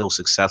Tekken still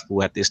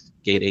successful at this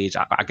gate age.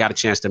 I got a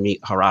chance to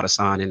meet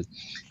Harada-san in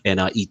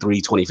E3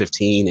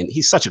 2015, and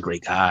he's such a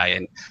great guy.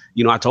 And,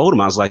 you know, I told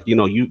him, I was like, you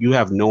know, you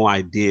have no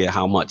idea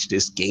how much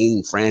this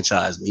game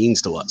franchise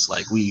means to us.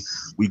 Like, we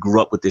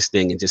grew up with this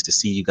thing, and just to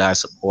see you guys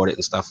support it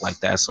and stuff like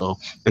that. So,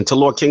 and to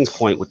Lord King's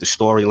point with the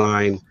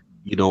storyline,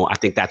 you know, I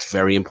think that's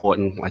very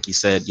important. Like he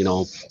said, you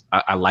know,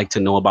 I like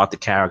to know about the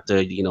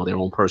character, you know, their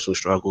own personal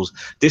struggles.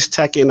 This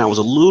Tekken, I was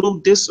a little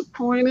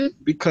disappointed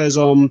because,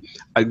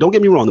 don't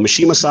get me wrong, the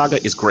Mishima Saga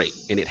is great,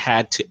 and it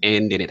had to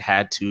end, and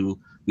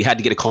we had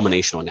to get a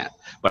culmination on that.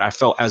 But I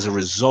felt as a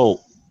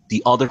result,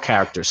 the other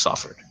characters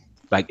suffered.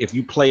 Like, if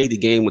you play the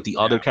game with the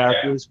other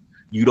characters,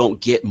 you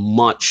don't get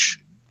much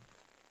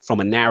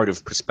from a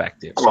narrative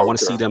perspective. So I want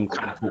to see them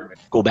kind of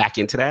go back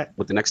into that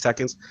with the next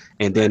Tekkens.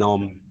 And then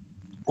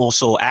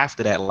also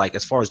after that, like,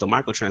 as far as the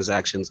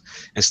microtransactions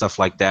and stuff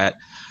like that,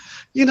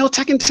 you know,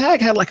 Tekken Tag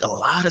had like a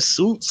lot of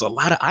suits, a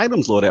lot of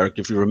items, Lord Eric,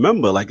 if you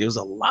remember. Like, it was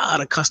a lot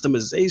of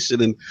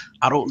customization, and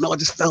I don't know, it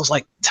just feels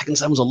like Tekken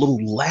 7 was a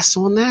little less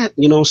on that,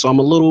 you know, so I'm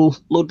a little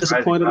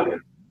disappointed.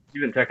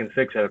 Even Tekken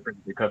 6 had a pretty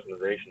good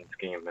customization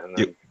scheme, and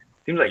then it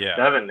seems like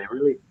 7,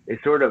 they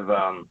sort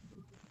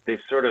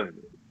of,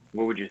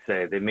 what would you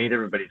say? They made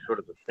everybody sort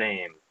of the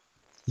same.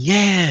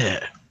 Yeah.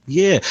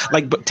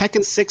 Like, but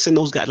Tekken 6 and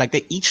those guys, like,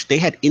 they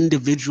had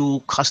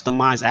individual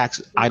customized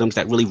items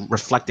that really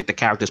reflected the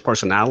character's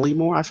personality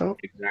more, I felt.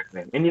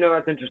 Exactly. And, you know,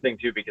 that's interesting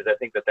too, because I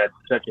think that's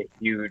such a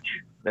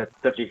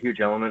huge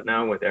element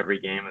now with every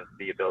game, is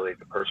the ability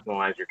to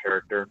personalize your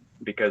character,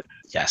 because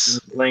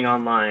playing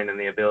online and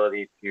the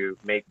ability to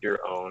make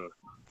your own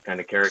kind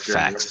of character,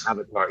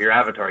 your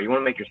avatar, you want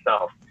to make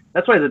yourself.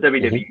 That's why the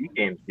WWE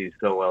games do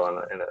so well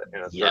in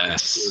a certain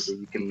field that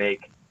you can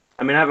make.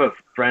 I mean, I have a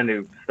friend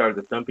who started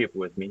the Stone People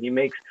with me. He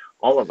makes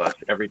all of us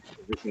every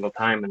single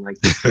time, and like,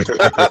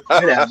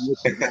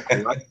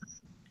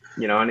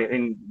 you know,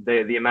 and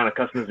the amount of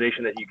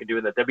customization that you can do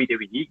in the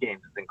WWE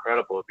games is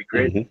incredible. It'd be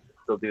great to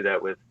still do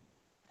that with,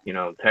 you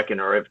know, Tekken,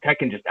 or if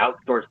Tekken just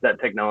outsourced that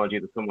technology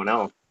to someone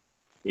else,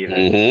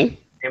 even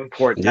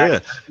import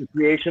that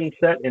creation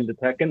set into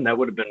Tekken, that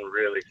would have been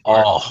really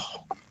smart.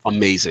 Oh,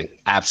 amazing.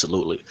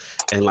 Absolutely.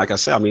 And like I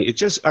said, I mean, it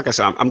just, like I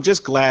said, I'm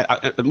just glad,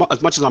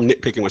 as much as I'm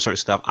nitpicking with certain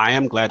stuff, I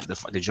am glad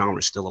that the genre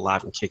is still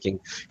alive and kicking.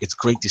 It's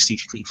great to see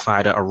Street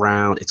Fighter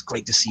around. It's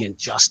great to see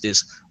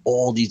Injustice,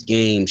 all these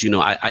games. You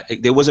know,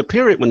 there was a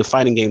period when the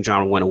fighting game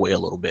genre went away a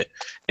little bit,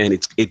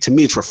 and to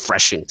me, it's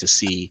refreshing to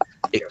see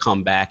it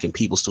come back and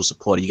people still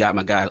support it. You got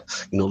my guy,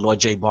 you know, Lord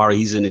J. Barry,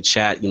 he's in the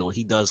chat. You know,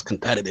 he does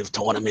competitive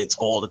tournaments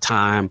all the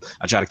time.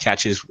 I try to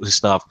catch his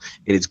stuff,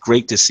 and it's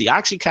great to see. I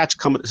actually catch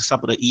some of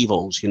the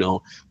Evos, you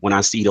know, when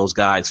I see those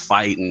guys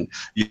fight, and,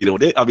 you know,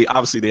 I mean,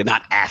 obviously they're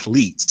not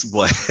athletes,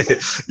 but,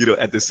 you know,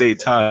 at the same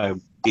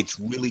time, it's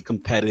really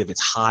competitive.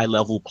 It's high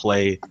level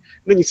play. And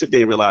then you sit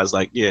there and realize,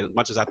 like, yeah, as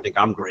much as I think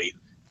I'm great,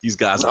 these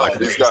guys are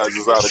these guys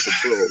is out of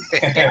control.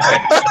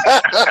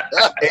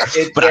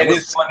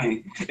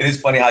 It is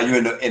funny how you're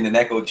in an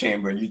echo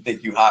chamber and you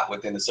think you hot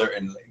within a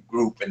certain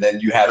group, and then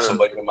you have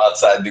somebody from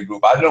outside the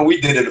group. I know we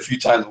did it a few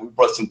times. We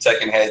brought some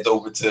Tekken heads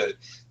over to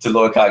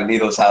Lord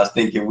Cognito's house,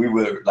 thinking we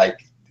were like,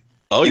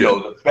 you know,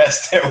 the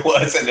best there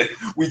was, and then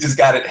we just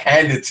got it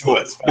handed to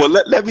us. Well,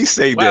 let me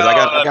say this.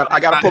 I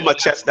got to put my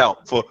chest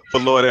out for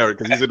Lord Eric,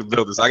 because he's in the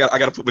building. So I got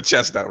to put my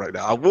chest out right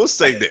now. I will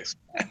say this.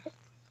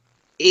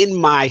 In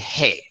my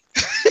head,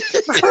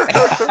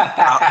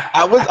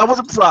 I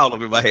wasn't proud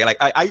of it in my head. Like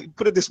I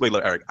put it this way,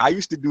 look, Eric. We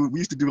used to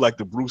do like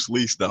the Bruce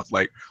Lee stuff.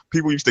 Like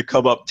people used to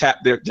come up, tap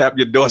your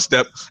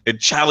doorstep, and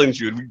challenge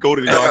you, and we go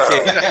to the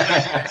arcade.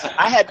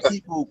 I had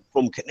people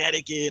from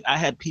Connecticut. I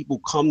had people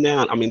come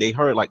down. I mean, they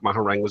heard like my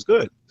harangue was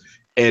good.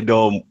 And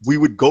we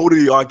would go to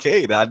the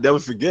arcade. I'd never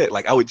forget.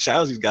 Like I would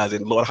challenge these guys,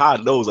 and Lord High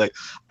knows, like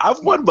I've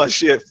won my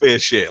fair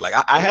share. Like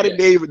I had a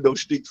name in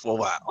those streets for a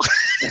while.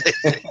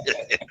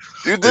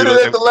 You did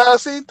it at the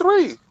last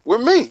E3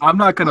 with me. I'm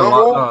not gonna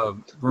lie.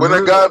 When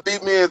a guy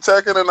beat me in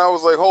Tekken, and I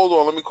was like, "Hold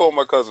on, let me call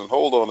my cousin.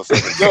 Hold on a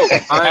second." Yo,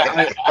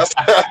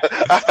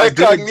 I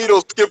incognito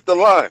skipped the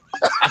line.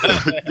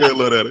 Good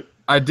look at it.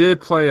 I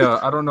did play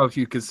I don't know if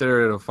you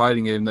consider it a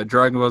fighting game, the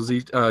Dragon Ball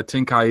Z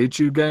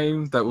Tenkaichi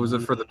game that was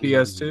for the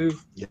PS2.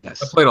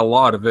 Yes. I played a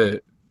lot of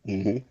it.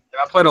 Mm-hmm. And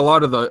I played a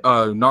lot of the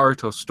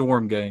Naruto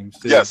Storm games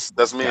too. Yes,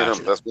 that's me and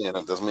him. That's me and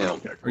him.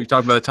 Are you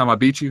talking about the time I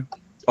beat you?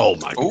 Oh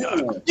my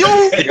God! Yo,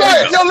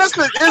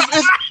 listen,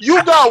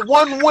 you got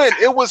one win.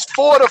 It was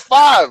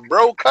 4-5,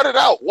 bro. Cut it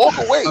out. Walk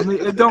away. I mean,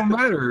 it don't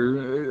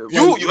matter.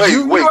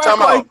 Wait,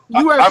 time out.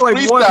 You act like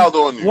freestyled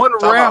on you. One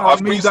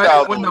round means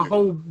I win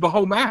the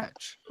whole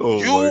match. Oh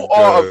you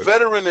are a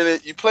veteran in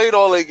it. You played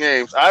all eight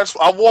games.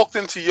 I walked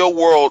into your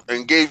world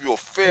and gave you a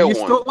fair one.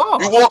 Still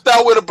lost. You walked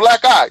out with a black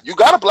eye. You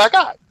got a black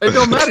eye. It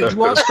don't matter. You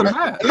lost the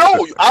match.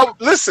 No,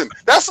 listen.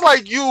 That's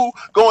like you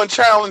going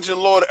challenging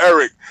Lord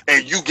Eric,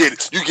 and you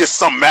get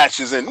some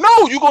matches in.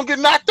 No, you gonna get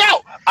knocked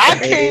out. I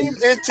came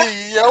into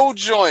your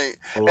joint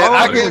and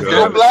I gave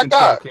you a black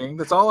eye. King.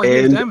 That's all I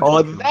gave them.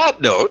 On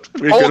that note,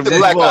 hold the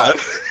black eye.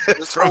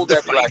 Just hold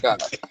that black eye.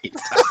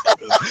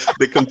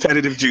 The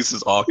competitive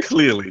juices are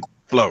clearly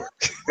flowing.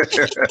 We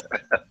can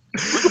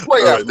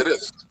play after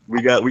this.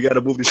 We got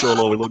to move the show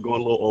along. We're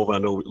going a little over. I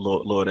know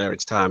Lord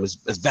Eric's time is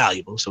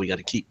valuable, so we got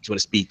to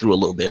speed through a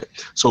little bit.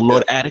 So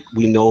Lord Eric,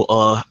 we know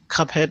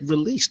Cuphead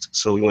released,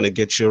 so we want to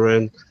get your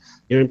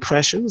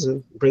impressions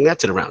and bring that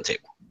to the round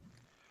table.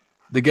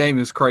 The game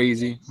is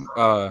crazy.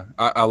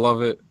 I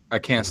love it. I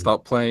can't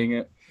stop playing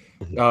it.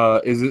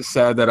 Is it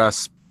sad that I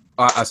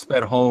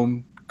sped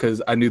home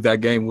because I knew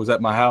that game was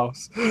at my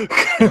house?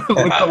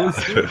 I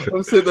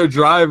was sitting there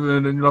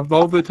driving, and the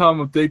whole time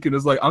I'm thinking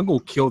is like, I'm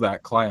gonna kill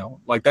that clown.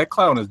 Like that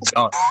clown is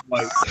done.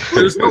 Like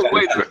there's no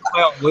way that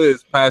clown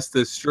lives past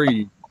this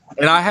stream.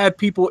 And I had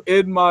people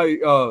in my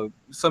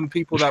some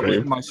people that was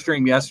in my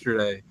stream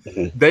yesterday.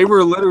 They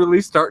were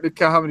literally starting to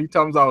count how many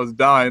times I was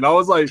dying. I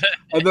was like,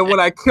 and then when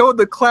I killed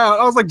the clown,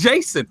 I was like,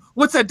 Jason,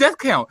 what's that death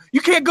count?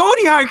 You can't go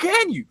any higher,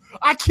 can you?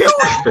 I killed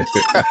him.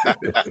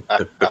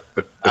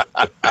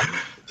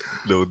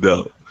 No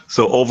doubt.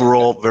 So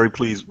overall, very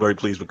pleased with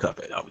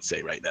Cuphead, I would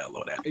say right now,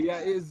 Lord Adam. Yeah,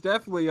 it's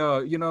definitely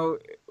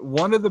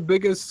one of the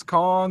biggest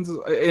cons,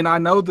 and I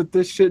know that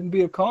this shouldn't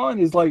be a con,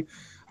 is like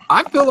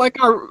I feel like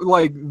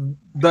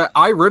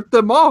I ripped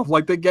them off.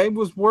 Like the game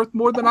was worth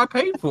more than I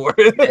paid for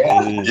it.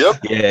 Yep.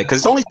 Yeah, because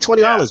it's only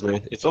 $20,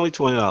 man. It's only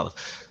 $20.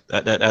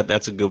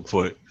 That's a good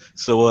point.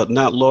 So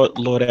now,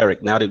 Lord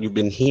Eric, now that you've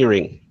been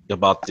hearing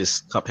about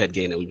this Cuphead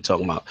game that we were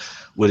talking about,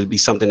 would it be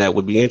something that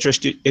would be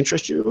interest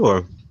you,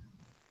 or?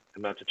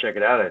 I'm about to check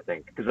it out, I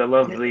think, because I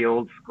love the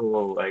old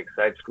school like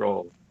side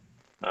scroll.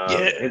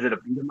 Is it a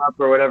beat 'em up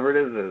or whatever it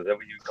is? Is that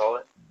what you call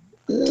it?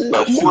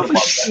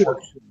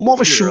 More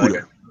of a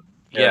shooter.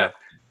 Yeah.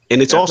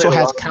 And it also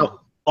has couch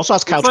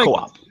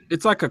co-op.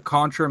 It's like a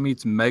Contra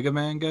meets Mega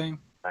Man game.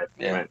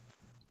 Yeah.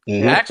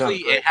 Mm-hmm. Actually,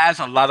 it has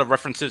a lot of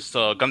references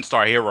to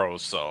Gunstar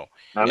Heroes, so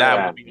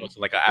that would be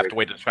like an after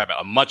way to describe it.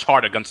 A much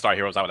harder Gunstar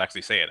Heroes, I would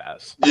actually say it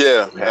as.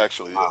 Yeah,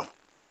 actually. Yeah.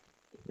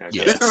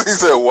 Yeah. He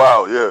said,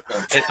 "Wow, yeah."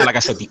 And like I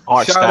said, the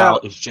art style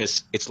is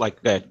just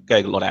like that.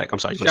 Lord Attic, I'm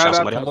sorry. Shout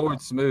out to Lord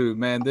Smooth,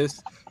 man.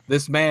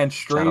 This man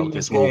streamed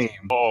this game.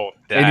 Oh,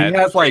 and he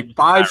has like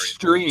 5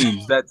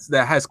 streams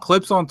that has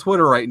clips on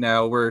Twitter right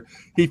now where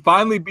he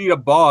finally beat a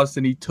boss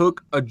and he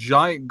took a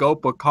giant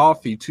gulp of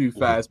coffee too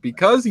fast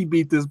because he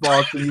beat this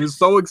boss and he was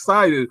so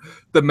excited.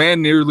 The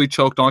man nearly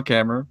choked on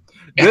camera.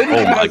 Then he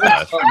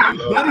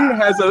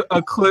has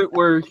a clip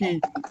where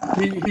he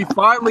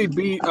finally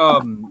beat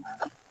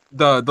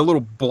the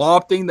little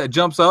blob thing that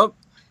jumps up.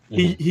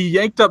 He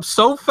yanked up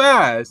so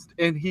fast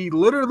and he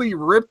literally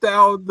ripped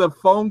out the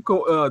phone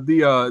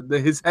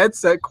his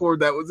headset cord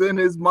that was in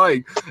his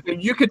mic,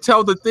 and you could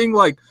tell the thing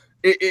like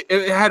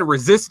it had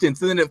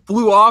resistance, and then it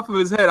flew off of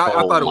his head. I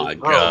thought it was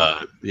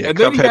God. Yeah, and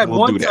then he had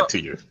one time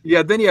to you.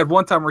 Yeah, then he had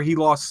one time where he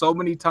lost so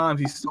many times.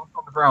 He stomped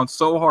on the ground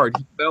so hard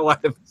he fell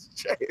out of his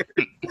chair.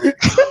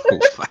 Oh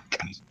my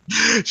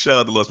God. Shout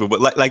out to Lost,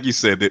 but like you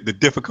said, the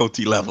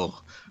difficulty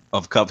level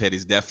of Cuphead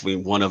is definitely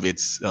one of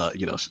its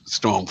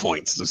strong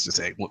points. Let's just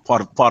say part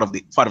of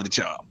the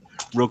charm.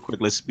 Real quick,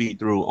 let's speed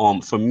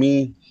through. For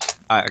me,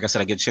 like I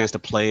said, I get a chance to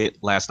play it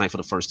last night for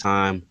the first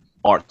time.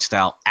 Art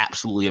style,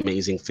 absolutely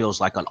amazing.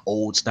 Feels like an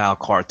old style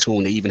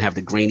cartoon. They even have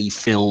the grainy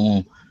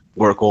film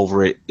work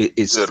over it.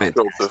 It's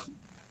fantastic.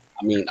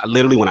 I mean,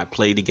 literally when I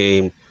played the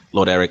game,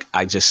 Lord Eric,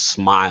 I just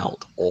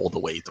smiled all the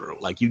way through.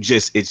 Like it's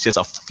just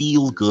a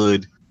feel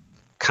good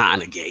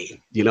kind of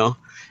game,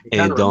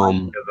 And of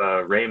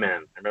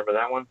Rayman. Remember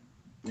that one?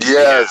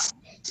 Yes.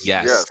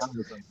 Yes.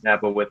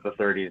 Apple with the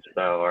 30s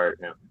style art.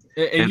 Yeah.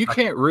 And you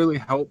can't really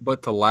help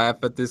but to laugh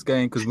at this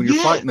game because when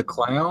you're fighting the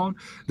clown,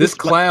 this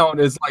clown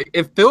is like,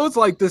 it feels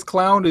like this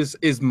clown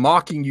is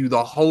mocking you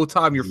the whole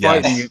time you're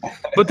fighting it.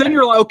 But then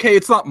you're like, okay,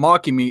 it's not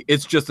mocking me,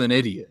 it's just an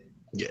idiot.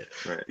 Yeah,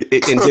 right.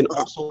 And then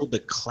also the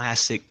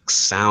classic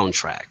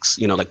soundtracks,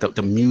 you know, like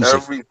the music.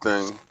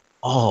 Everything.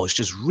 Oh, it's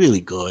just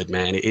really good,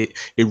 man. It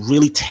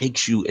really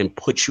takes you and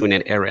puts you in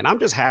that era. And I'm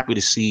just happy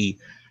to see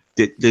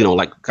that, you know,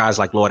 like guys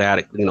like Lord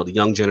Addict, you know, the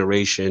young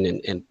generation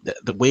and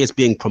the way it's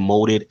being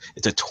promoted.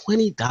 It's a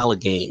 $20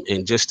 game.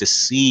 And just to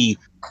see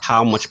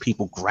how much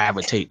people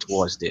gravitate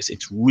towards this,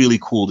 it's really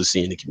cool to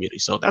see in the community.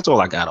 So that's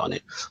all I got on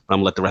it. But I'm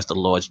going to let the rest of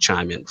the Lords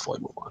chime in before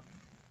we move on.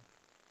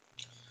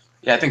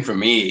 Yeah, I think for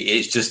me,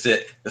 it's just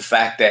the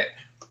fact that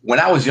when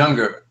I was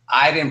younger,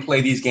 I didn't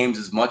play these games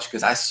as much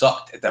because I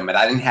sucked at them, and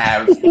I didn't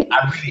have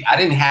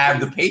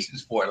the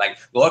patience for it. Like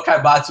Lord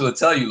Kaibatsu will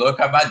tell you, Lord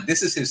Kaibatsu,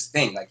 this is his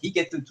thing. Like he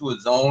gets into a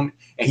zone,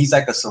 and he's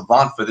like a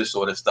savant for this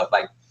sort of stuff.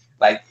 Like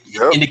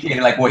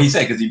indicating like what he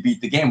said because he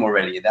beat the game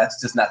already. That's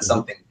just not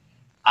something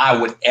I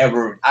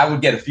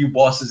would get a few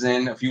bosses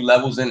in, a few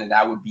levels in, and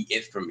that would be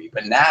it for me.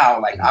 But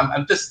now, like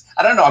I'm just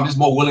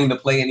more willing to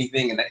play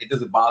anything, and it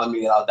doesn't bother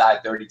me that I'll die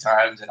 30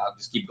 times and I'll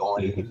just keep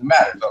going. It doesn't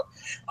matter.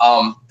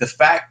 So the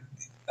fact,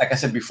 like I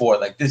said before,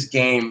 like this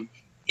game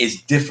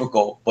is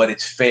difficult, but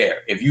it's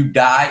fair. If you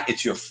die,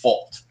 it's your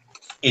fault.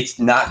 It's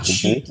not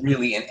cheap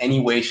really in any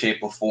way, shape,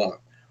 or form.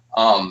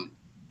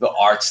 The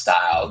art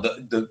style,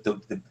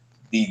 the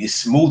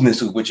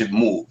smoothness with which it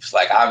moves.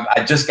 Like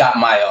I just got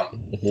my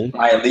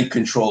my Elite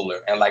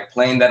controller, and like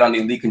playing that on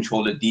the Elite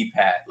controller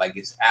D-pad, like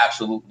it's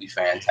absolutely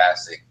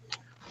fantastic.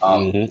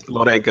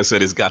 Lord Anchor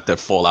said it's got that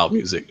Fallout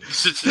music.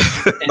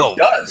 It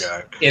does.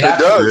 It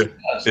does.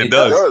 It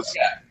does.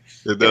 Yeah.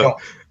 It does.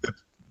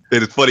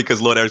 It's funny because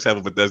Lord Eric's have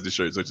a Bethesda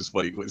shirt, so it's just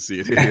funny to see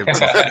it.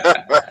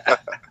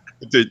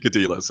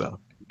 Continue, Lonsal.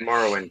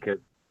 Morrowind, kid.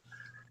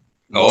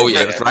 Oh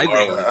yeah, that's right.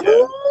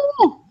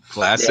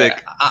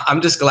 Classic. Yeah,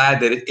 I'm just glad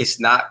that it's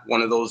not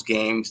one of those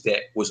games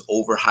that was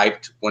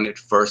overhyped when it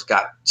first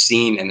got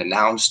seen and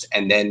announced,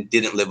 and then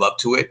didn't live up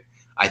to it.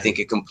 I think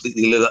it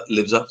completely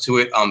lives up to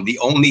it. The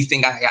only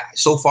thing I got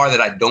so far that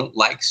I don't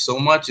like so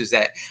much is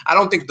that I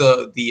don't think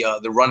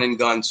the run and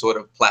gun sort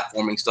of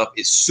platforming stuff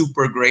is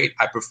super great.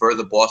 I prefer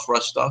the boss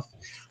rush stuff.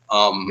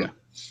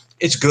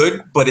 It's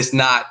good, but it's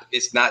not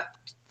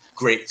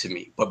great to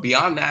me. But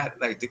beyond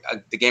that, like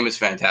the game is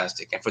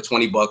fantastic, and for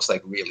 $20,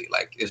 like really,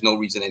 like there's no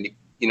reason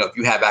if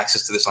you have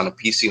access to this on a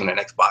PC or an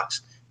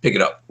Xbox, pick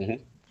it up.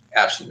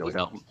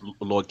 Absolutely.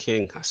 Lord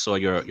King, I saw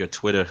your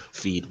Twitter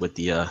feed with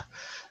the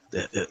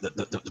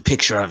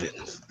picture of it.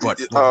 But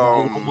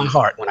my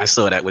heart when I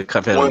saw that with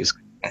Cuphead on your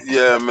screen.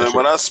 Yeah, man.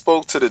 When I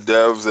spoke to the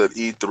devs at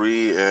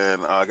E3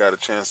 and I got a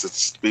chance to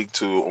speak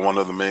to one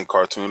of the main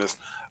cartoonists,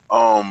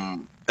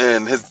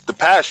 and the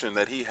passion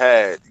that he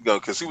had,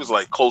 because he was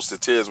like close to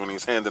tears when he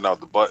was handing out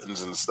the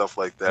buttons and stuff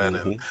like that,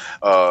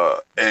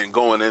 and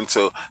going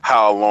into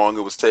how long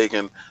it was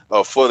taking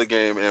for the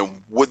game,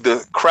 and would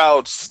the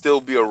crowd still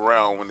be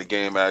around when the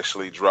game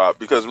actually dropped?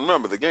 Because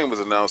remember, the game was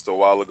announced a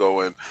while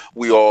ago, and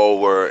we all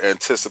were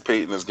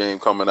anticipating this game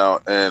coming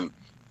out, and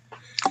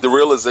the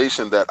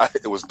realization that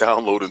it was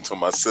downloaded to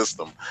my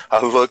system, I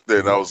looked at it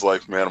and I was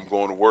like, man, I'm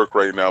going to work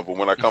right now, but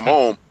when I come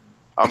home,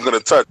 I'm gonna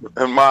touch it.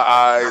 In my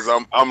eyes,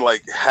 I'm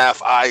like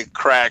half eye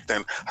cracked,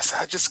 and I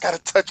said, I just gotta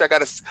touch. I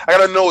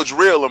gotta know it's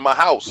real in my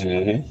house.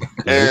 And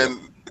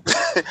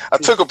I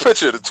took a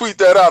picture to tweet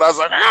that out. I was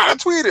like, I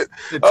tweet it.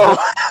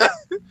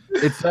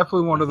 It's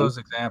definitely one of those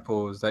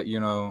examples that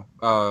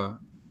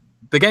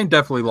the game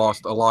definitely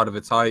lost a lot of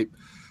its hype,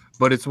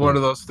 but it's one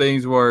of those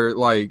things where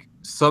like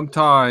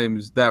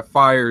sometimes that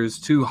fire is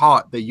too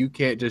hot that you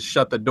can't just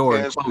shut the door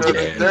and close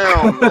it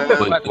down.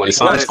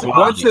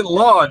 Once it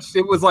launched,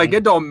 it was like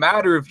it don't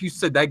matter if you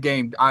said that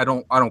game. I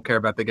don't care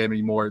about the game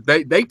anymore.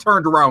 They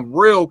turned around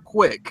real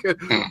quick.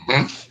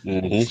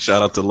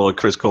 Shout out to Lord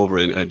Chris Culver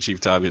and Chief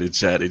Tommy in the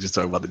chat. They just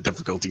talking about the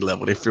difficulty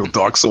level. They feel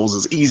Dark Souls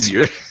is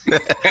easier.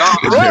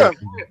 I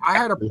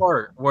had a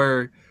part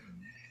where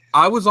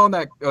I was on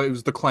that. It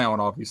was the clown,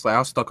 obviously. I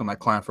was stuck on that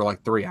clown for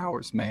like 3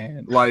 hours,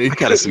 man. Like, I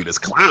gotta see this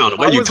clown.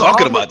 What are you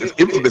talking about? This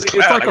infamous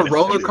clown. It's like a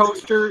roller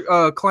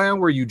coaster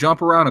clown where you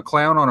jump around a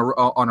clown on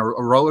a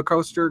roller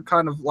coaster,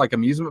 kind of like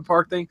amusement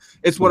park thing.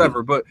 It's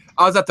whatever. But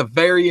I was at the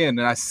very end,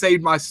 and I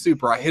saved my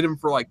super. I hit him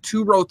for like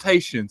 2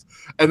 rotations,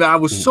 and I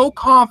was so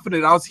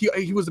confident.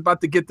 He was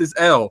about to get this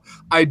L.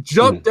 I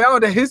jumped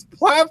down to his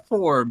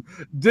platform,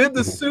 did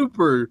the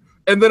super.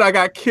 And then I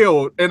got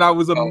killed, and I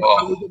was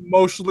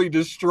emotionally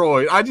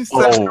destroyed. I just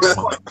said,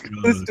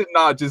 this did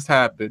not just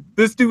happen.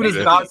 This dude is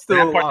not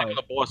still alive.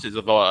 The boss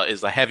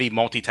is a heavy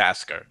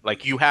multitasker.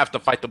 Like, you have to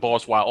fight the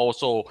boss while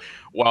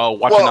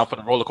watching out for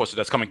the roller coaster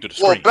that's coming through the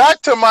screen. Well,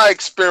 back to my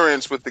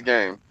experience with the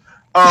game.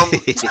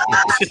 Thanks.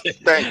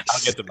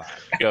 I'll get to that.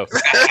 Go.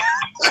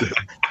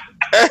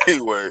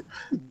 Anyway,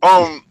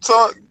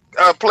 so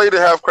I played it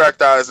half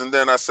cracked eyes, and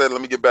then I said,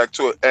 let me get back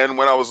to it. And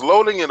when I was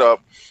loading it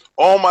up,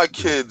 all my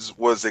kids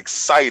was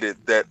excited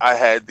that I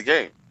had the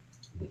game.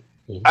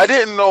 I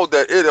didn't know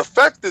that it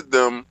affected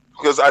them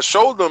because I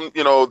showed them,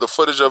 the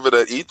footage of it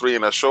at E3,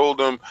 and I showed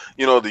them,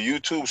 the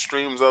YouTube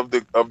streams of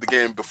the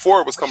game before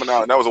it was coming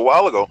out, and that was a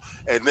while ago.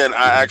 And then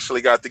I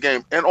actually got the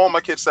game, and all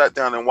my kids sat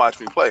down and watched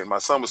me play. My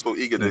son was so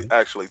eager to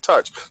actually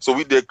touch, so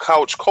we did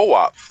couch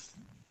co-op,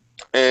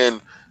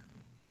 and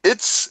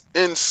it's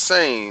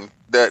insane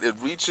that it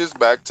reaches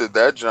back to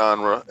that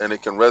genre, and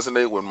it can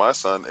resonate with my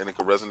son, and it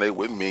can resonate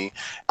with me.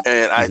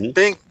 And I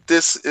think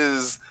this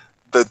is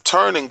the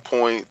turning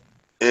point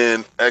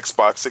in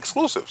Xbox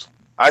exclusives.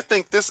 I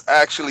think this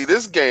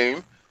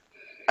game,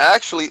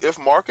 if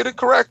marketed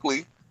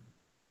correctly,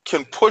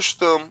 can push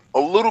them a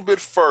little bit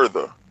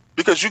further,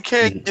 because you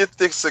can't get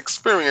this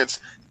experience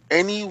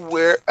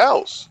anywhere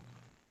else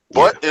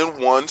but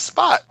in one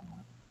spot.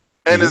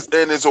 And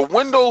it's a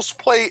Windows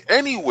Play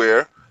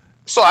Anywhere.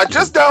 So I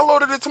just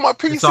downloaded it to my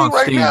PC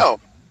right Steam now.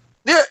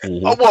 Yeah.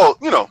 Well,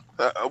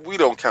 we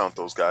don't count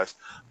those guys.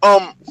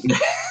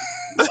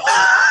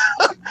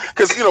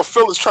 Because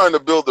Phil is trying to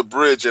build a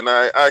bridge, and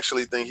I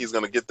actually think he's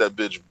going to get that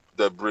bridge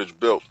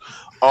built.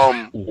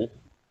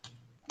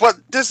 But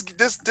this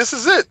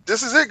is it.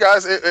 This is it,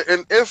 guys.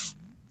 And if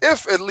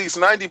at least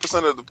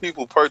 90% of the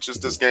people purchase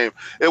this game,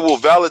 it will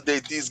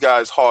validate these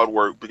guys' hard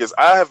work, because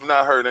I have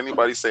not heard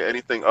anybody say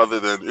anything other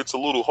than it's a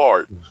little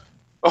hard.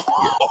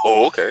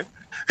 Oh, okay.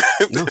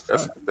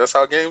 That's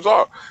how games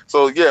are.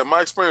 So yeah,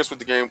 my experience with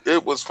the game,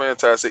 it was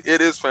fantastic.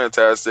 It is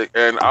fantastic,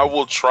 and I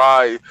will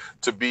try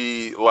to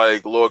be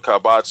like Lord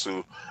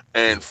Kabatsu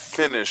and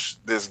finish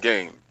this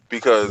game,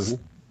 because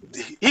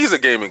he's a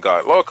gaming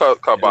guy. Lord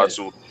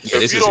Kabatsu,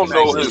 if you don't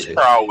know his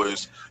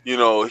prowess,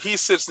 he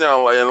sits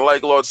down and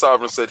like Lord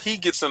Sovereign said, he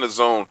gets in the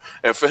zone,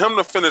 and for him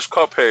to finish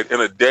Cuphead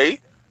in a day,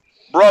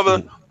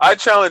 brother, I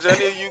challenge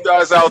any of you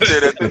guys out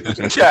there that in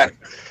the chat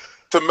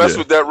to mess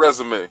with that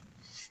resume.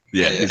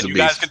 Yeah, you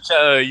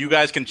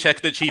guys can check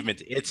the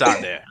achievement. It's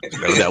on there.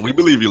 We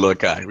believe you, Lord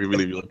Kai. We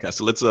believe you, Lord Kai.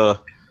 So let's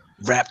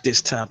wrap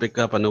this topic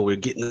up. I know we're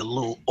getting a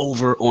little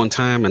over on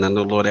time, and I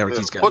know Lord Eric,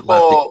 he's got a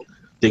lot of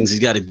things he's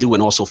got to do,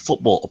 and also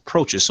football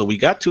approaches. So we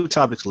got 2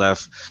 topics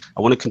left.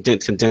 I want to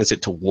condense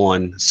it to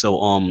one. So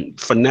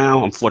for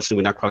now, unfortunately,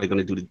 we're not probably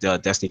going to do the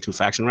Destiny 2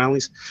 faction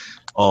rallies.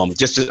 I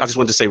just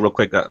wanted to say real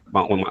quick that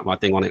my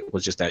thing on it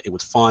was just that it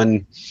was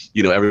fun.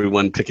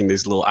 Everyone picking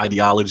this little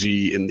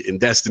ideology in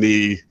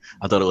Destiny.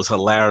 I thought it was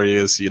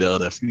hilarious.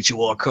 The Future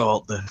War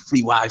Cult, the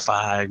free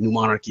Wi-Fi, New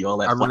Monarchy, all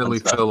that. I really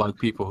feel like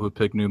people who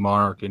pick New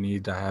Monarchy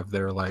need to have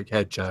their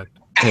head checked.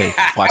 Hey,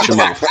 watch your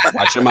mouth.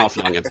 Watch your mouth,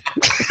 youngin.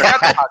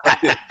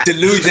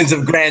 Delusions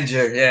of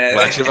grandeur. Yeah.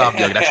 Watch your mouth,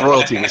 youngin. That's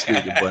royalty we're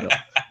speaking. But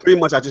pretty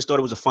much, I just thought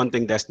it was a fun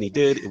thing Destiny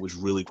did. It was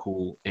really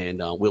cool, and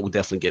we'll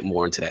definitely get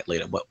more into that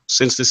later. But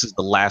since this is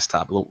the last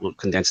topic, we'll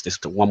condense this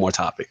to one more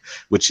topic,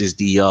 which is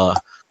the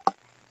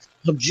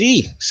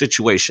PUBG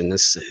situation.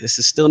 This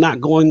is still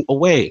not going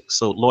away.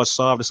 So, Lord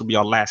Sav, this will be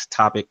our last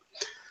topic.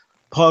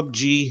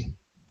 PUBG,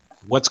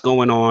 what's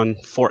going on?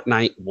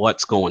 Fortnite,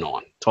 what's going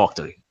on? Talk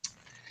to me.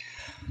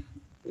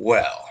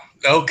 Well,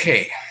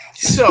 okay.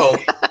 So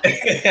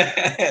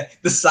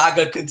the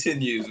saga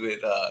continues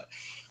with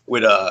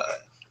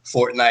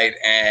Fortnite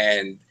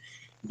and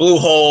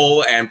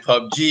Bluehole and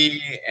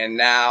PUBG, and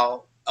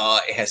now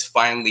it has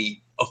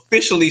finally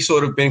officially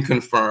sort of been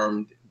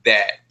confirmed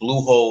that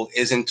Bluehole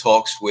is in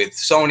talks with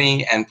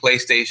Sony and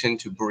PlayStation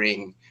to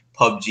bring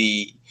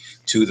PUBG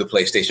to the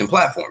PlayStation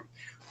platform.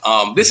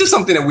 This is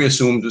something that we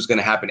assumed was going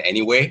to happen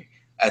anyway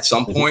at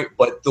some point,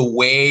 but the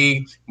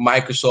way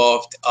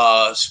Microsoft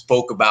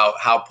spoke about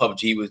how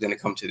PUBG was going to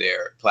come to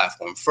their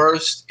platform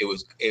first, it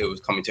was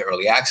coming to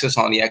early access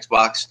on the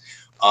Xbox,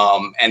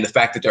 and the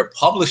fact that they're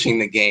publishing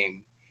the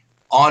game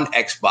on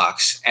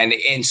Xbox, and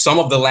in some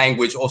of the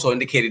language also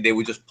indicated they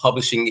were just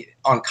publishing it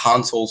on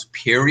consoles,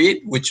 period,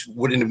 which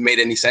wouldn't have made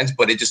any sense,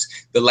 but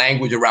the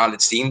language around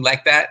it seemed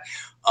like that.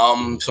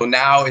 So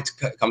now it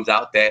comes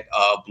out that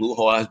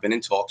Bluehole has been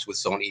in talks with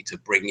Sony to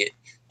bring it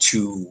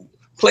to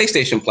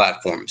PlayStation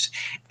platforms,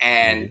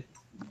 and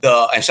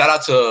shout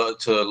out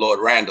to Lord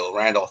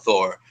Randall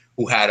Thor,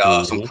 who had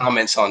some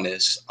comments on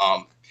this.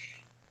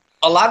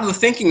 A lot of the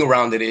thinking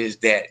around it is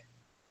that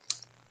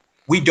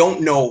we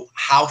don't know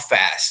how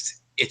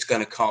fast it's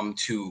going to come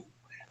to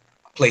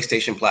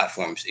PlayStation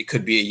platforms. It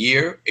could be a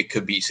year, it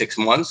could be 6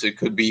 months, it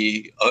could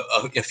be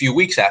a few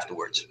weeks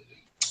afterwards.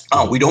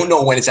 We don't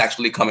know when it's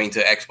actually coming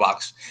to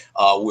Xbox.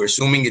 We're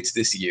assuming it's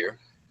this year.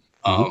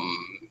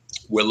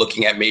 We're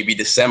looking at maybe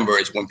December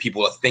is when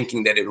people are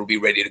thinking that it will be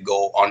ready to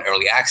go on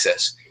early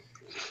access.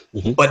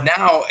 But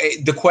now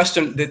the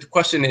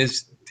question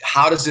is,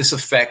 how does this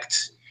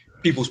affect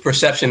people's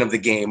perception of the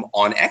game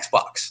on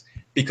Xbox?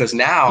 Because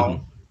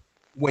now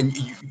when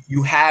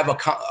you have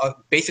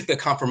basically a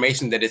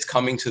confirmation that it's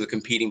coming to the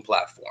competing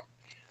platform.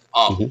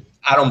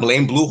 I don't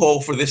blame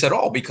Bluehole for this at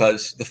all,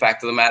 because the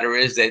fact of the matter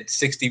is that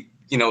 60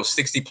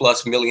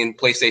 plus million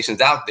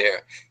PlayStations out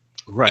there.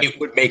 Right. It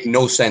would make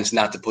no sense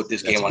not to put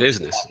this game on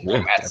business.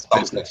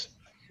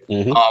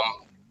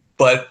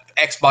 But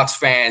Xbox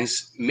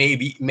fans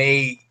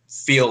may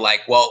feel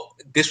like, well,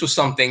 this was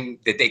something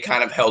that they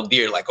kind of held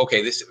dear. Like,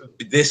 okay, this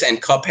and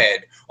Cuphead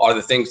are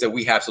the things that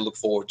we have to look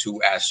forward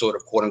to as sort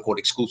of quote unquote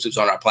exclusives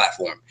on our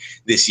platform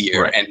this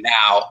year. Right. And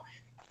now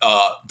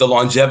the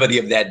longevity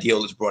of that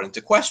deal is brought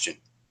into question.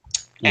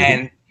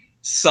 And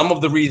some of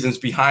the reasons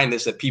behind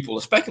this that people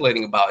are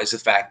speculating about is the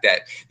fact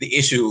that the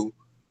issue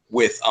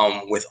with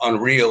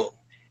Unreal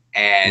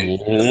and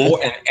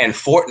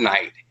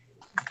Fortnite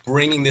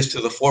bringing this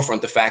to the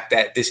forefront, the fact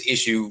that this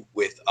issue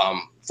with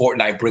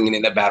Fortnite bringing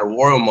in the Battle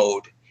Royale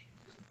mode,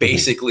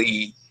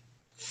 basically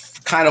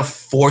kind of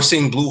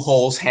forcing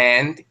Bluehole's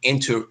hand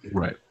into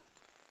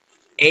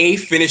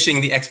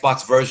finishing the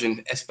Xbox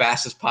version as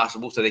fast as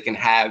possible so they can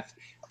have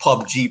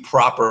PUBG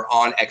proper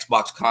on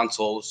Xbox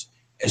consoles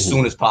as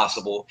soon as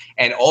possible,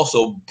 and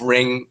also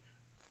bring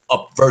a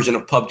version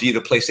of PUBG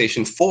to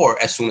PlayStation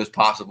 4 as soon as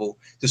possible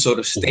to sort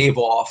of stave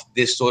off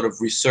this sort of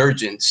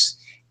resurgence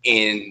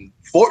in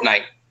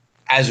Fortnite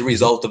as a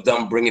result of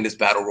them bringing this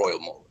Battle Royale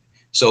mode.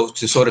 So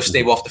to sort of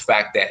stave off the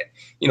fact that,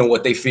 you know,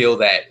 what they feel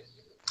that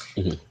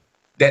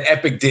that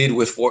Epic did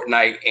with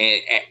Fortnite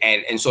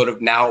and sort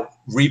of now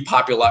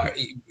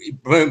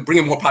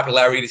bringing more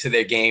popularity to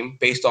their game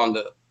based on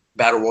the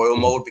Battle Royale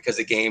mode, because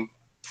the game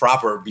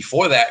proper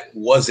before that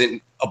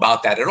wasn't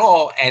about that at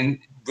all and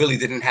really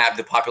didn't have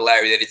the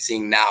popularity that it's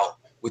seeing now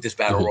with this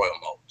Battle Royale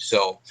mode.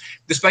 So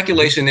the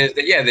speculation is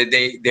that, yeah, that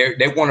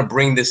they want to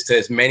bring this to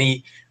as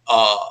many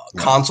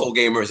console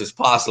gamers as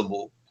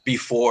possible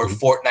before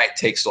Fortnite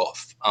takes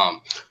off.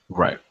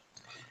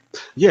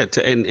 Yeah, it's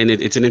an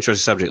interesting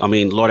subject. I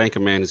mean, Lord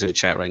Anchorman is in the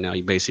chat right now.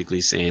 He's basically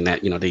saying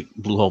that, you know,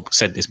 Bluehole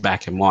said this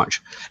back in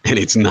March, and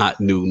it's not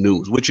new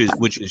news, which is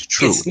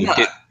true. It's not.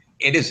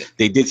 It isn't.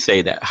 They did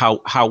say that.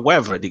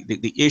 However,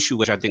 the issue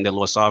which I think that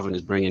Lord Sovereign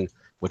is bringing,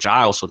 which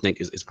I also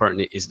think is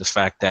pertinent, is the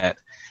fact that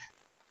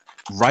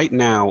right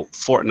now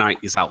Fortnite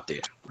is out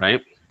there,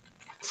 right?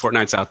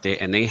 Fortnite's out there,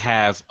 and they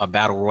have a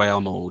Battle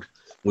Royale mode,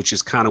 which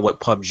is kind of what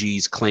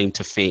PUBG's claim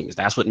to fame is.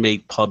 That's what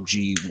made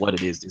PUBG what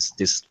it is,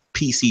 this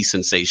PC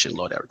sensation,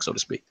 Lord Eric, so to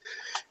speak.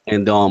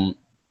 And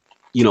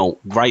you know,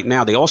 right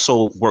now they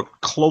also work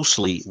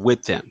closely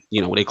with them.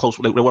 You know, they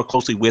work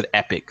closely with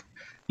Epic,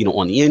 you know,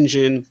 on the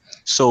engine.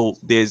 So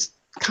there's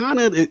kind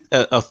of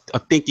a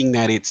thinking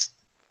that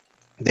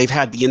they've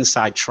had the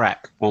inside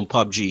track on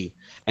PUBG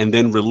and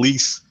then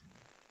release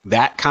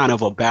that kind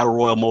of a Battle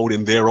Royale mode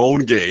in their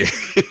own game,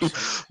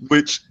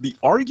 which the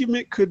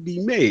argument could be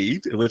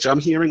made, which I'm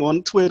hearing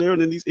on Twitter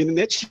and in these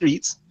internet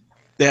streets,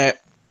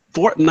 that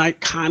Fortnite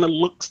kind of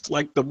looks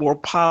like the more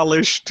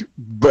polished,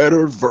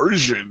 better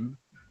version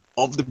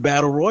of the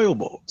Battle Royale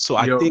mode. So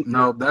I think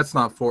no, that's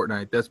not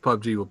Fortnite. That's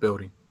PUBG we're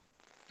building.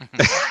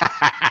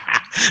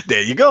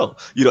 There you go.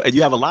 You know, and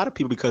you have a lot of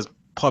people, because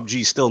PUBG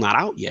is still not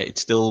out yet.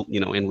 It's still, you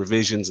know, in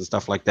revisions and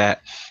stuff like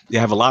that. You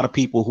have a lot of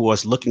people who are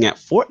looking at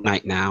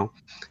Fortnite now,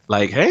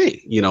 like,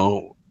 hey, you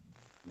know,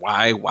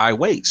 why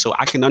wait? So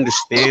I can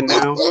understand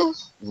now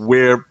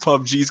where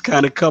PUBG is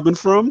kind of coming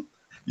from.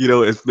 You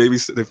know, if maybe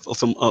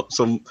some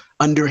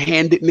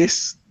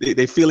underhandedness,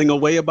 they're feeling a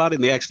way about it,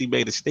 and they actually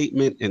made a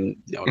statement and,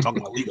 you know,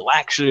 talking about legal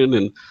action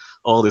and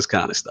all this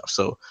kind of stuff.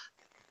 So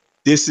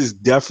this is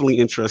definitely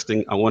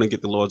interesting. I want to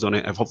get the Lords on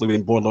it. And hopefully we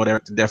didn't bore Lord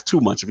Eric to death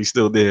too much if he's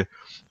still there.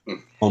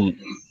 From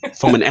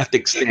an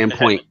ethics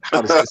standpoint,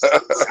 how does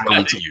this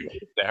sound to you?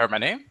 They heard my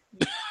name?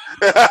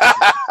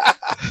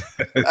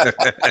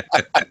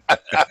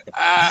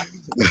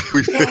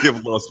 We may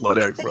have lost Lord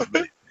Eric for a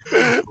minute.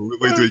 We'll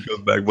wait till he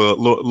comes back. But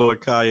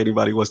Lord Kai,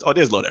 anybody wants? Oh,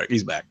 there's Lord Eric.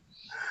 He's back.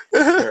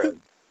 Yeah,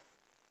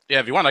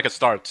 if you want, I could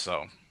start.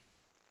 So,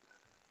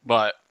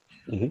 but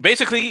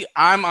basically,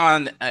 I'm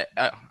on.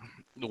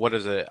 What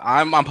is it?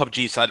 I'm on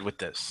PUBG's side with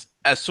this.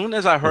 As soon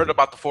as I heard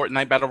about the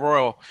Fortnite Battle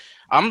Royale,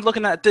 I'm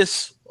looking at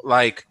this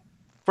like,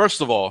 first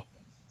of all,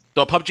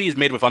 the PUBG is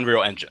made with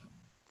Unreal Engine.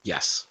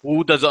 Yes.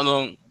 Who did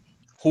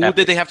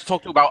they have to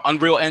talk to about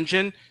Unreal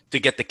Engine to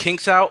get the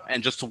kinks out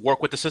and just to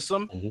work with the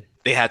system?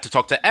 They had to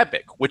talk to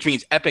Epic, which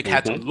means Epic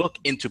had to look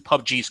into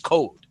PUBG's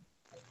code.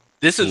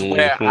 This is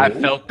where I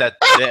felt that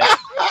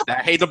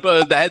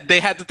they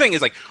had the thing.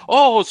 It's like,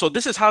 oh, so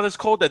this is how this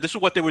code, that this is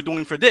what they were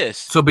doing for this.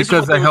 So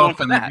because they help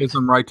them, it gives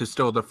them right to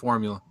steal the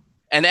formula.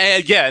 And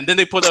and then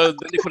they put it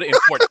in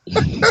port.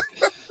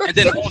 And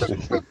then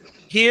also,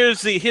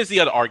 here's the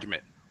other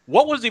argument.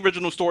 What was the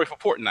original story for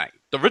Fortnite?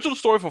 The original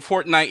story for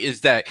Fortnite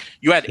is that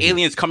you had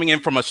aliens coming in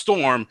from a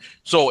storm,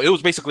 so it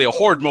was basically a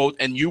horde mode,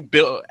 and you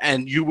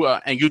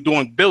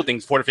doing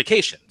buildings,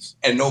 fortifications.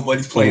 And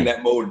nobody's playing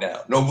that mode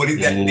now.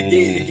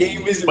 The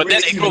game isn't. But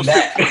then it goes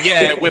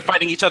to, we're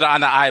fighting each other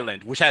on the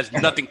island, which has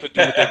nothing to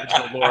do with the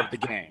original lore of the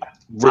game.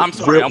 I'm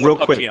sorry, I'm real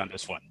quick on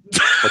this one.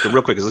 Okay,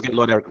 real quick, let's get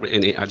Lord Eric.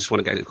 I just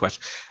want to get a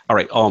question. All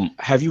right,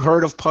 have you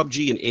heard of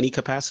PUBG in any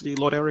capacity,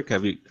 Lord Eric?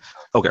 Have you?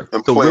 Okay,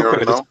 so real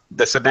quick,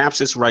 the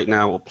synopsis right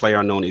now of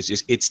PlayerUnknown is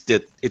just it's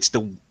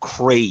the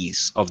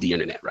craze of the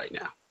internet right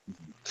now.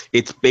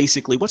 It's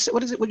basically what is it?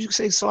 What did you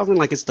say, Sovereign?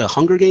 Like it's the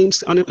Hunger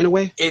Games in a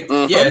way?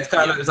 Yeah,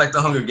 it's like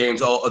the Hunger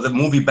Games or the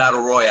movie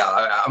Battle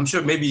Royale. I'm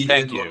sure maybe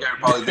Thank you.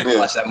 Probably didn't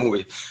watch that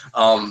movie.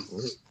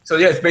 So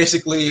yeah, it's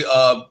basically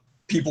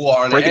people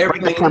are on break an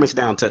airplane. the premise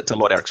down to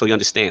Lord Eric so he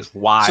understands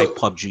why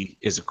PUBG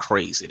is a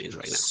craze it is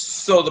right now.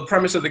 So the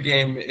premise of the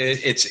game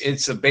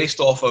it's based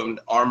off of an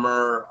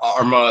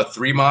Arma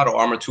 3 mod or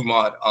Arma 2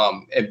 mod.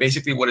 And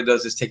basically what it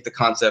does is take the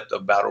concept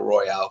of battle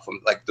royale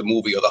from like the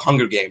movie or the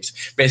Hunger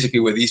Games, basically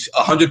where these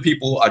 100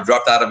 people are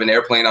dropped out of an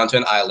airplane onto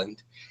an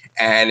island,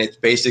 and it's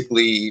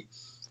basically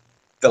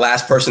the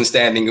last person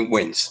standing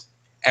wins.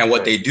 And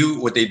what they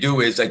do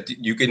is like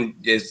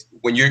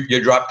when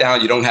you're dropped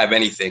down, you don't have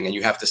anything, and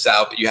you have to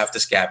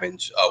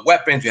scavenge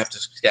weapons, you have to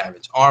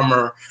scavenge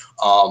armor,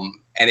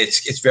 and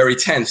it's very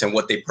tense. And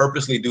what they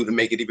purposely do to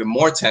make it even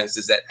more tense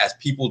is that as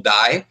people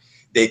die,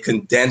 they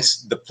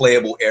condense the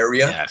playable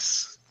area.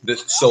 Yes.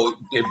 So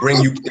they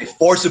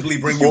forcibly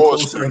bring you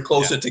closer and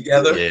closer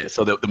together. Yeah.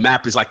 So the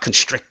map is like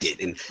constricted,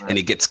 and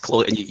it gets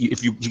close, and you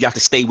have to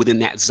stay within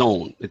that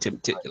zone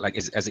like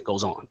as it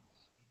goes on.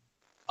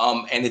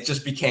 And it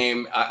just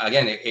became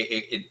again.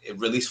 It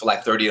released for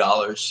like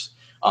 $30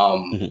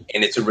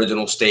 in its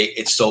original state.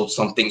 It sold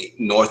something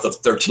north of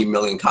 13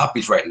 million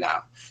copies right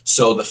now.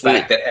 So the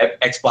fact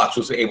that Xbox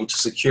was able to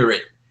secure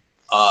it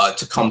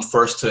to come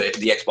first to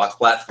the Xbox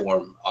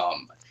platform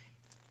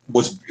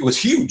was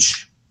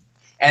huge.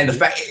 And the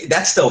fact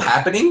that's still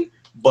happening,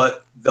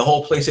 but the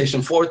whole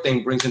PlayStation 4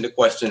 thing brings into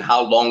question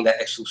how long that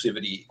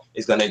exclusivity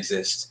is going to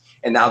exist.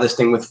 And now this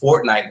thing with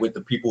Fortnite, with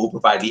the people who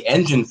provide the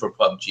engine for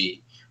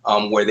PUBG.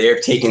 Where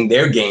they're taking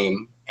their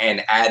game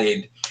and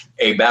added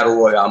a battle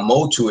royale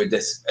mode to it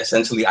that's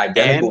essentially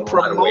identical and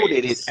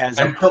promoted it as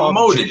a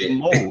PUBG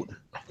mode.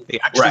 They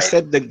actually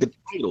said the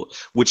title,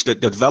 which the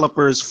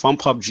developers from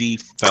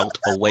PUBG felt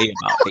a way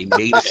about. They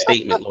made a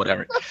statement, Lord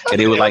Eric, and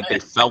they were like they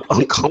felt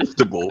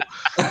uncomfortable,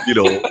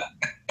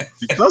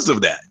 because of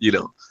that,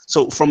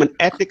 So from an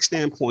ethics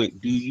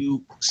standpoint, do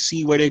you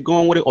see where they're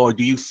going with it, or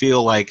do you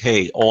feel like,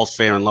 hey, all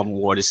fair and love and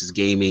war, this is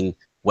gaming.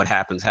 What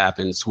happens,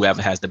 happens.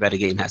 Whoever has the better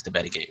game has the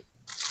better game.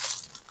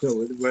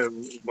 So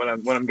what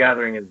I'm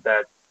gathering is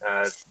that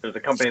there's a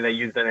company that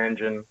used an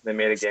engine, they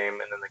made a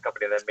game, and then the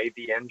company that made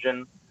the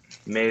engine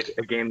made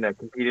a game that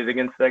competed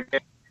against that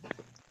game.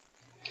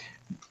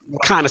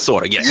 Kind of,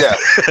 sort of, yeah.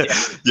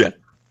 Yeah.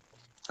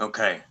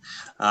 Okay.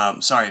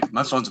 Sorry,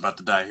 my phone's about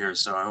to die here,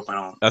 so I hope I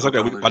don't. That's okay.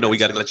 I know we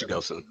got to let you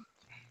go soon.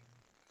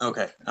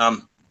 Okay.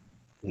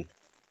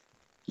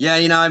 Yeah,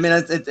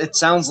 it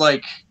sounds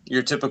like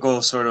your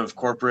typical sort of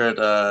corporate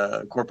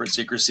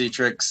secrecy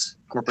tricks,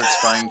 corporate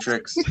spying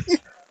tricks,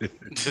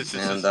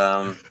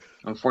 and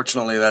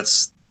unfortunately,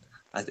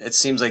 it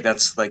seems like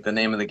that's like the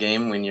name of the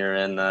game when you're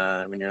in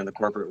the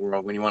corporate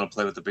world. When you want to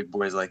play with the big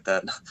boys like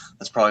that,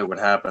 that's probably what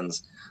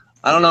happens.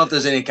 I don't know if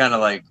there's any kind of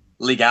like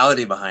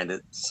legality behind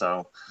it,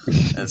 so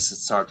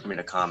it's hard for me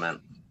to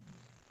comment.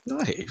 No,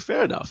 hey,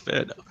 fair enough.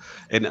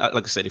 And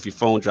like I said, if your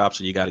phone drops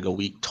and you got to go,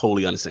 we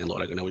totally understand,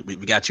 Lord. I know we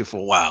got you for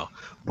a while,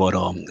 but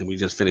and we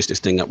just finished this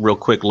thing up real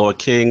quick. Lord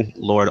King,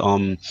 Lord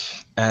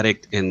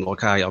Addict, and Lord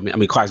Kai. I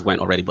mean, Kai's went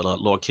already, but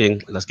Lord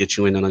King, let's get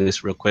you in on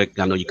this real quick.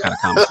 I know you kind of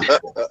commented.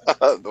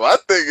 My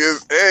thing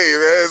is, hey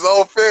man, it's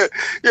all fair.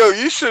 Yo,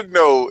 you should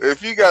know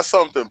if you got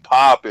something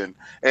popping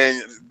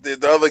and the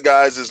other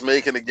guys is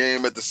making a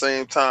game at the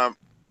same time.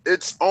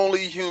 It's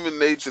only human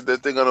nature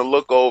that they're going to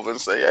look over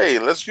and say, hey,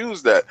 let's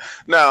use that.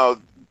 Now,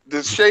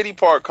 the shady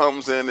part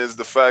comes in is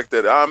the fact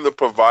that I'm the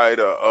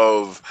provider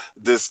of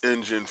this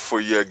engine for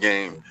your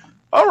game.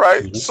 All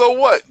right, so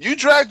what? You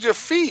dragged your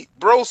feet,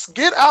 bro.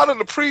 Get out of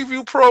the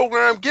preview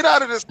program, get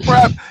out of this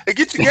crap, and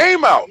get your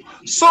game out.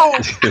 So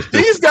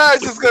these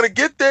guys is going to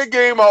get their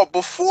game out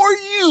before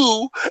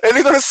you, and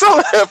they're going to sell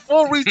it at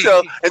full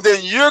retail, and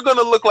then you're going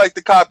to look like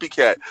the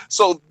copycat.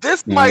 So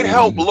this might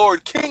help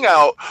Lord King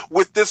out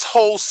with this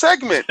whole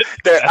segment.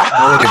 That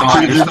I'm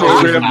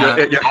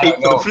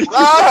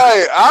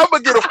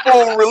going to get a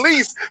full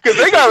release because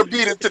they got to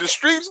beat it to the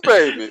streets,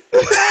 baby.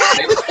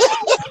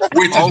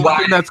 The only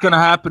thing that's going to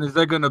happen is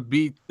they're going to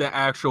beat the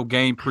actual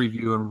game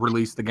preview and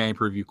release the game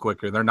preview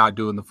quicker. They're not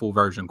doing the full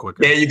version quicker.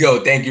 There you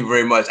go. Thank you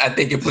very much. I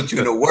think it puts you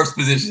in a worse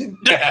position.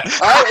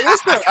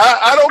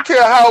 I don't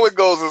care how it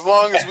goes as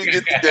long as we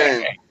get the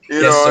game.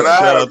 And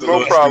I have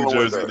no problem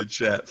with that. In the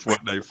chat,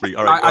 Fortnite free.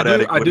 All right,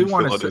 I do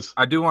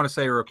want to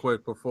say real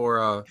quick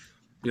before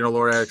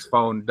Lord Eric's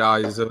phone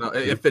dies.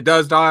 If it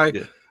does die,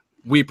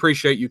 we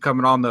appreciate you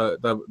coming on the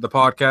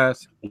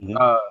podcast.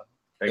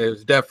 It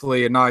was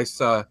definitely a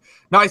nice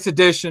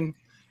addition.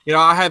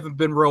 I haven't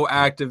been real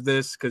active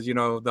because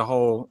the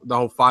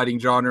whole fighting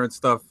genre and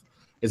stuff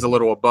is a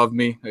little above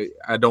me.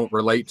 I don't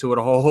relate to it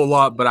a whole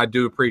lot, but I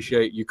do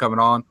appreciate you coming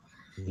on.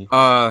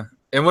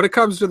 And when it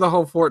comes to the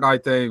whole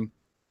Fortnite thing,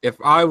 if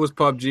I was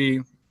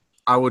PUBG,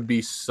 I would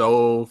be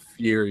so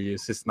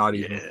furious. It's not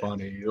even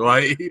funny.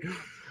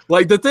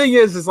 Like the thing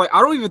is like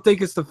I don't even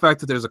think it's the fact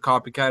that there's a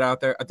copycat out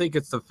there. I think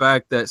it's the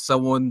fact that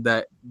someone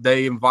that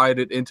they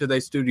invited into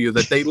their studio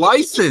that they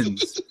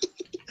licensed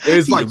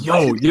is like,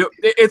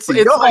 it's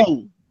like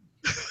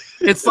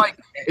It's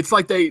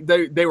like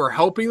they were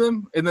helping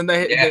them, and then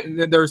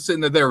they were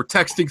sitting there. They were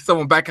texting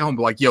someone back at home,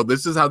 like, "Yo,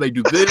 this is how they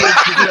do this."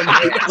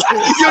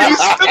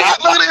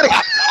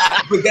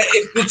 But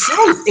it's the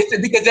truth.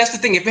 Because that's the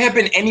thing. If it had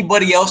been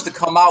anybody else to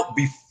come out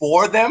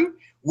before them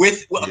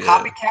with a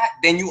copycat,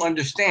 then you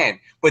understand.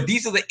 But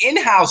these are the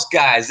in-house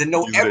guys that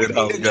know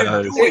everything that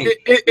you're doing.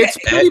 It's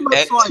pretty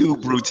much like too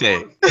brute.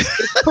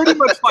 It's pretty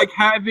much like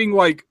having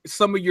like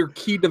some of your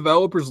key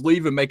developers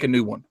leave and make a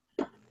new one.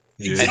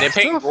 And they're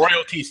paying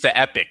royalties to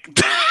Epic.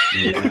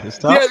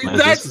 That's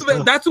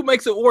what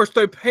makes it worse.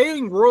 They're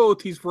paying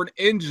royalties for an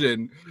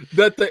engine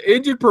that the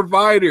engine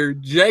provider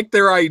jacked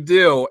their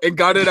ideal and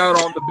got it out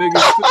on the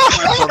biggest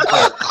platform.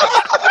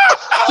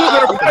 So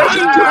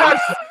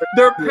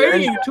they're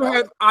paying to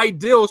have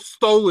ideal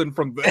stolen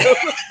from them.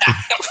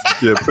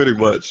 Yeah, pretty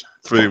much.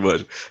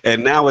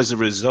 And now as a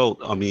result,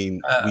 I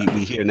mean,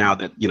 we hear now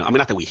that,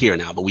 not that we hear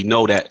now, but we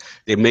know that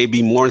there may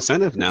be more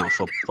incentive now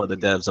for the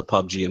devs of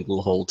PUBG and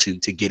Bluehole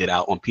to get it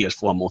out on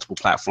PS4 multiple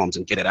platforms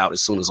and get it out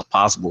as soon as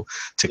possible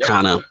to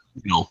kind of,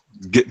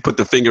 put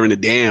the finger in the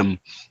dam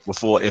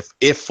before if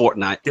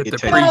Fortnite get the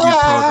preview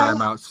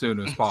program out soon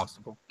as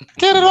possible.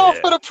 Get it off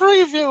for the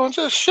preview and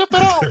just ship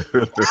it out.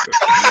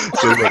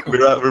 So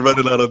we're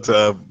running out of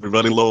time. We're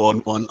running low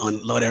on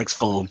Lord Eric's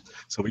phone,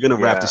 so we're gonna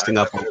wrap this thing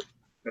up a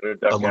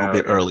little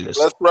bit earlier.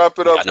 Let's wrap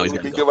it up so we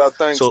can give our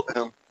thanks to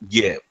him.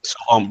 Yeah. So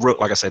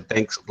like I said,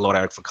 thanks Lord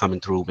Eric for coming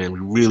through, man. We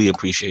really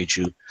appreciate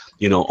you.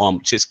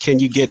 Just can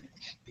you get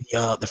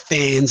the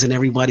fans and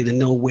everybody to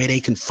know where they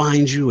can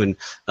find you and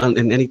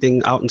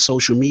anything out in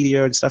social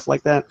media and stuff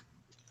like that?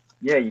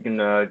 Yeah, you can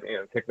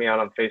check me out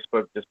on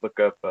Facebook. Just look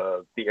up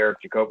the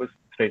Eric Jacobus,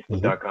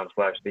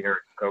 facebook.com/the Eric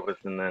Jacobus,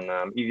 and then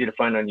easy to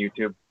find on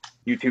YouTube,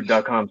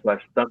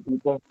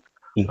 youtube.com/stuntpeople.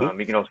 You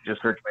can also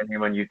just search my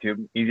name on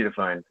YouTube, easy to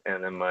find,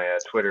 and then my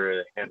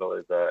Twitter handle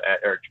is at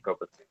Eric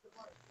Jacobus.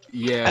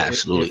 Yeah,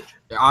 absolutely.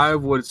 I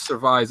would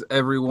advise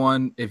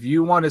everyone, if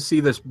you want to see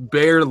this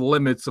bare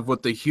limits of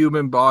what the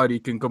human body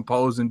can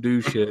compose and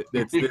do shit,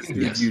 it's this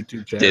dude's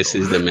YouTube channel. This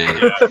is the man.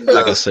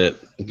 Like I said,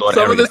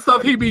 some of the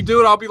stuff he'd be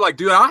doing, I'll be like,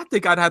 dude, I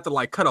think I'd have to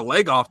like cut a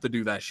leg off to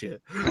do that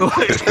shit.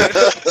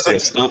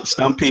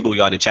 Stump People,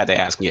 y'all in the chat, they're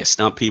asking. Yeah,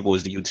 Stump People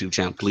is the YouTube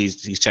channel.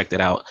 Please check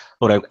that out.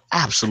 Lord,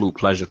 absolute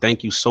pleasure.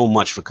 Thank you so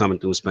much for coming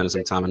through and spending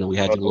some time. I know we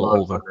had you a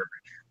little over.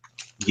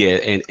 Yeah,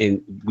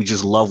 and we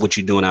just love what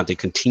you're doing out there.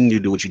 Continue to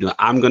do what you're doing.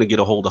 I'm going to get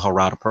a hold of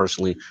Harada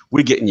personally.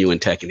 We're getting you in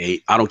Tekken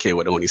 8. I don't care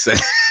what Oni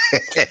says.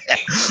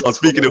 I'm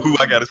speaking of who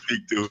I got to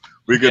speak to.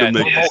 We're going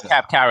to make the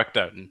mocap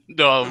character,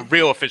 the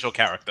real official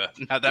character,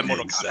 not that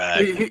Mortal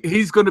Kombat.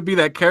 He's going to be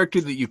that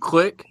character that you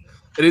click,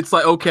 and it's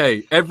like,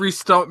 okay, every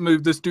stunt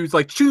move, this dude's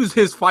like, choose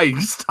his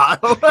fighting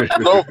style.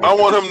 No, I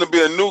want him to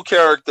be a new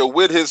character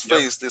with his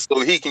face so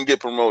he can get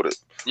promoted.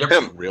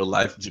 Him. Real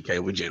life GK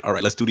with Jen. All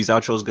right, let's do these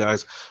outros,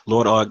 guys.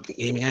 Lord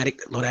Gaming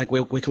Addict, Lord Addict,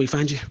 where can we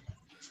find you?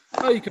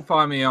 You can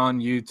find me on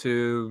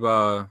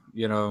YouTube,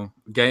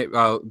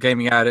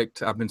 Gaming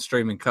Addict. I've been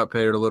streaming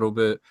Cuphead a little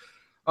bit.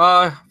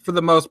 For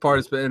the most part,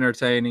 it's been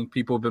entertaining.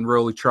 People have been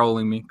really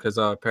trolling me because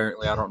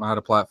apparently I don't know how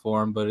to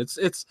platform, but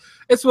it's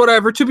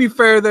whatever. To be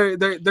fair,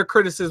 their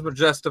criticism are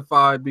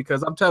justified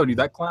because I'm telling you,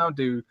 that clown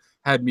dude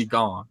had me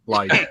gone,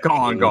 like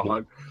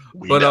gone.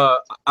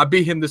 But I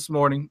beat him this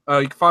morning.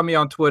 You can find me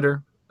on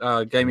Twitter,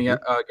 Gaming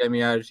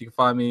Addict. You can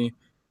find me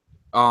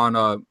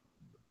on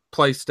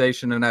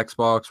PlayStation and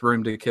Xbox,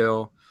 Room to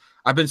Kill.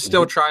 I've been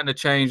still trying to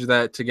change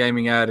that to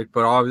Gaming Addict,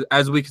 but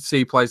as we can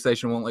see,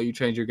 PlayStation won't let you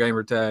change your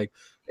gamer tag.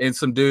 And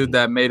some dude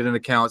that made an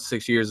account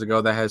 6 years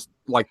ago that has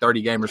like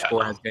 30 gamer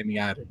score has Gaming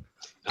Addict.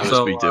 I'm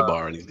going to speak to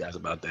Bar and these guys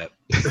about that.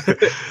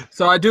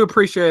 So I do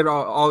appreciate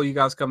all you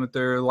guys coming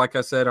through. Like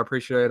I said, I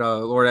appreciate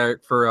Lord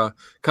Eric for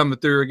coming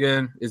through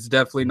again. It's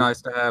definitely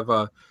nice to have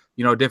a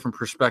different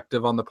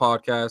perspective on the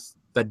podcast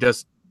that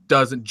just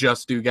doesn't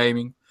just do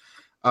gaming.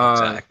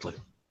 Exactly.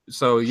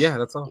 So yeah,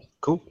 that's all.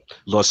 Cool.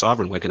 Lord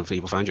Sovereign, where can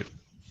people find you?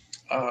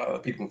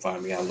 People can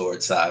find me on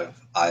Lord Sive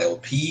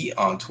ILP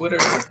on Twitter.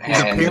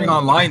 He's appearing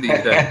online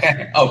these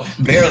days. Oh,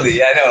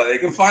 barely. I know. They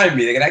can find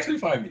me. They can actually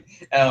find me.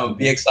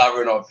 BX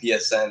Sovereign on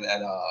PSN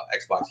and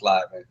Xbox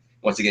Live. And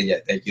once again,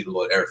 thank you to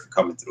Lord Eric for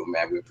coming through,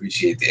 man. We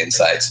appreciate the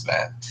insights,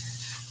 man.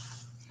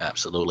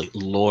 Absolutely.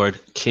 Lord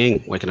King,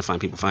 where can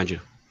find you?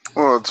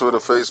 Well, Twitter,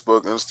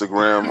 Facebook,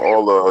 Instagram,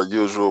 all the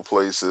usual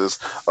places.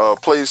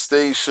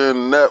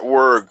 PlayStation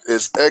Network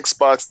is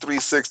Xbox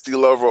 360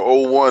 Lover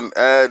 01.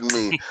 Add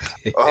me.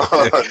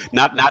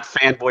 Not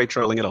fanboy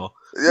trolling at all.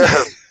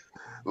 Yes.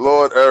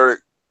 Lord Eric,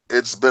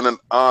 it's been an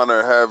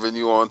honor having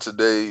you on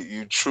today.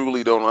 You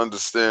truly don't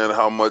understand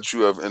how much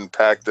you have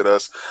impacted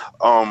us.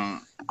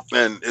 And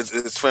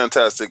it's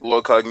fantastic.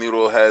 Lord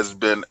Cognito has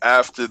been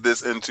after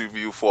this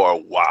interview for a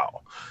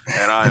while.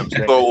 And I am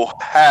so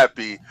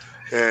happy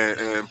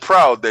and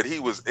proud that he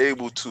was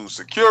able to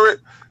secure it,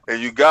 and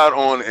you got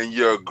on, and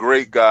you're a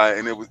great guy,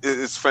 and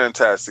it's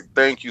fantastic.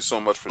 Thank you so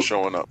much for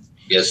showing up.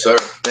 Yes, sir.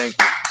 Thank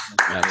you.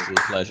 Absolute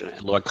pleasure.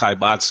 And Lord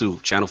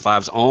Kaibatsu, Channel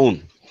 5's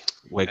own.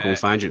 Where can we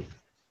find you?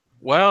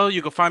 Well,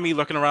 you can find me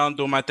looking around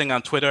doing my thing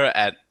on Twitter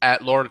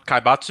at Lord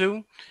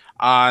Kaibatsu.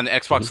 On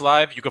Xbox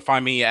Live, you can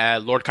find me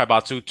at Lord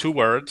Kaibatsu, 2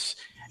 words.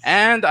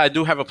 And I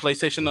do have a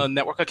PlayStation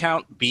Network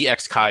account,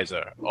 BX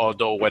Kaiser.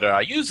 Although whether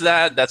I use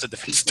that, that's a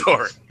different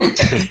story.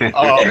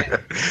 I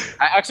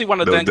actually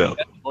want to thank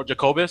Lord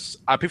Jacobus.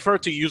 I prefer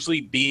to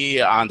usually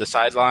be on the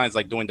sidelines,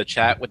 like doing the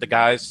chat with the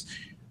guys.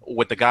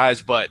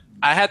 But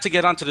I had to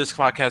get onto this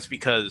podcast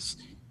because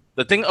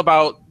the thing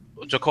about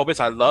Jacobus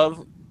I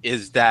love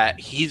is that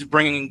he's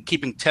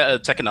keeping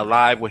Tekken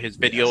alive with his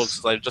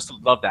videos. Like just the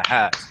love that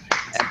has.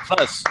 And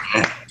plus,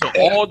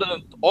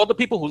 to all the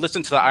people who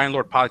listen to the Iron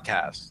Lord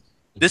podcast,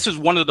 this is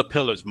one of the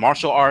pillars: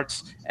 martial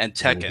arts and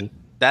Tekken.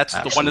 That's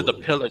one of the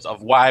pillars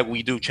of why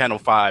we do Channel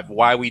 5,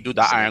 why we do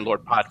the Iron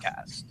Lord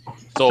podcast.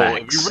 So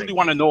if you really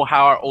want to know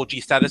how our OG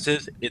status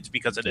is, it's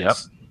because of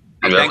this.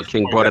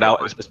 King brought it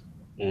out.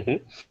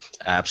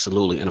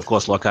 Absolutely. And of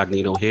course, Lord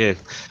Cognito here,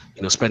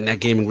 spreading that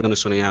gaming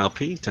realness on the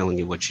ILP, telling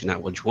you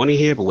not what you want to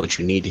hear, but what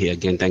you need to hear.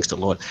 Again, thanks to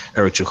Lord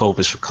Eric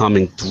Jacobus for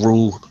coming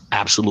through.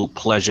 Absolute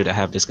pleasure to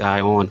have this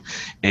guy on.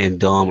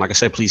 And like I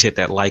said, please hit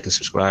that like and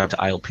subscribe to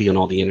ILP on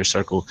all the Inner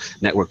Circle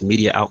Network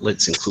media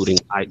outlets, including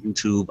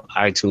YouTube,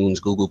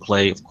 iTunes, Google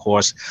Play. Of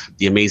course,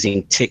 the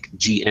amazing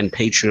TickGN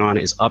Patreon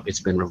is up.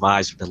 It's been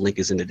revised. The link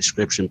is in the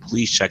description.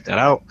 Please check that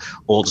out.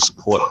 All the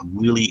support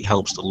really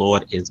helps the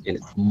Lord, and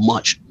it's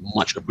much,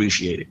 much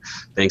appreciated.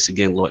 Thanks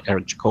again, Lord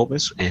Eric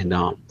Jacobus. And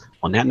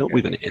on that note,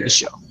 we're going to end the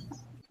show.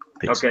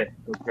 Peace. Okay.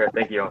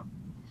 Thank you all.